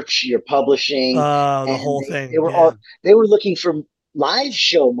merch, your publishing, the whole thing. They were looking for live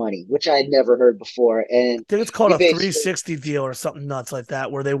show money, which I had never heard before. And I think it's called a 360 deal or something nuts like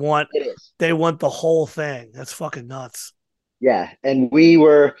that, where they want the whole thing. That's fucking nuts. Yeah, and we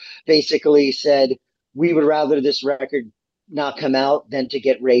were basically said we would rather this record not come out than to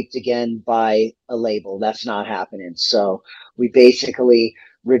get raped again by a label. That's not happening. So we basically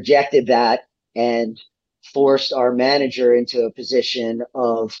rejected that and forced our manager into a position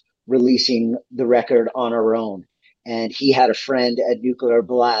of releasing the record on our own. And he had a friend at Nuclear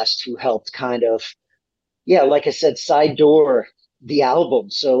Blast who helped kind of, like I said, side door the album.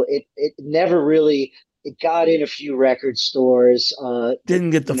 So it never really, it got in a few record stores.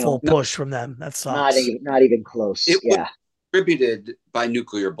 Didn't get the full push from them. That sucks. Not even close. It was distributed by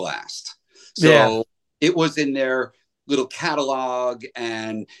Nuclear Blast. So it was in their little catalog,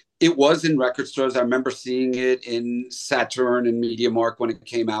 and it was in record stores. I remember seeing it in Saturn and MediaMarkt when it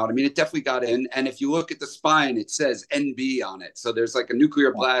came out. I mean, it definitely got in. And if you look at the spine, it says NB on it. So there's like a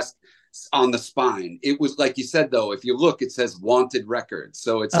Nuclear Blast on the spine. It was like you said, though, if you look, it says Wanted Records.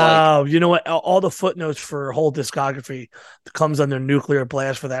 So it's you know what? All the footnotes for whole discography comes under Nuclear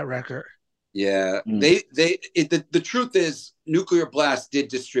Blast for that record. Yeah, the truth is Nuclear Blast did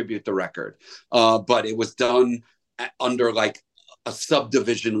distribute the record, but it was done under like a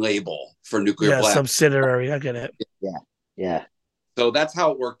subdivision label for Nuclear Blast. Subsidiary. I get it. Yeah. So that's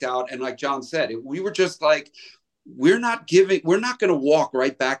how it worked out. And like John said, we were just like, we're not going to walk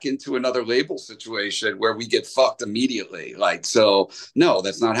right back into another label situation where we get fucked immediately. Like, so no,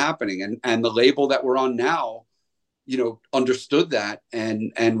 that's not happening. And the label that we're on now, understood that.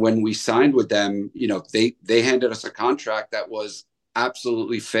 And when we signed with them, they handed us a contract that was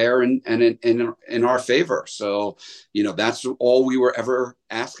absolutely fair and in our favor. So, that's all we were ever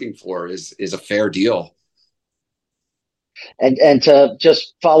asking for is a fair deal. And to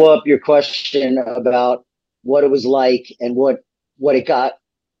just follow up your question about what it was like and what got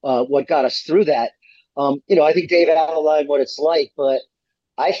us through that. I think Dave outlined what it's like, but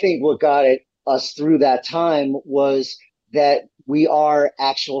I think what got us through that time was that we are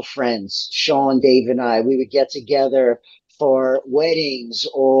actual friends. Sean, Dave, and I, we would get together for weddings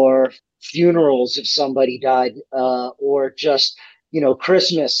or funerals if somebody died, or just,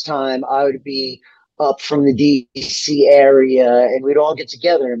 Christmas time. I would be up from the DC area and we'd all get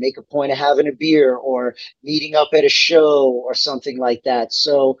together and make a point of having a beer or meeting up at a show or something like that.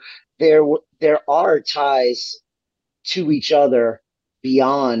 So there are ties to each other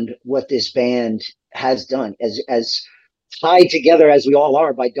beyond what this band has done. As tied together as we all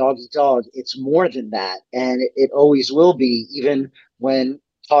are by Dog Eat Dog, it's more than that. And it always will be, even when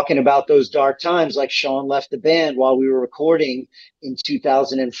talking about those dark times, like Sean left the band while we were recording in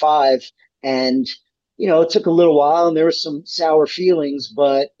 2005. And, it took a little while and there were some sour feelings,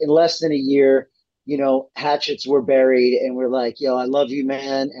 but in less than a year, hatchets were buried and we're like, I love you,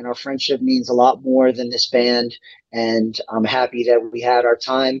 man. And our friendship means a lot more than this band. And I'm happy that we had our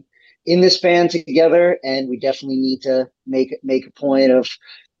time in this band together. And we definitely need to make a point of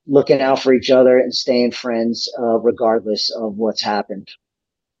looking out for each other and staying friends, regardless of what's happened.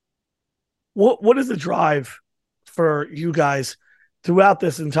 What is the drive for you guys throughout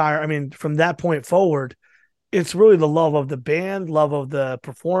this entire, from that point forward, it's really the love of the band, love of the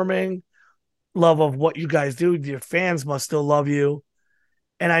performing, love of what you guys do. Your fans must still love you.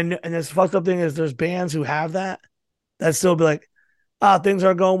 And I know, and this fucked up thing is there's bands who have that still be like, things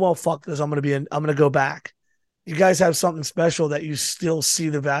aren't going well. Fuck this. I'm going to go back. You guys have something special that you still see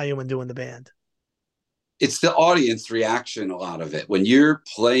the value in doing the band. It's the audience reaction, a lot of it. When you're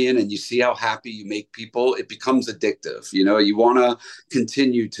playing and you see how happy you make people, it becomes addictive. You want to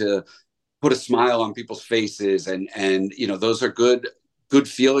continue to put a smile on people's faces. And those are good good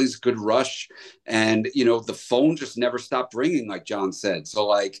feelings, good rush. And, the phone just never stopped ringing, like John said. So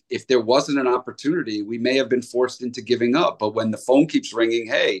like, if there wasn't an opportunity, we may have been forced into giving up. But when the phone keeps ringing,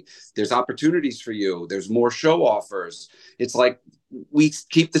 hey, there's opportunities for you. There's more show offers. It's like, we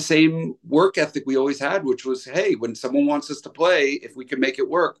keep the same work ethic we always had, which was, hey, when someone wants us to play, if we can make it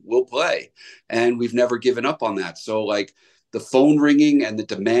work, we'll play. And we've never given up on that. So like, the phone ringing and the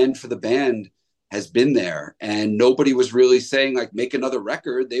demand for the band has been there, and nobody was really saying like make another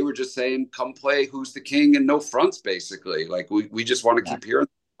record. They were just saying come play Who's the King and No Fronts, basically. Like we just want to keep hearing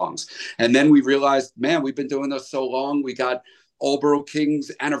songs. And then we realized, man, we've been doing this so long. We got Aldborough King's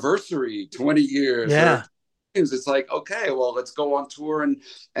anniversary, 20 years. Yeah. It's like, okay, well, let's go on tour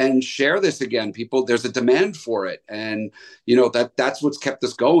and share this again. People, there's a demand for it, and that's what's kept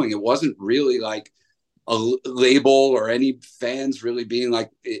us going. It wasn't really like a label or any fans really being like,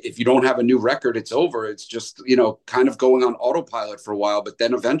 if you don't have a new record, it's over. It's just, kind of going on autopilot for a while. But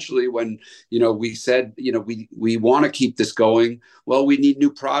then eventually when, we said, we want to keep this going, well, we need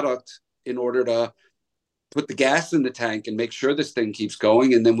new product in order to put the gas in the tank and make sure this thing keeps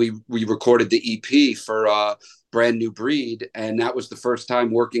going. And then we recorded the EP for Brand New Breed. And that was the first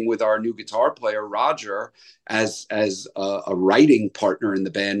time working with our new guitar player, Roger, as a writing partner in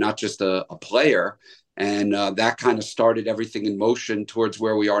the band, not just a player. And that kind of started everything in motion towards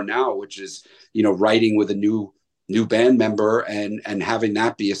where we are now, which is, writing with a new band member and having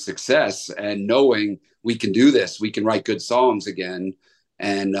that be a success, and knowing we can do this, we can write good songs again.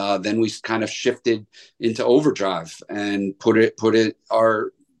 And then we kind of shifted into overdrive and put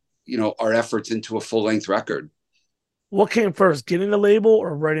our efforts into a full length record. What came first, getting the label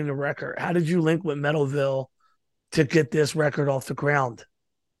or writing the record? How did you link with Metalville to get this record off the ground?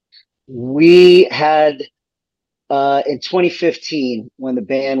 We had in 2015, when the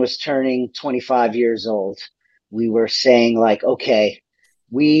band was turning 25 years old, we were saying like, okay,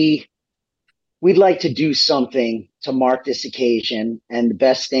 we'd like to do something to mark this occasion. And the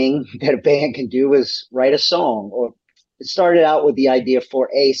best thing that a band can do is write a song. Or it started out with the idea for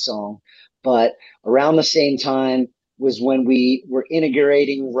a song, but around the same time was when we were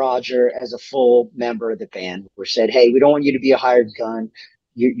integrating Roger as a full member of the band. We said, hey, we don't want you to be a hired gun.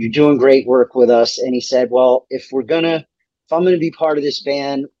 You're doing great work with us. And he said, well, if I'm going to be part of this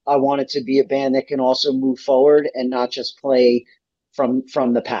band, I want it to be a band that can also move forward and not just play from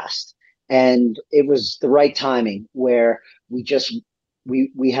the past. And it was the right timing where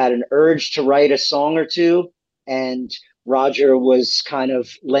we had an urge to write a song or two, and Roger was kind of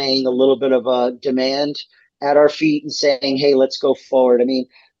laying a little bit of a demand at our feet and saying, hey, let's go forward. I mean,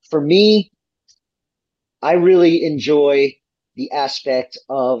 for me, I really enjoy the aspect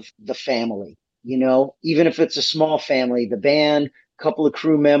of the family, even if it's a small family, the band, a couple of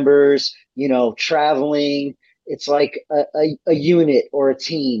crew members, traveling. It's like a unit or a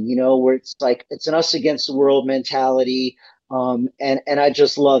team, where it's like it's an us against the world mentality. And I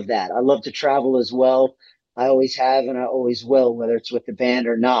just love that. I love to travel as well. I always have, and I always will, whether it's with the band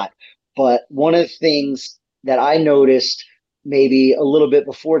or not. But one of the things that I noticed maybe a little bit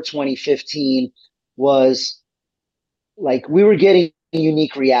before 2015 was like we were getting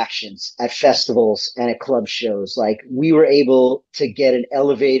unique reactions at festivals and at club shows. Like we were able to get an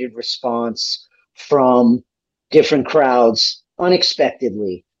elevated response from different crowds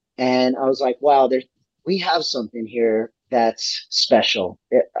unexpectedly. And I was like, wow, we have something here that's special.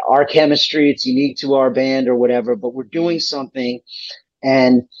 Our chemistry, it's unique to our band or whatever, but we're doing something.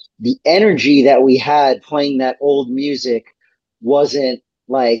 And the energy that we had playing that old music wasn't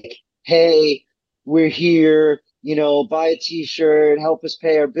like, hey, we're here, buy a t-shirt, help us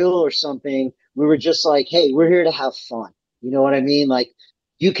pay our bill or something. We were just like, hey, we're here to have fun. You know what I mean? Like,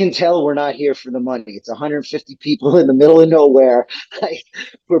 you can tell we're not here for the money. It's 150 people in the middle of nowhere. Like,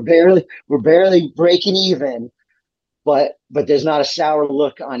 we're barely breaking even, but there's not a sour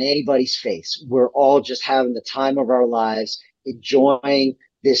look on anybody's face. We're all just having the time of our lives, enjoying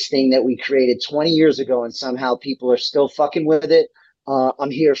this thing that we created 20 years ago, and somehow people are still fucking with it.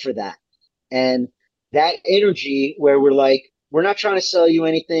 I'm here for that. And that energy where we're like, we're not trying to sell you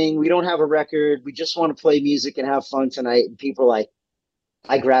anything. We don't have a record. We just want to play music and have fun tonight. And people are like,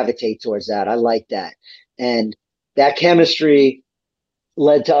 I gravitate towards that. I like that. And that chemistry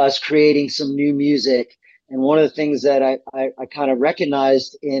led to us creating some new music. And one of the things that I kind of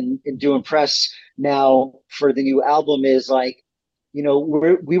recognized in doing press now for the new album is like,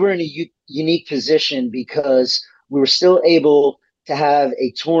 we were in a unique position because we were still able to have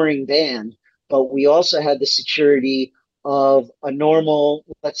a touring band, but we also had the security of a normal,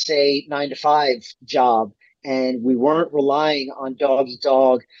 let's say, 9-to-5 job. And we weren't relying on dog eat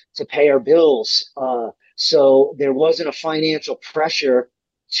dog to pay our bills. So there wasn't a financial pressure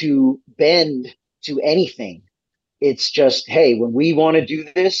to bend to anything. It's just, hey, when we want to do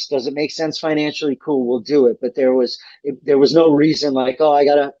this, does it make sense financially? Cool, we'll do it. But there was no reason like, oh, I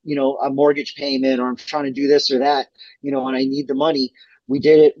got a mortgage payment, or I'm trying to do this or that, and I need the money. We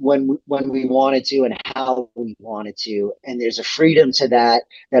did it when we wanted to and how we wanted to. And there's a freedom to that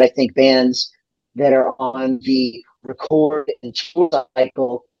I think bands that are on the record and tour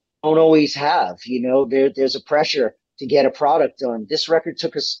cycle don't always have. There's a pressure to get a product done. This record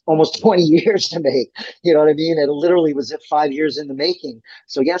took us almost 20 years to make. You know what I mean? It literally was 5 years in the making.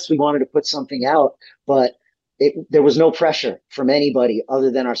 So yes, we wanted to put something out, but there was no pressure from anybody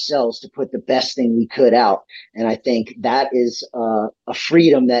other than ourselves to put the best thing we could out. And I think that is a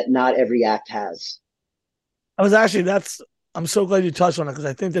freedom that not every act has. I'm so glad you touched on it, because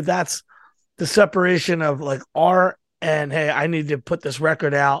I think that's the separation of like art and, hey, I need to put this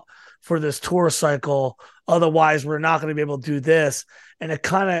record out for this tour cycle. Otherwise, we're not going to be able to do this. And it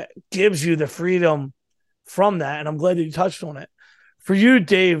kind of gives you the freedom from that. And I'm glad that you touched on it. For you,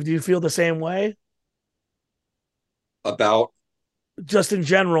 Dave, do you feel the same way? About? Just in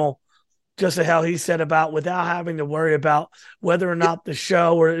general, just how he said about without having to worry about whether or not the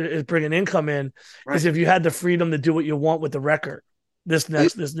show is bringing income in, right, is if you had the freedom to do what you want with the record, this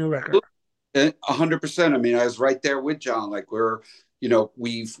new record. 100%. I mean, I was right there with John. Like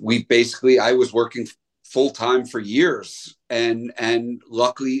we've basically, I was working full time for years, and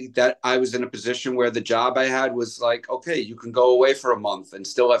luckily that I was in a position where the job I had was like, okay, you can go away for a month and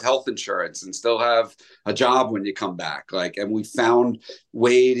still have health insurance and still have a job when you come back. Like, and we found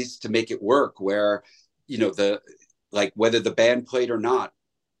ways to make it work where, whether the band played or not,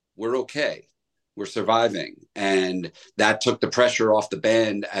 we're okay. We're surviving. And that took the pressure off the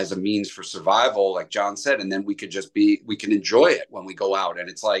band as a means for survival, like John said. And then we can enjoy it when we go out. And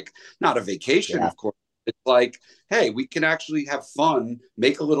it's like, not a vacation, yeah, of course. It's like, hey, we can actually have fun,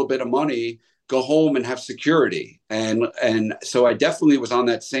 make a little bit of money, go home and have security. And so I definitely was on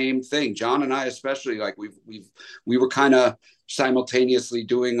that same thing. John and I, especially, like we were kind of simultaneously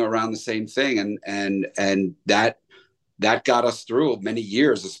doing around the same thing. And that got us through many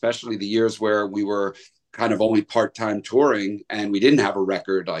years, especially the years where we were kind of only part-time touring and we didn't have a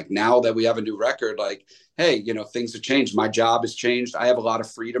record. Like now that we have a new record, like, hey, things have changed. My job has changed. I have a lot of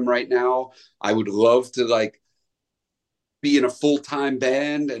freedom right now. I would love to be in a full-time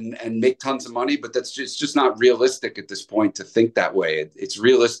band and make tons of money, but it's just not realistic at this point to think that way. It's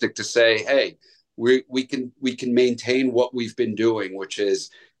realistic to say, hey, we can maintain what we've been doing, which is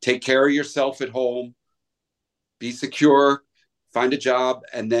take care of yourself at home, be secure, find a job,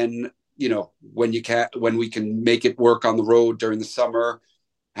 and then when we can make it work on the road during the summer,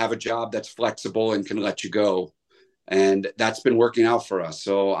 have a job that's flexible and can let you go. And that's been working out for us.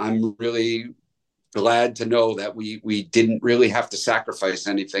 So I'm really glad to know that we didn't really have to sacrifice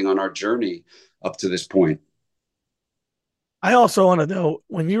anything on our journey up to this point. I also want to know,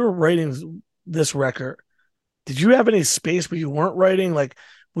 when you were writing this record, did you have any space where you weren't writing? Like,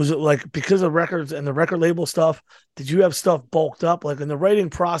 was it like because of records and the record label stuff, did you have stuff bulked up? Like in the writing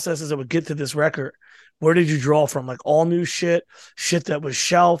processes that would get to this record, where did you draw from? Like all new shit that was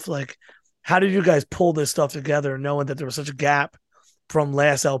shelved? Like, how did you guys pull this stuff together knowing that there was such a gap from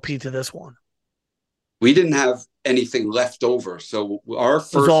last LP to this one? We didn't have anything left over. So it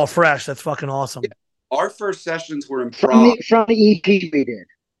was all fresh. That's fucking awesome. Yeah, our first sessions were in Prague. From the EP we did.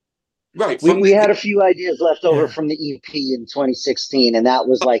 Right. We had a few ideas left over from the EP in 2016, and that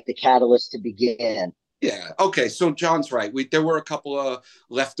was like the catalyst to begin. Yeah. Okay. So John's right. There were a couple of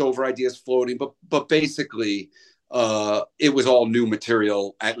leftover ideas floating, but basically, it was all new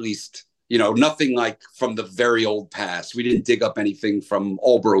material. At least, nothing like from the very old past. We didn't dig up anything from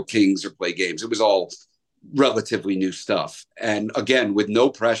Aldborough Kings or Play Games. It was all relatively new stuff. And again, with no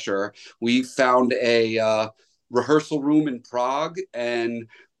pressure, we found a rehearsal room in Prague, and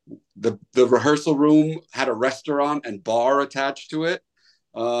the rehearsal room had a restaurant and bar attached to it.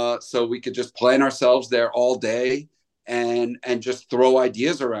 So we could just plan ourselves there all day and just throw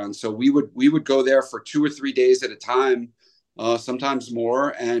ideas around. So we would go there for 2 or 3 days at a time, sometimes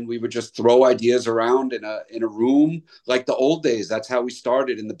more, and we would just throw ideas around in a room like the old days. That's how we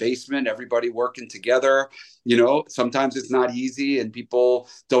started, in the basement, everybody working together. Sometimes it's not easy and people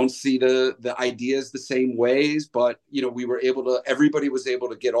don't see the ideas the same ways, but everybody was able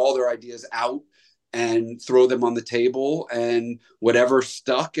to get all their ideas out and throw them on the table, and whatever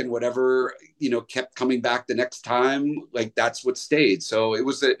stuck and whatever kept coming back the next time, like that's what stayed. So it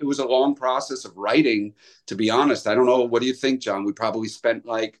was a long process of writing, to be honest. I don't know, what do you think, John? We probably spent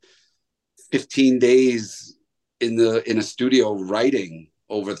like 15 days in a studio writing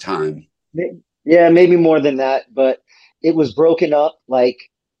over time. Yeah, maybe more than that, but it was broken up like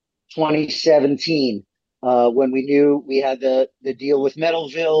 2017 when we knew we had the deal with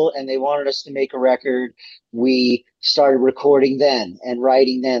Metalville and they wanted us to make a record. We started recording then and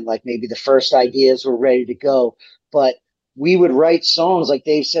writing then, like maybe the first ideas were ready to go. But we would write songs, like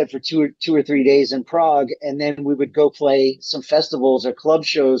Dave said, for 2 or 3 days in Prague, and then we would go play some festivals or club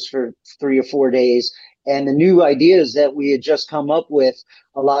shows for 3 or 4 days. And the new ideas that we had just come up with,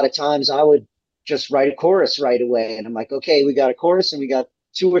 a lot of times I would just write a chorus right away. And I'm like, okay, we got a chorus and we got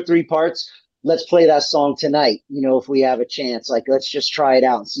 2 or 3 parts. Let's play that song tonight. If we have a chance, like, let's just try it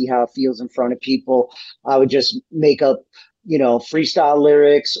out and see how it feels in front of people. I would just make up, freestyle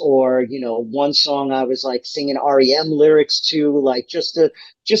lyrics, or, one song I was like singing REM lyrics to, like, just to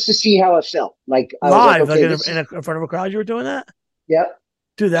see how it felt. Like, I was Live, okay, like in front of a crowd, you were doing that? Yep.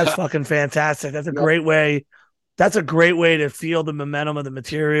 Dude, that's fucking fantastic. That's a great way. That's a great way to feel the momentum of the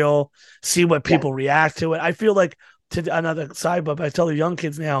material, see what people react to it. I feel like, to another side, but I tell the young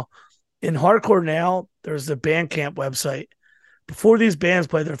kids now, in hardcore now, there's the Bandcamp website. Before these bands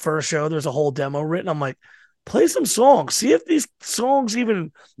play their first show, there's a whole demo written. I'm like, play some songs. See if these songs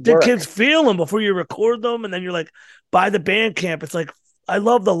even the kids feel them before you record them. And then you're like, by the Bandcamp. It's like, I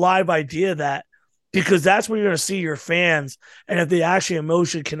love the live idea of that, because that's where you're going to see your fans. And if they actually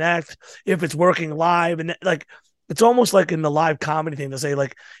emotionally connect, if it's working live, and like, it's almost like in the live comedy thing to say,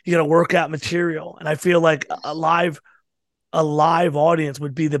 like, you got to work out material. And I feel like a live audience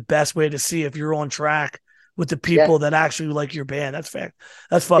would be the best way to see if you're on track with the people that actually like your band. That's fact.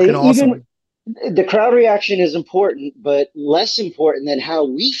 That's fucking awesome. The crowd reaction is important, but less important than how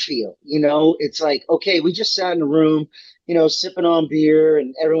we feel. It's like, okay, we just sat in a room, sipping on beer,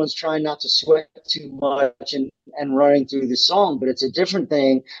 and everyone's trying not to sweat too much and running through the song. But it's a different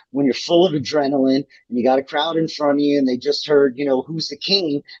thing when you're full of adrenaline and you got a crowd in front of you and they just heard, Who's the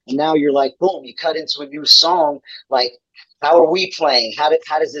King? And now you're like, boom, you cut into a new song. Like, how are we playing? How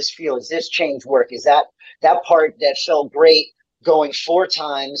does this feel? Is this change work? Is that part that felt great going 4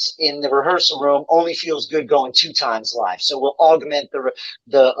 times in the rehearsal room only feels good going 2 times live? So we'll augment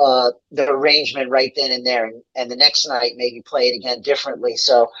the arrangement right then and there, and the next night maybe play it again differently.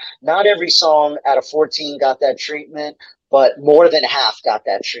 So not every song out of 14 got that treatment, but more than half got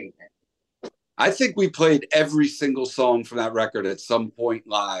that treatment. I think we played every single song from that record at some point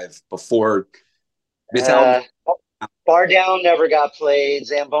live before this album. Bar Down never got played.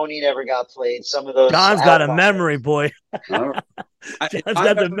 Zamboni never got played. Some of those. John's got a memory, boy. John's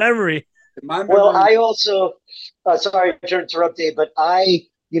got the memory. Well, I also, sorry to interrupt, Dave, but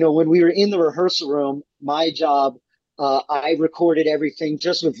when we were in the rehearsal room, my job, I recorded everything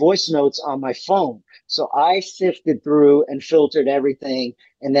just with voice notes on my phone. So I sifted through and filtered everything.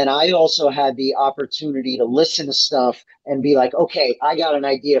 And then I also had the opportunity to listen to stuff and be like, okay, I got an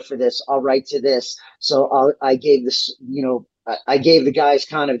idea for this. I'll write to this. So I gave this, I gave the guys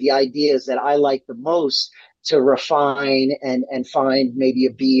kind of the ideas that I like the most to refine and find maybe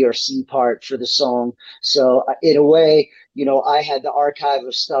a B or C part for the song. So in a way, I had the archive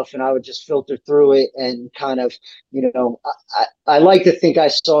of stuff and I would just filter through it and kind of, I like to think I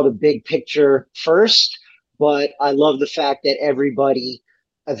saw the big picture first, but I love the fact that everybody,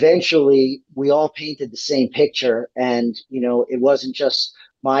 eventually we all painted the same picture. And, it wasn't just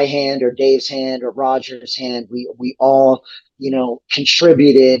my hand or Dave's hand or Roger's hand. We all,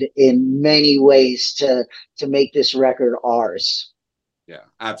 contributed in many ways to make this record ours. Yeah,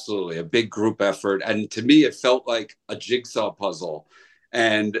 absolutely. A big group effort. And to me, it felt like a jigsaw puzzle.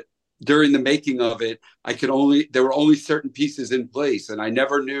 And during the making of it, there were only certain pieces in place. And I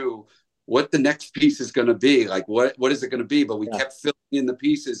never knew what the next piece is going to be. Like, what is it going to be? But we kept filling in the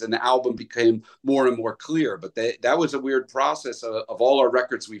pieces and the album became more and more clear. But that was a weird process of all our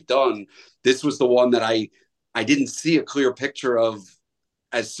records we've done. This was the one that I didn't see a clear picture of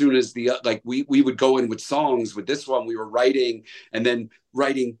as soon as we would go in with songs. With this one, we were writing and then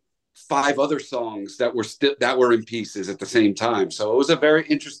writing 5 other songs that were in pieces at the same time. So it was a very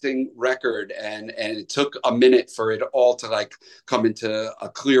interesting record, and it took a minute for it all to come into a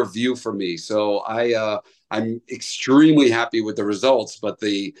clear view for me. So I'm extremely happy with the results, but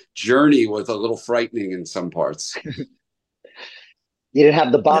the journey was a little frightening in some parts. You didn't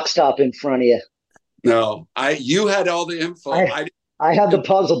have the box top in front of you. No, you had all the info. I had the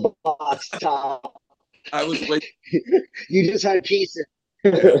puzzle box top. I was waiting. You just had pieces.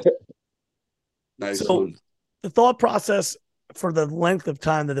 Nice. So one. The thought process for the length of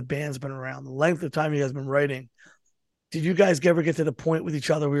time that the band's been around, the length of time you guys been writing, did you guys ever get to the point with each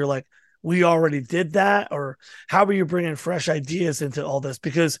other where you're like, we already did that? Or how were you bringing fresh ideas into all this?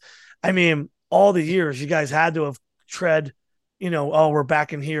 Because, I mean, all the years you guys had to have tread oh, we're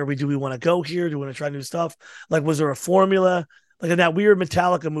back in here. Do we want to go here? Do we want to try new stuff? Like, was there a formula? Like in that weird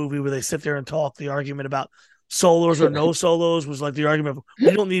Metallica movie where they sit there and talk, the argument about solos or no solos was like the argument of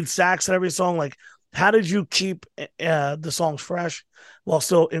we don't need sax in every song. Like, how did you keep the songs fresh while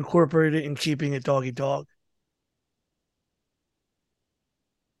still incorporating and keeping it dog eat dog?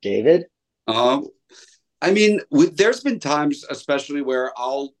 David? I mean, there's been times, especially where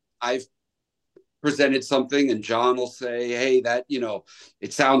I've presented something and John will say, hey, that,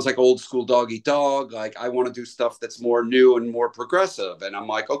 it sounds like old school dog eat dog. Like, I want to do stuff that's more new and more progressive. And I'm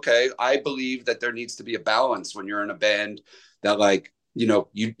like, okay, I believe that there needs to be a balance when you're in a band that, like, you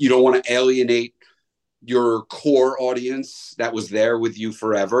don't want to alienate your core audience that was there with you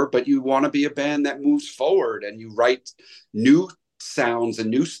forever, but you want to be a band that moves forward and you write new sounds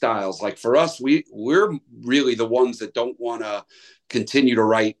and new styles. Like for us, we're really the ones that don't want to continue to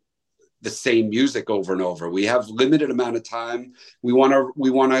write the same music over and over. We have limited amount of time. We want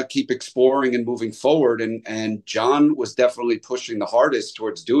to keep exploring and moving forward. And John was definitely pushing the hardest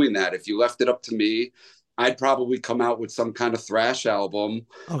towards doing that. If you left it up to me, I'd probably come out with some kind of thrash album.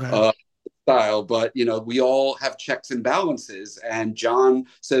 Okay. Style, but we all have checks and balances, and John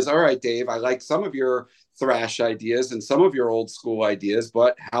says, all right, Dave, I like some of your thrash ideas and some of your old school ideas,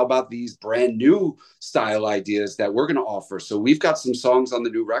 but how about these brand new style ideas that we're going to offer? So we've got some songs on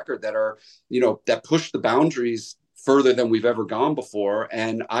the new record that are that push the boundaries further than we've ever gone before.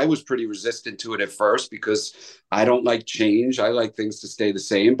 And I was pretty resistant to it at first because I don't like change. I like things to stay the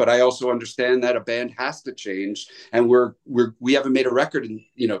same, but I also understand that a band has to change. And we haven't made a record in,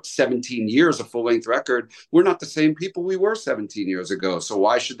 17 years, a full length record. We're not the same people we were 17 years ago. So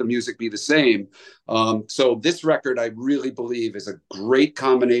why should the music be the same? So this record, I really believe, is a great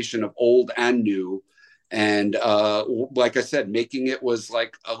combination of old and new. And like I said, making it was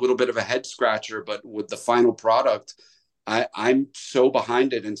like a little bit of a head scratcher, but with the final product, I'm so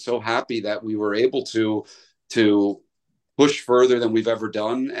behind it and so happy that we were able to push further than we've ever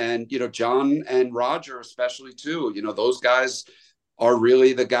done. And, John and Roger, especially too, those guys are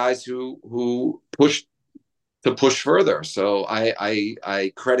really the guys who push further. So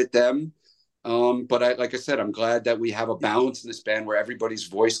I credit them. But like I said, I'm glad that we have a balance in this band where everybody's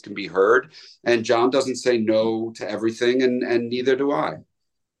voice can be heard, and John doesn't say no to everything, and neither do I.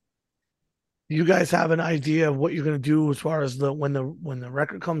 You guys have an idea of what you're going to do as far as when the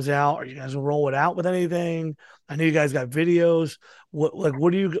record comes out? Are you guys going to roll it out with anything? I know you guys got videos.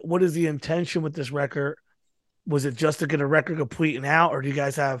 What is the intention with this record? Was it just to get a record complete and out, or do you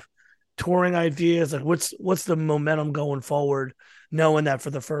guys have touring ideas? Like what's the momentum going forward, knowing that for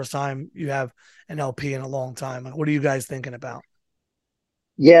the first time you have an LP in a long time? Like, what are you guys thinking about?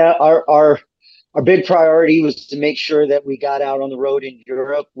 Yeah, our big priority was to make sure that we got out on the road in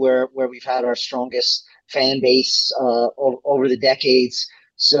Europe, where we've had our strongest fan base over the decades.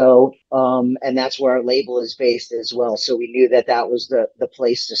 So, and that's where our label is based as well. So we knew that was the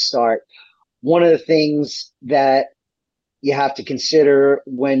place to start. One of the things that you have to consider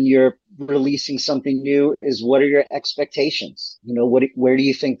when you're releasing something new is, what are your expectations? Where do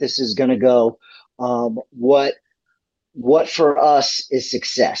you think this is going to go? What for us is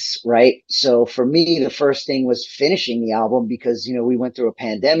success, right? So for me, the first thing was finishing the album, because, we went through a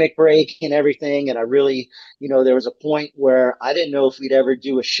pandemic break and everything. And I really, there was a point where I didn't know if we'd ever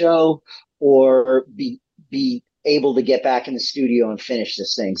do a show or be able to get back in the studio and finish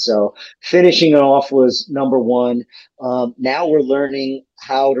this thing. So finishing it off was number one. Now we're learning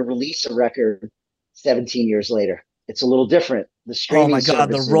how to release a record 17 years later. It's a little different. The streaming. Oh my God,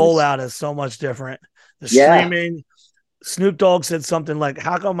 the rollout is so much different. The streaming. Snoop Dogg said something like,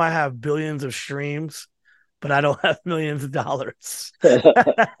 how come I have billions of streams, but I don't have millions of dollars? Which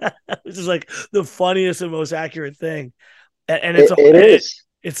is like the funniest and most accurate thing. And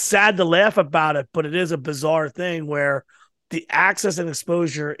it's sad to laugh about it, but it is a bizarre thing where the access and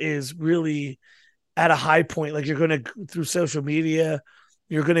exposure is really at a high point. Like, you're going to, through social media,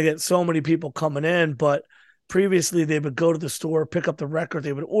 you're going to get so many people coming in, but previously they would go to the store, pick up the record,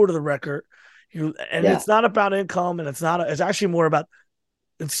 they would order the record. It's not about income, and it's actually more about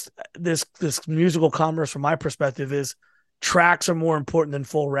this musical commerce. From my perspective, is tracks are more important than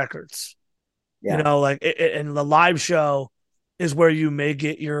full records. And the live show is where you may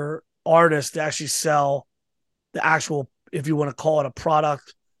get your artist to actually sell the actual, if you want to call it a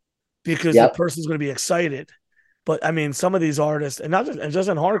product, because the person's going to be excited. But I mean, some of these artists, and just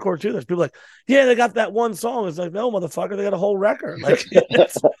in hardcore too, there's people like, yeah, they got that one song. It's like, no, motherfucker, they got a whole record. Like,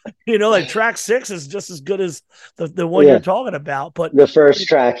 like track 6 is just as good as the one you're talking about. But the first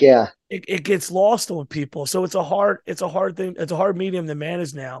track, it gets lost on people. So it's a hard thing. It's a hard medium to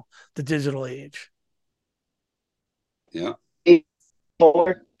manage now, the digital age. Yeah.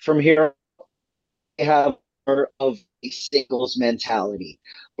 forward from here, I have more of a singles mentality.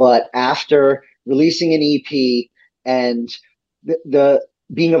 But after releasing an EP and the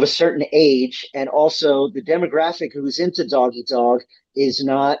being of a certain age, and also the demographic who's into Doggy Dog is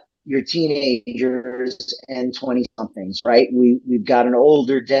not your teenagers and 20 somethings, right? We've got an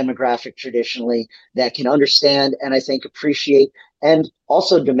older demographic traditionally that can understand and I think appreciate and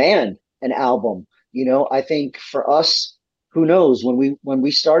also demand an album. You know, I think for us, who knows, when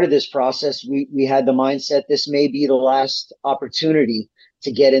we started this process, we had the mindset this may be the last opportunity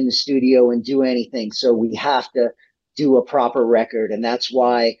to get in the studio and do anything. So we have to do a proper record. And that's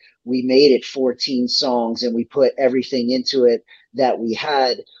why we made it 14 songs and we put everything into it that we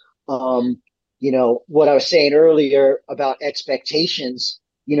had. You know, what I was saying earlier about expectations,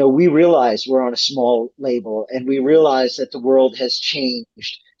 you know, we realize we're on a small label and we realize that the world has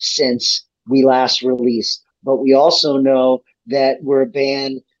changed since we last released. But we also know that we're a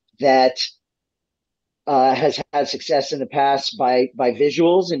band that has had success in the past by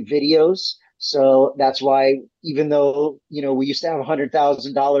visuals and videos. So that's why, even though, you know, we used to have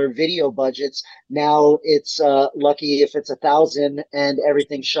 $100,000 video budgets, now it's lucky if it's 1,000 and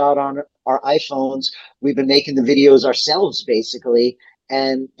everything shot on our iPhones. We've been making the videos ourselves, basically,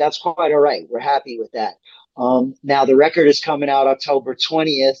 and that's quite all right. We're happy with that. Now the record is coming out October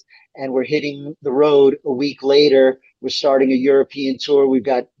 20th, and we're hitting the road a week later. We're starting a European tour. We've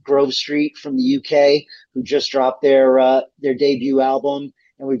got Grove Street from the UK, who just dropped their debut album.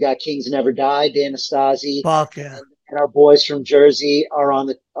 And we've got Kings Never Die, Dan Nastasi, Fuck yeah. and our boys from Jersey are on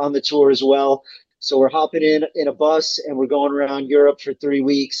the tour as well. So we're hopping in a bus and we're going around Europe for 3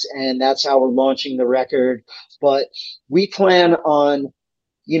 weeks, and that's how we're launching the record. But we plan on,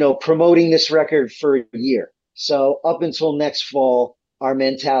 you know, promoting this record for a year. So up until next fall, our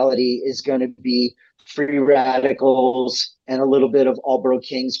mentality is going to be Free Radicals and a little bit of Aldborough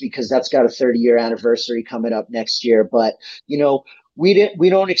Kings, because that's got a 30-year anniversary coming up next year. But, you know, we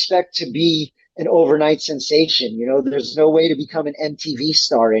don't expect to be an overnight sensation. You know, there's no way to become an MTV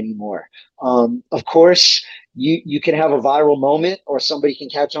star anymore. Of course, you can have a viral moment, or somebody can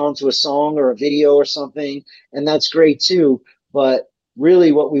catch on to a song or a video or something, and that's great too. But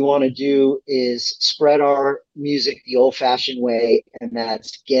really what we want to do is spread our music the old-fashioned way, and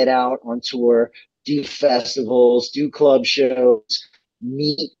that's get out on tour, do festivals, do club shows,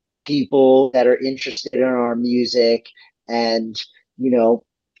 meet people that are interested in our music, and, you know,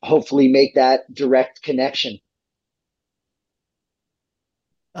 hopefully make that direct connection.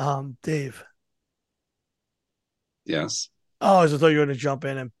 Dave. Yes. Oh, I just thought you were going to jump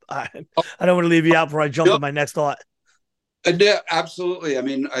in, and I don't want to leave you out before I jump to my next thought. Yeah, absolutely. I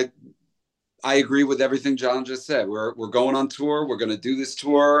mean, I agree with everything John just said. We're going on tour. We're going to do this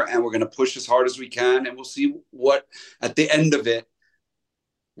tour, and we're going to push as hard as we can, and we'll see what at the end of it.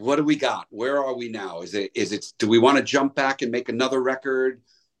 What do we got? Where are we now? Is it? Do we want to jump back and make another record,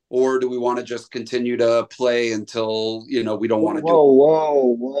 or do we want to just continue to play until, you know, we don't want to do it?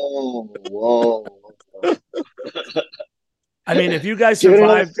 Whoa. I mean, if you guys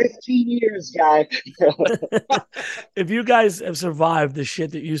survived 15 years, guy. If you guys have survived the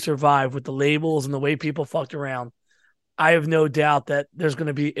shit that you survived with the labels and the way people fucked around, I have no doubt that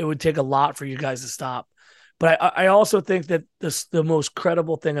it would take a lot for you guys to stop. But I also think that the most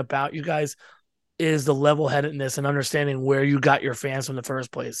credible thing about you guys is the level-headedness and understanding where you got your fans from the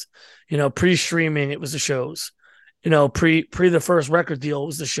first place. You know, pre-streaming, it was the shows. You know, pre the first record deal, it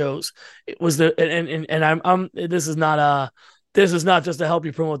was the shows. It was this is not just to help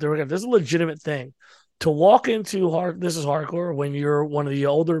you promote the record. This is a legitimate thing. To walk into This Is Hardcore when you're one of the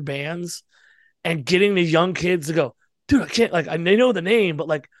older bands and getting the young kids to go, dude, I can't, like, they know the name, but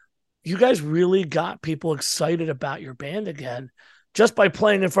like, you guys really got people excited about your band again just by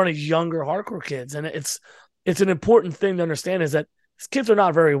playing in front of younger hardcore kids. And it's an important thing to understand, is that these kids are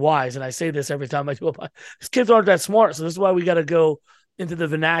not very wise. And I say this every time I do it. These kids aren't that smart. So this is why we got to go into the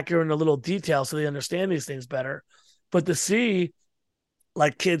vernacular and the little details so they understand these things better. But to see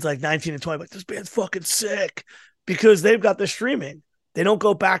like kids like 19 and 20, like, this band's fucking sick, because they've got the streaming. They don't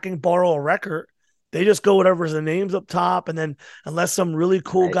go back and borrow a record. They just go whatever's the names up top, and then unless some really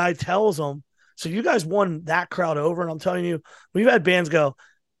cool guy tells them. So you guys won that crowd over, and I'm telling you, we've had bands go,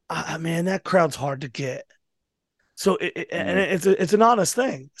 man, that crowd's hard to get. So it's an honest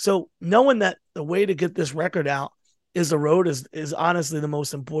thing. So knowing that the way to get this record out is the road is honestly the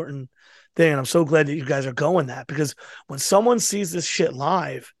most important thing, and I'm so glad that you guys are going that, because when someone sees this shit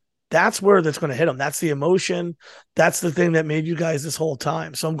live, that's where that's going to hit them. That's the emotion. That's the thing that made you guys this whole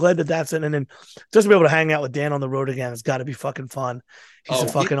time. So I'm glad that that's it. And then just to be able to hang out with Dan on the road again, it's got to be fucking fun. He's a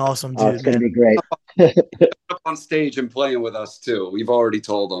fucking awesome dude. It's going to be great. Up on stage and playing with us too. We've already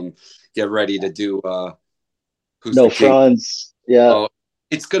told him, get ready to do Who's No the King? Fronts. Yeah. So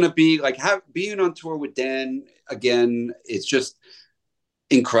it's going to be like being on tour with Dan again. It's just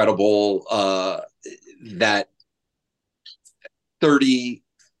incredible that 30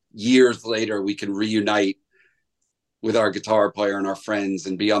 years later we can reunite with our guitar player and our friends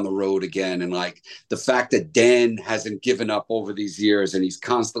and be on the road again. And like the fact that Dan hasn't given up over these years and he's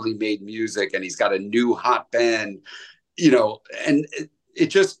constantly made music and he's got a new hot band, you know, and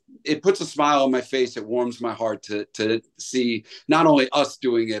it puts a smile on my face. It warms my heart to see not only us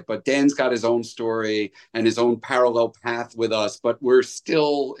doing it, but Dan's got his own story and his own parallel path with us, but we're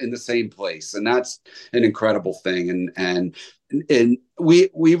still in the same place. And that's an incredible thing. And we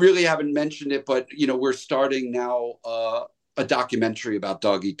really haven't mentioned it, but you know, we're starting now a documentary about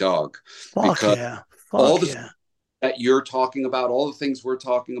Dog Eat Dog. That you're talking about, all the things we're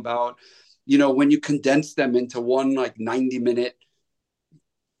talking about, you know, when you condense them into one like 90-minute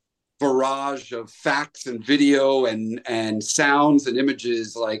barrage of facts and video and sounds and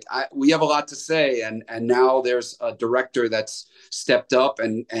images, like we have a lot to say, and now there's a director that's stepped up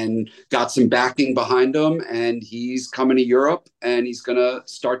and got some backing behind him, and he's coming to Europe and he's gonna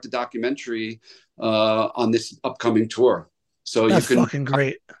start the documentary on this upcoming tour. So that's you can fucking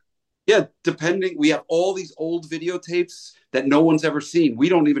great. Yeah, we have all these old videotapes that no one's ever seen. We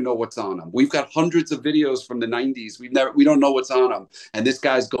don't even know what's on them. We've got hundreds of videos from the 90s. We don't know what's on them. And this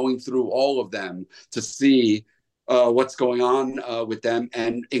guy's going through all of them to see what's going on with them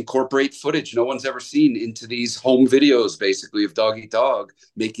and incorporate footage no one's ever seen into these home videos, basically, of Dog Eat Dog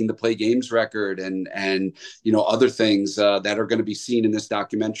making the Play Games record and you know, other things that are going to be seen in this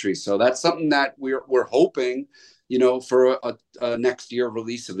documentary. So that's something that we're hoping, you know, for a next year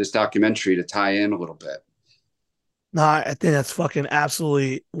release of this documentary to tie in a little bit. No, I think that's fucking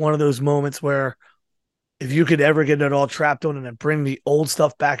absolutely one of those moments where if you could ever get it all trapped on and then bring the old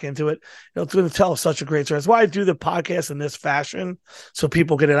stuff back into it, you know, it's going to tell such a great story. That's why I do the podcast in this fashion, so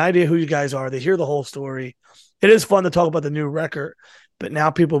people get an idea who you guys are. They hear the whole story. It is fun to talk about the new record, but now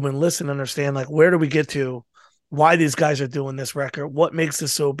people have been listening and understand, like, where do we get to? Why these guys are doing this record? What makes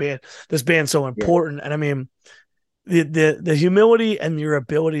this band so important? Yeah. And I mean, the humility and your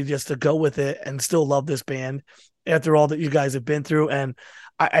ability just to go with it and still love this band after all that you guys have been through. And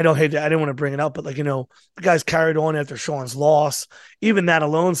I didn't want to bring it up, but like, you know, the guys carried on after Sean's loss. Even that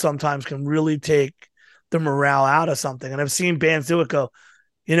alone sometimes can really take the morale out of something. And I've seen bands do it, go,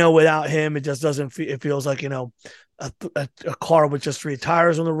 you know, without him, it just doesn't feel, it feels like, you know, a car with just 3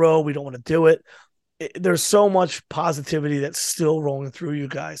 tires on the road. We don't want to do it. There's so much positivity that's still rolling through you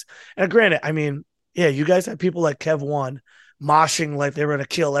guys. And granted, I mean, yeah, you guys had people like Kev One moshing like they were going to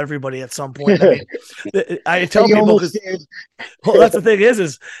kill everybody at some point. I mean, I tell people, well, that's the thing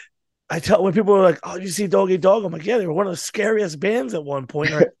is I tell when people are like, "Oh, you see Dog Eat Dog?" I'm like, "Yeah, they were one of the scariest bands at one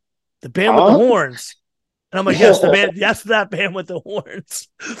point." Right? The band with the horns, and I'm like, "Yes, the band, yes, that band with the horns."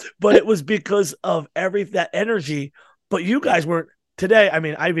 But it was because of that energy. But you guys weren't. Today, I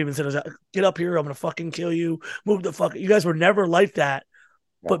mean, I've even said, "Get up here, I'm going to fucking kill you." Move the fuck. You guys were never like that.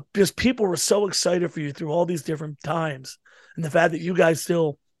 But just people were so excited for you through all these different times. And the fact that you guys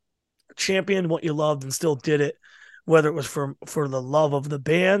still championed what you loved and still did it, whether it was for the love of the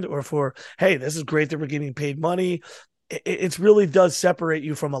band or for, hey, this is great that we're getting paid money. It really does separate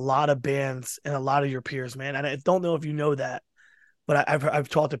you from a lot of bands and a lot of your peers, man. And I don't know if you know that, but I've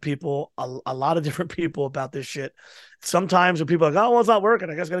talked to people, a lot of different people about this shit. Sometimes when people are like, oh, well, it's not working,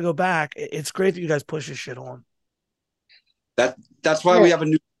 I guess I got to go back. It's great that you guys push this shit on. That's why we have a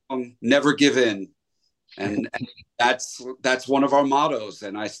new song, Never Give In. And that's one of our mottos,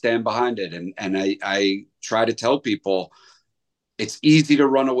 and I stand behind it. And I try to tell people it's easy to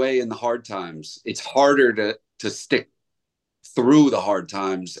run away in the hard times. It's harder to stick through the hard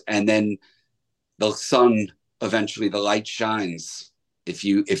times, and then the sun, eventually the light shines if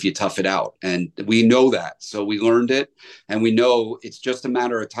you tough it out. And we know that. So we learned it, and we know it's just a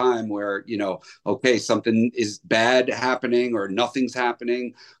matter of time where, you know, okay, something is bad happening or nothing's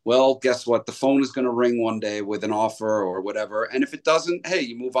happening. Well, guess what? The phone is going to ring one day with an offer or whatever. And if it doesn't, hey,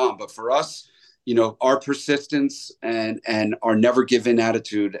 you move on. But for us, you know, our persistence and our never give in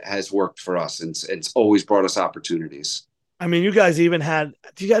attitude has worked for us. And it's always brought us opportunities. I mean, you guys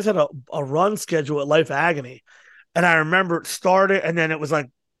had a run schedule at Life Agony. And I remember it started, and then it was like,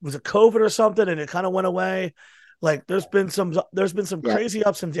 was it COVID or something? And it kind of went away. Like there's been some crazy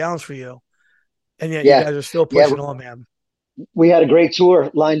ups and downs for you. And yet you guys are still pushing on, man. we had a great tour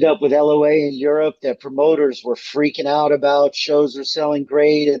lined up with LOA in Europe that promoters were freaking out about. Shows were selling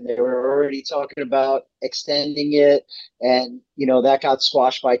great, and they were already talking about extending it. And, that got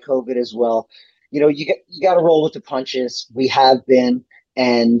squashed by COVID as well. You got to roll with the punches. We have been,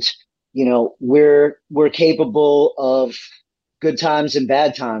 and, we're capable of good times and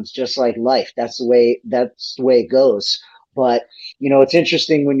bad times, just like life. That's the way it goes. But, it's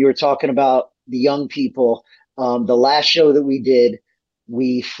interesting when you were talking about the young people. The last show that we did,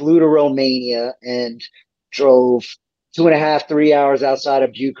 we flew to Romania and drove 2.5, 3 hours outside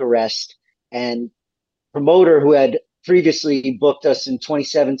of Bucharest. And promoter who had previously booked us in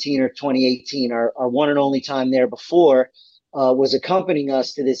 2017 or 2018, our one and only time there before, was accompanying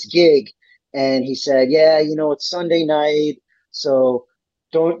us to this gig. And he said, yeah, it's Sunday night, so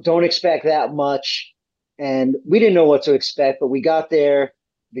don't expect that much. And we didn't know what to expect, but we got there,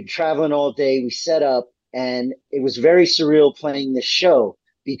 been traveling all day, we set up, and it was very surreal playing this show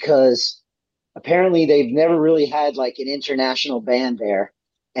because apparently they've never really had like an international band there.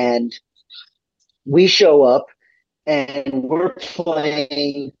 And we show up and we're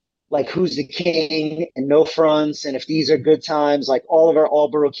playing like Who's the King and No Fronts and If These Are Good Times, like all of our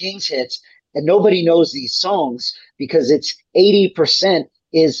Allboro Kings hits. And nobody knows these songs because it's 80%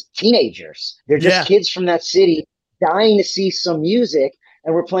 is teenagers. They're just kids from that city dying to see some music.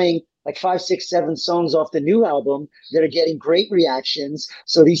 And we're playing like 5, 6, 7 songs off the new album that are getting great reactions.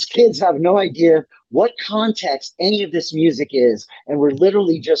 So these kids have no idea what context any of this music is. And we're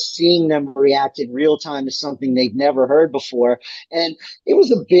literally just seeing them react in real time to something they've never heard before. And it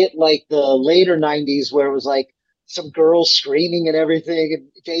was a bit like the later 90s where it was like some girls screaming and everything.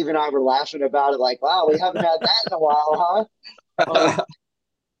 And Dave and I were laughing about it like, wow, we haven't had that in a while, huh?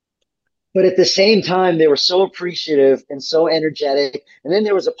 But at the same time, they were so appreciative and so energetic. And then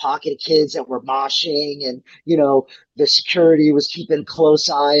there was a pocket of kids that were moshing, and the security was keeping a close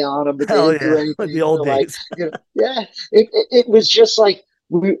eye on them, but they didn't do anything. The old days. It was just like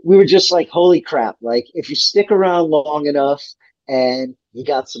we were just like, holy crap! Like if you stick around long enough and you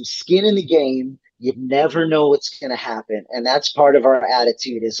got some skin in the game, you never know what's going to happen. And that's part of our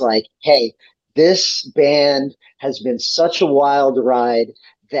attitude is like, hey, this band has been such a wild ride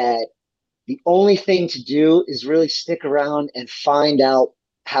that the only thing to do is really stick around and find out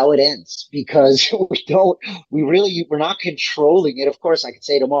how it ends, because we're not controlling it. Of course, I could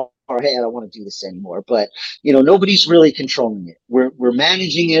say tomorrow, hey, I don't want to do this anymore, but nobody's really controlling it. We're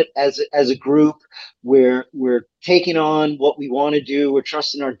managing it as a group. We're taking on what we want to do. We're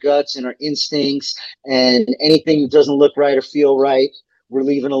trusting our guts and our instincts, and anything that doesn't look right or feel right, we're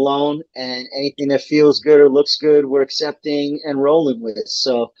leaving alone. And anything that feels good or looks good, we're accepting and rolling with.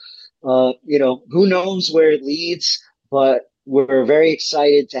 So who knows where it leads, but we're very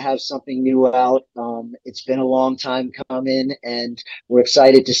excited to have something new out. It's been a long time coming, and we're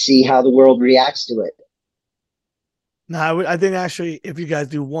excited to see how the world reacts to it. No, I think actually, if you guys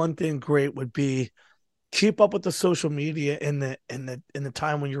do one thing great, would be keep up with the social media in the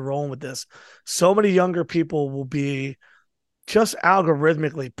time when you're rolling with this. So many younger people will be just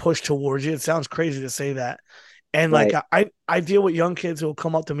algorithmically pushed towards you. It sounds crazy to say that. And like I deal with young kids who will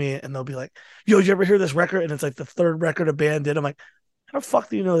come up to me and they'll be like, yo, did you ever hear this record? And it's like the third record a band did. I'm like, how the fuck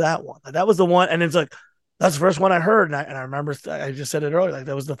do you know that one? Like, that was the one. And it's like, that's the first one I heard. And I remember, I just said it earlier, like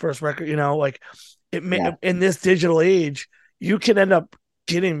that was the first record, like in this digital age, you can end up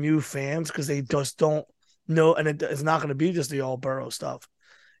getting new fans because they just don't know. And it's not going to be just the Allboro stuff,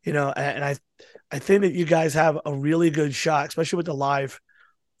 and I think that you guys have a really good shot, especially with the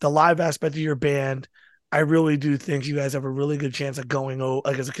live aspect of your band. I really do think you guys have a really good chance of going over,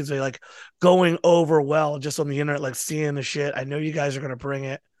 like as a kid say, like going over well just on the internet, like seeing the shit. I know you guys are going to bring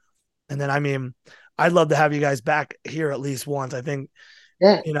it. And then, I mean, I'd love to have you guys back here at least once. I think,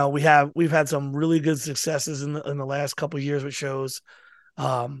 we've had some really good successes in the last couple of years with shows.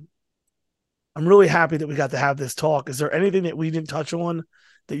 I'm really happy that we got to have this talk. Is there anything that we didn't touch on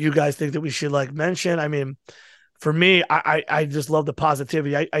that you guys think that we should like mention? I mean, for me, I just love the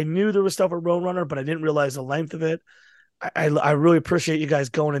positivity. I knew there was stuff with Roadrunner, but I didn't realize the length of it. I really appreciate you guys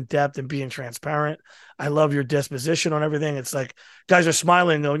going in depth and being transparent. I love your disposition on everything. It's like guys are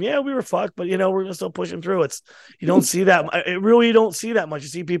smiling, going, "Yeah, we were fucked, but we're still pushing through." You don't see that. You don't see that much. You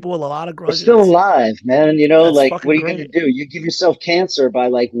see people with a lot of grudges. We're still alive, man. Like what are you going to do? You give yourself cancer by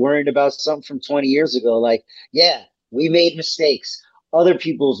like worrying about something from 20 years ago. Like, yeah, we made mistakes. Other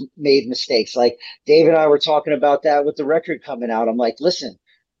people's made mistakes. Like Dave and I were talking about that with the record coming out. I'm like, listen,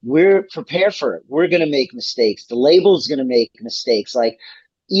 we're prepared for it. We're going to make mistakes. The label's going to make mistakes. Like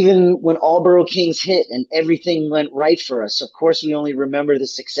even when Allboro Kings hit and everything went right for us, of course, we only remember the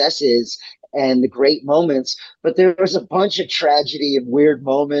successes and the great moments, but there was a bunch of tragedy and weird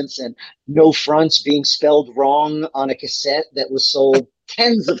moments and no fronts being spelled wrong on a cassette that was sold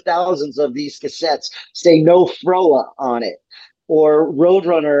tens of thousands of these cassettes say no Froa on it. Or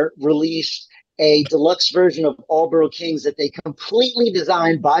Roadrunner released a deluxe version of Allboro Kings that they completely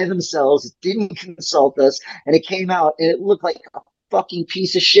designed by themselves, didn't consult us, and it came out and it looked like a fucking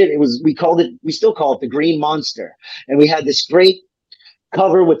piece of shit. We still call it the Green Monster. And we had this great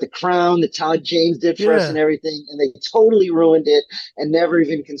cover with the crown that Todd James did for us and everything, and they totally ruined it and never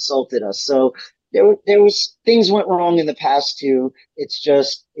even consulted us. So there was things went wrong in the past too. It's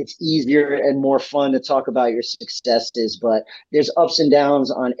easier and more fun to talk about your successes, but there's ups and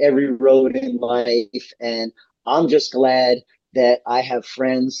downs on every road in life. And I'm just glad that I have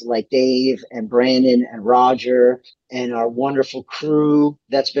friends like Dave and Brandon and Roger and our wonderful crew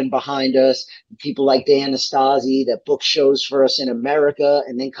that's been behind us. People like Dan Nastasi that book shows for us in America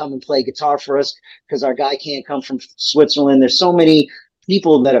and then come and play guitar for us because our guy can't come from Switzerland. There's so many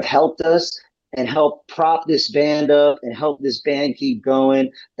people that have helped us and help prop this band up and help this band keep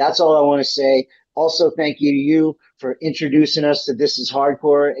going. That's all I want to say. Also, thank you to you for introducing us to This Is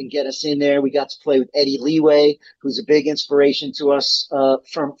Hardcore and get us in there. We got to play with Eddie Leeway, who's a big inspiration to us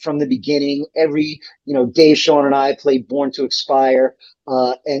from the beginning. Dave, Sean, and I played Born to Expire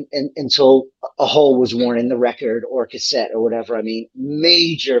and until a hole was worn in the record or cassette or whatever. I mean,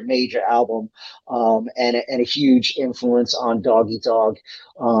 major album and a huge influence on Dog Eat Dog.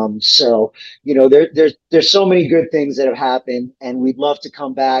 So there's so many good things that have happened, and we'd love to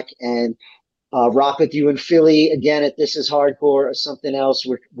come back and rock with you in Philly again at This Is Hardcore or something else.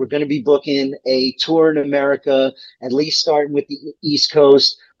 We're going to be booking a tour in America, at least starting with the East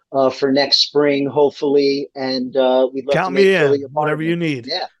Coast for next spring, hopefully. And we'd love count to make me Philly in, whatever you need.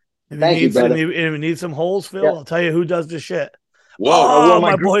 Yeah. If you need some holes, Phil, I'll tell you who does the shit. Whoa!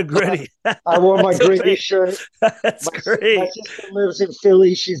 My boy Gritty. I wore my Gritty shirt. That's great. My sister lives in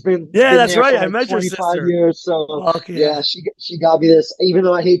Philly. She's been that's there right. for I met your 25 sister. years. So she got me this. Even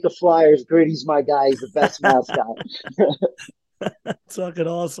though I hate the Flyers, Gritty's my guy. He's the best mascot. That's fucking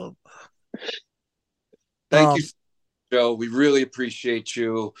awesome. Thank you, Joe. We really appreciate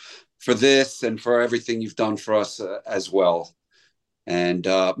you for this and for everything you've done for us as well. And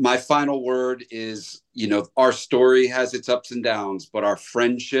my final word is, our story has its ups and downs, but our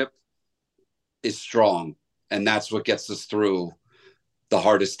friendship is strong. And that's what gets us through the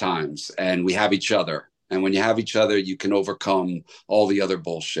hardest times. And we have each other. And when you have each other, you can overcome all the other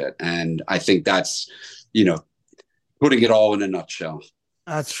bullshit. And I think that's, putting it all in a nutshell.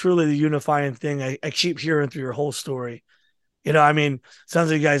 That's truly the unifying thing. I keep hearing through your whole story. Sounds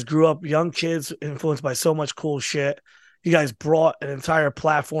like you guys grew up young kids influenced by so much cool shit. You guys brought an entire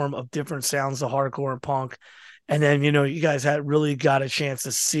platform of different sounds to hardcore and punk. And then, you guys had really got a chance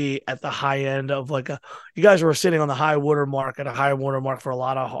to see at the high end of you guys were sitting on the high watermark at a high watermark for a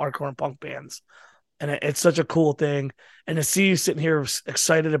lot of hardcore and punk bands. And it's such a cool thing. And to see you sitting here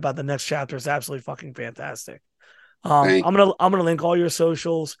excited about the next chapter is absolutely fucking fantastic. I'm gonna link all your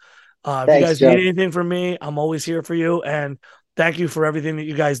socials. If you guys need anything from me, I'm always here for you. And thank you for everything that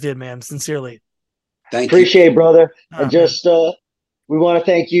you guys did, man. Sincerely. Appreciate it, brother. And we want to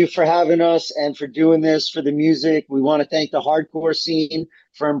thank you for having us and for doing this for the music. We want to thank the hardcore scene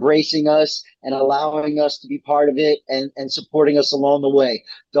for embracing us and allowing us to be part of it and supporting us along the way.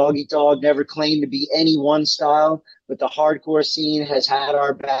 Dog Eat Dog never claimed to be any one style, but the hardcore scene has had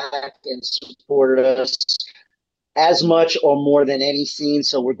our back and supported us as much or more than any scene.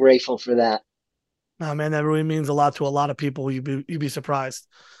 So we're grateful for that. Oh, man, that really means a lot to a lot of people. You'd be surprised.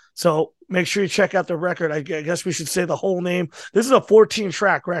 So make sure you check out the record. I guess we should say the whole name. This is a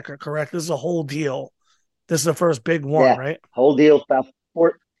 14-track record, correct? This is a whole deal. This is the first big one, right? Whole deal, about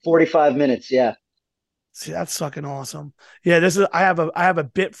 45 minutes. Yeah. See, that's fucking awesome. Yeah, this is. I have a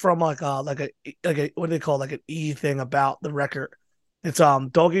bit from like a what do they call it? Like an E thing about the record. It's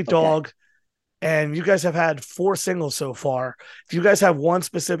Dog Eat Dog, and you guys have had 4 singles so far. Do you guys have one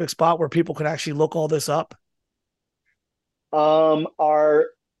specific spot where people can actually look all this up?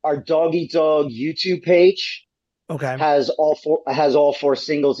 Our Dog Eat Dog YouTube page has all 4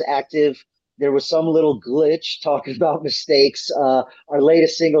 singles active. There was some little glitch talking about mistakes. Our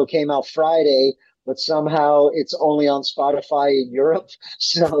latest single came out Friday, but somehow it's only on Spotify in Europe.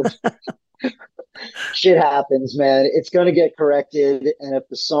 So shit happens, man. It's going to get corrected. And if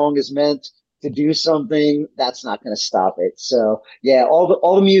the song is meant to do something, that's not going to stop it. So yeah,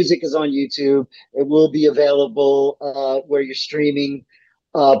 all the music is on YouTube. It will be available where you're streaming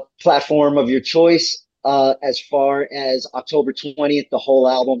platform of your choice. As far as October 20th, the whole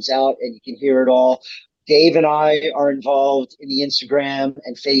album's out and you can hear it all. Dave and I are involved in the Instagram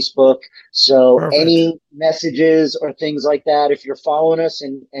and Facebook. So Perfect. any messages or things like that, if you're following us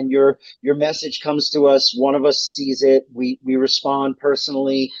and your message comes to us, one of us sees it. We respond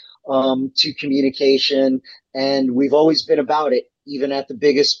personally to communication, and we've always been about it. Even at the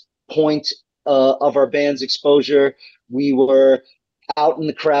biggest point of our band's exposure, we were out in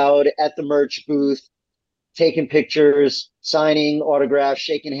the crowd at the merch booth, taking pictures, signing autographs,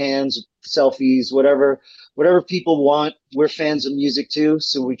 shaking hands, selfies, whatever people want. We're fans of music too,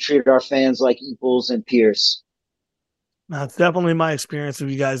 so we treat our fans like equals and peers. That's definitely my experience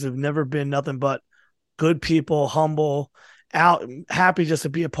with you guys. Have never been nothing but good people, humble, out, happy just to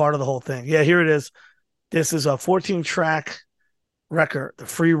be a part of the whole thing. Yeah, here it is. This is a 14-track record, The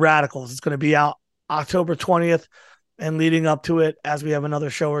Free Radicals. It's going to be out October 20th. And leading up to it, as we have another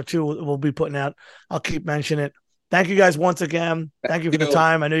show or two, we'll be putting out. I'll keep mentioning it. Thank you guys once again. Thank you for the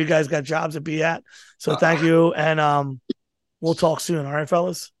time. I know you guys got jobs to be at. So thank you. And we'll talk soon. All right,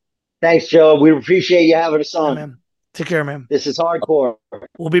 fellas? Thanks, Joe. We appreciate you having us on. Yeah, man. Take care, man. This is hardcore.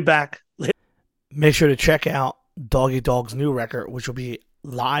 We'll be back. Make sure to check out Doggy Dog's new record, which will be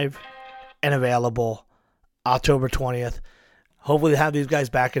live and available October 20th. Hopefully have these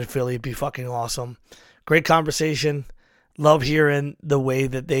guys back in Philly. It'd be fucking awesome. Great conversation. Love hearing the way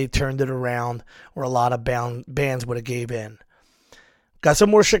that they turned it around, or a lot of bands would have gave in. Got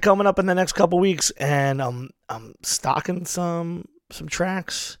some more shit coming up in the next couple weeks, and I'm stocking some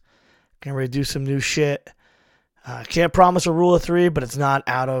tracks. Getting ready to do some new shit. Can't promise a rule of 3, but it's not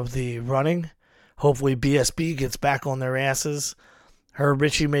out of the running. Hopefully BSB gets back on their asses. Herb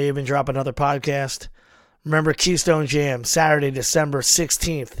Ritchie may even drop another podcast. Remember Keystone Jam, Saturday, December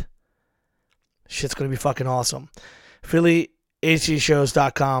 16th. Shit's going to be fucking awesome.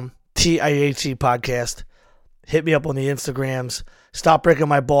 PhillyHCShows.com, TIHC podcast. Hit me up on the Instagrams. Stop breaking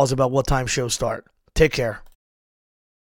my balls about what time shows start. Take care.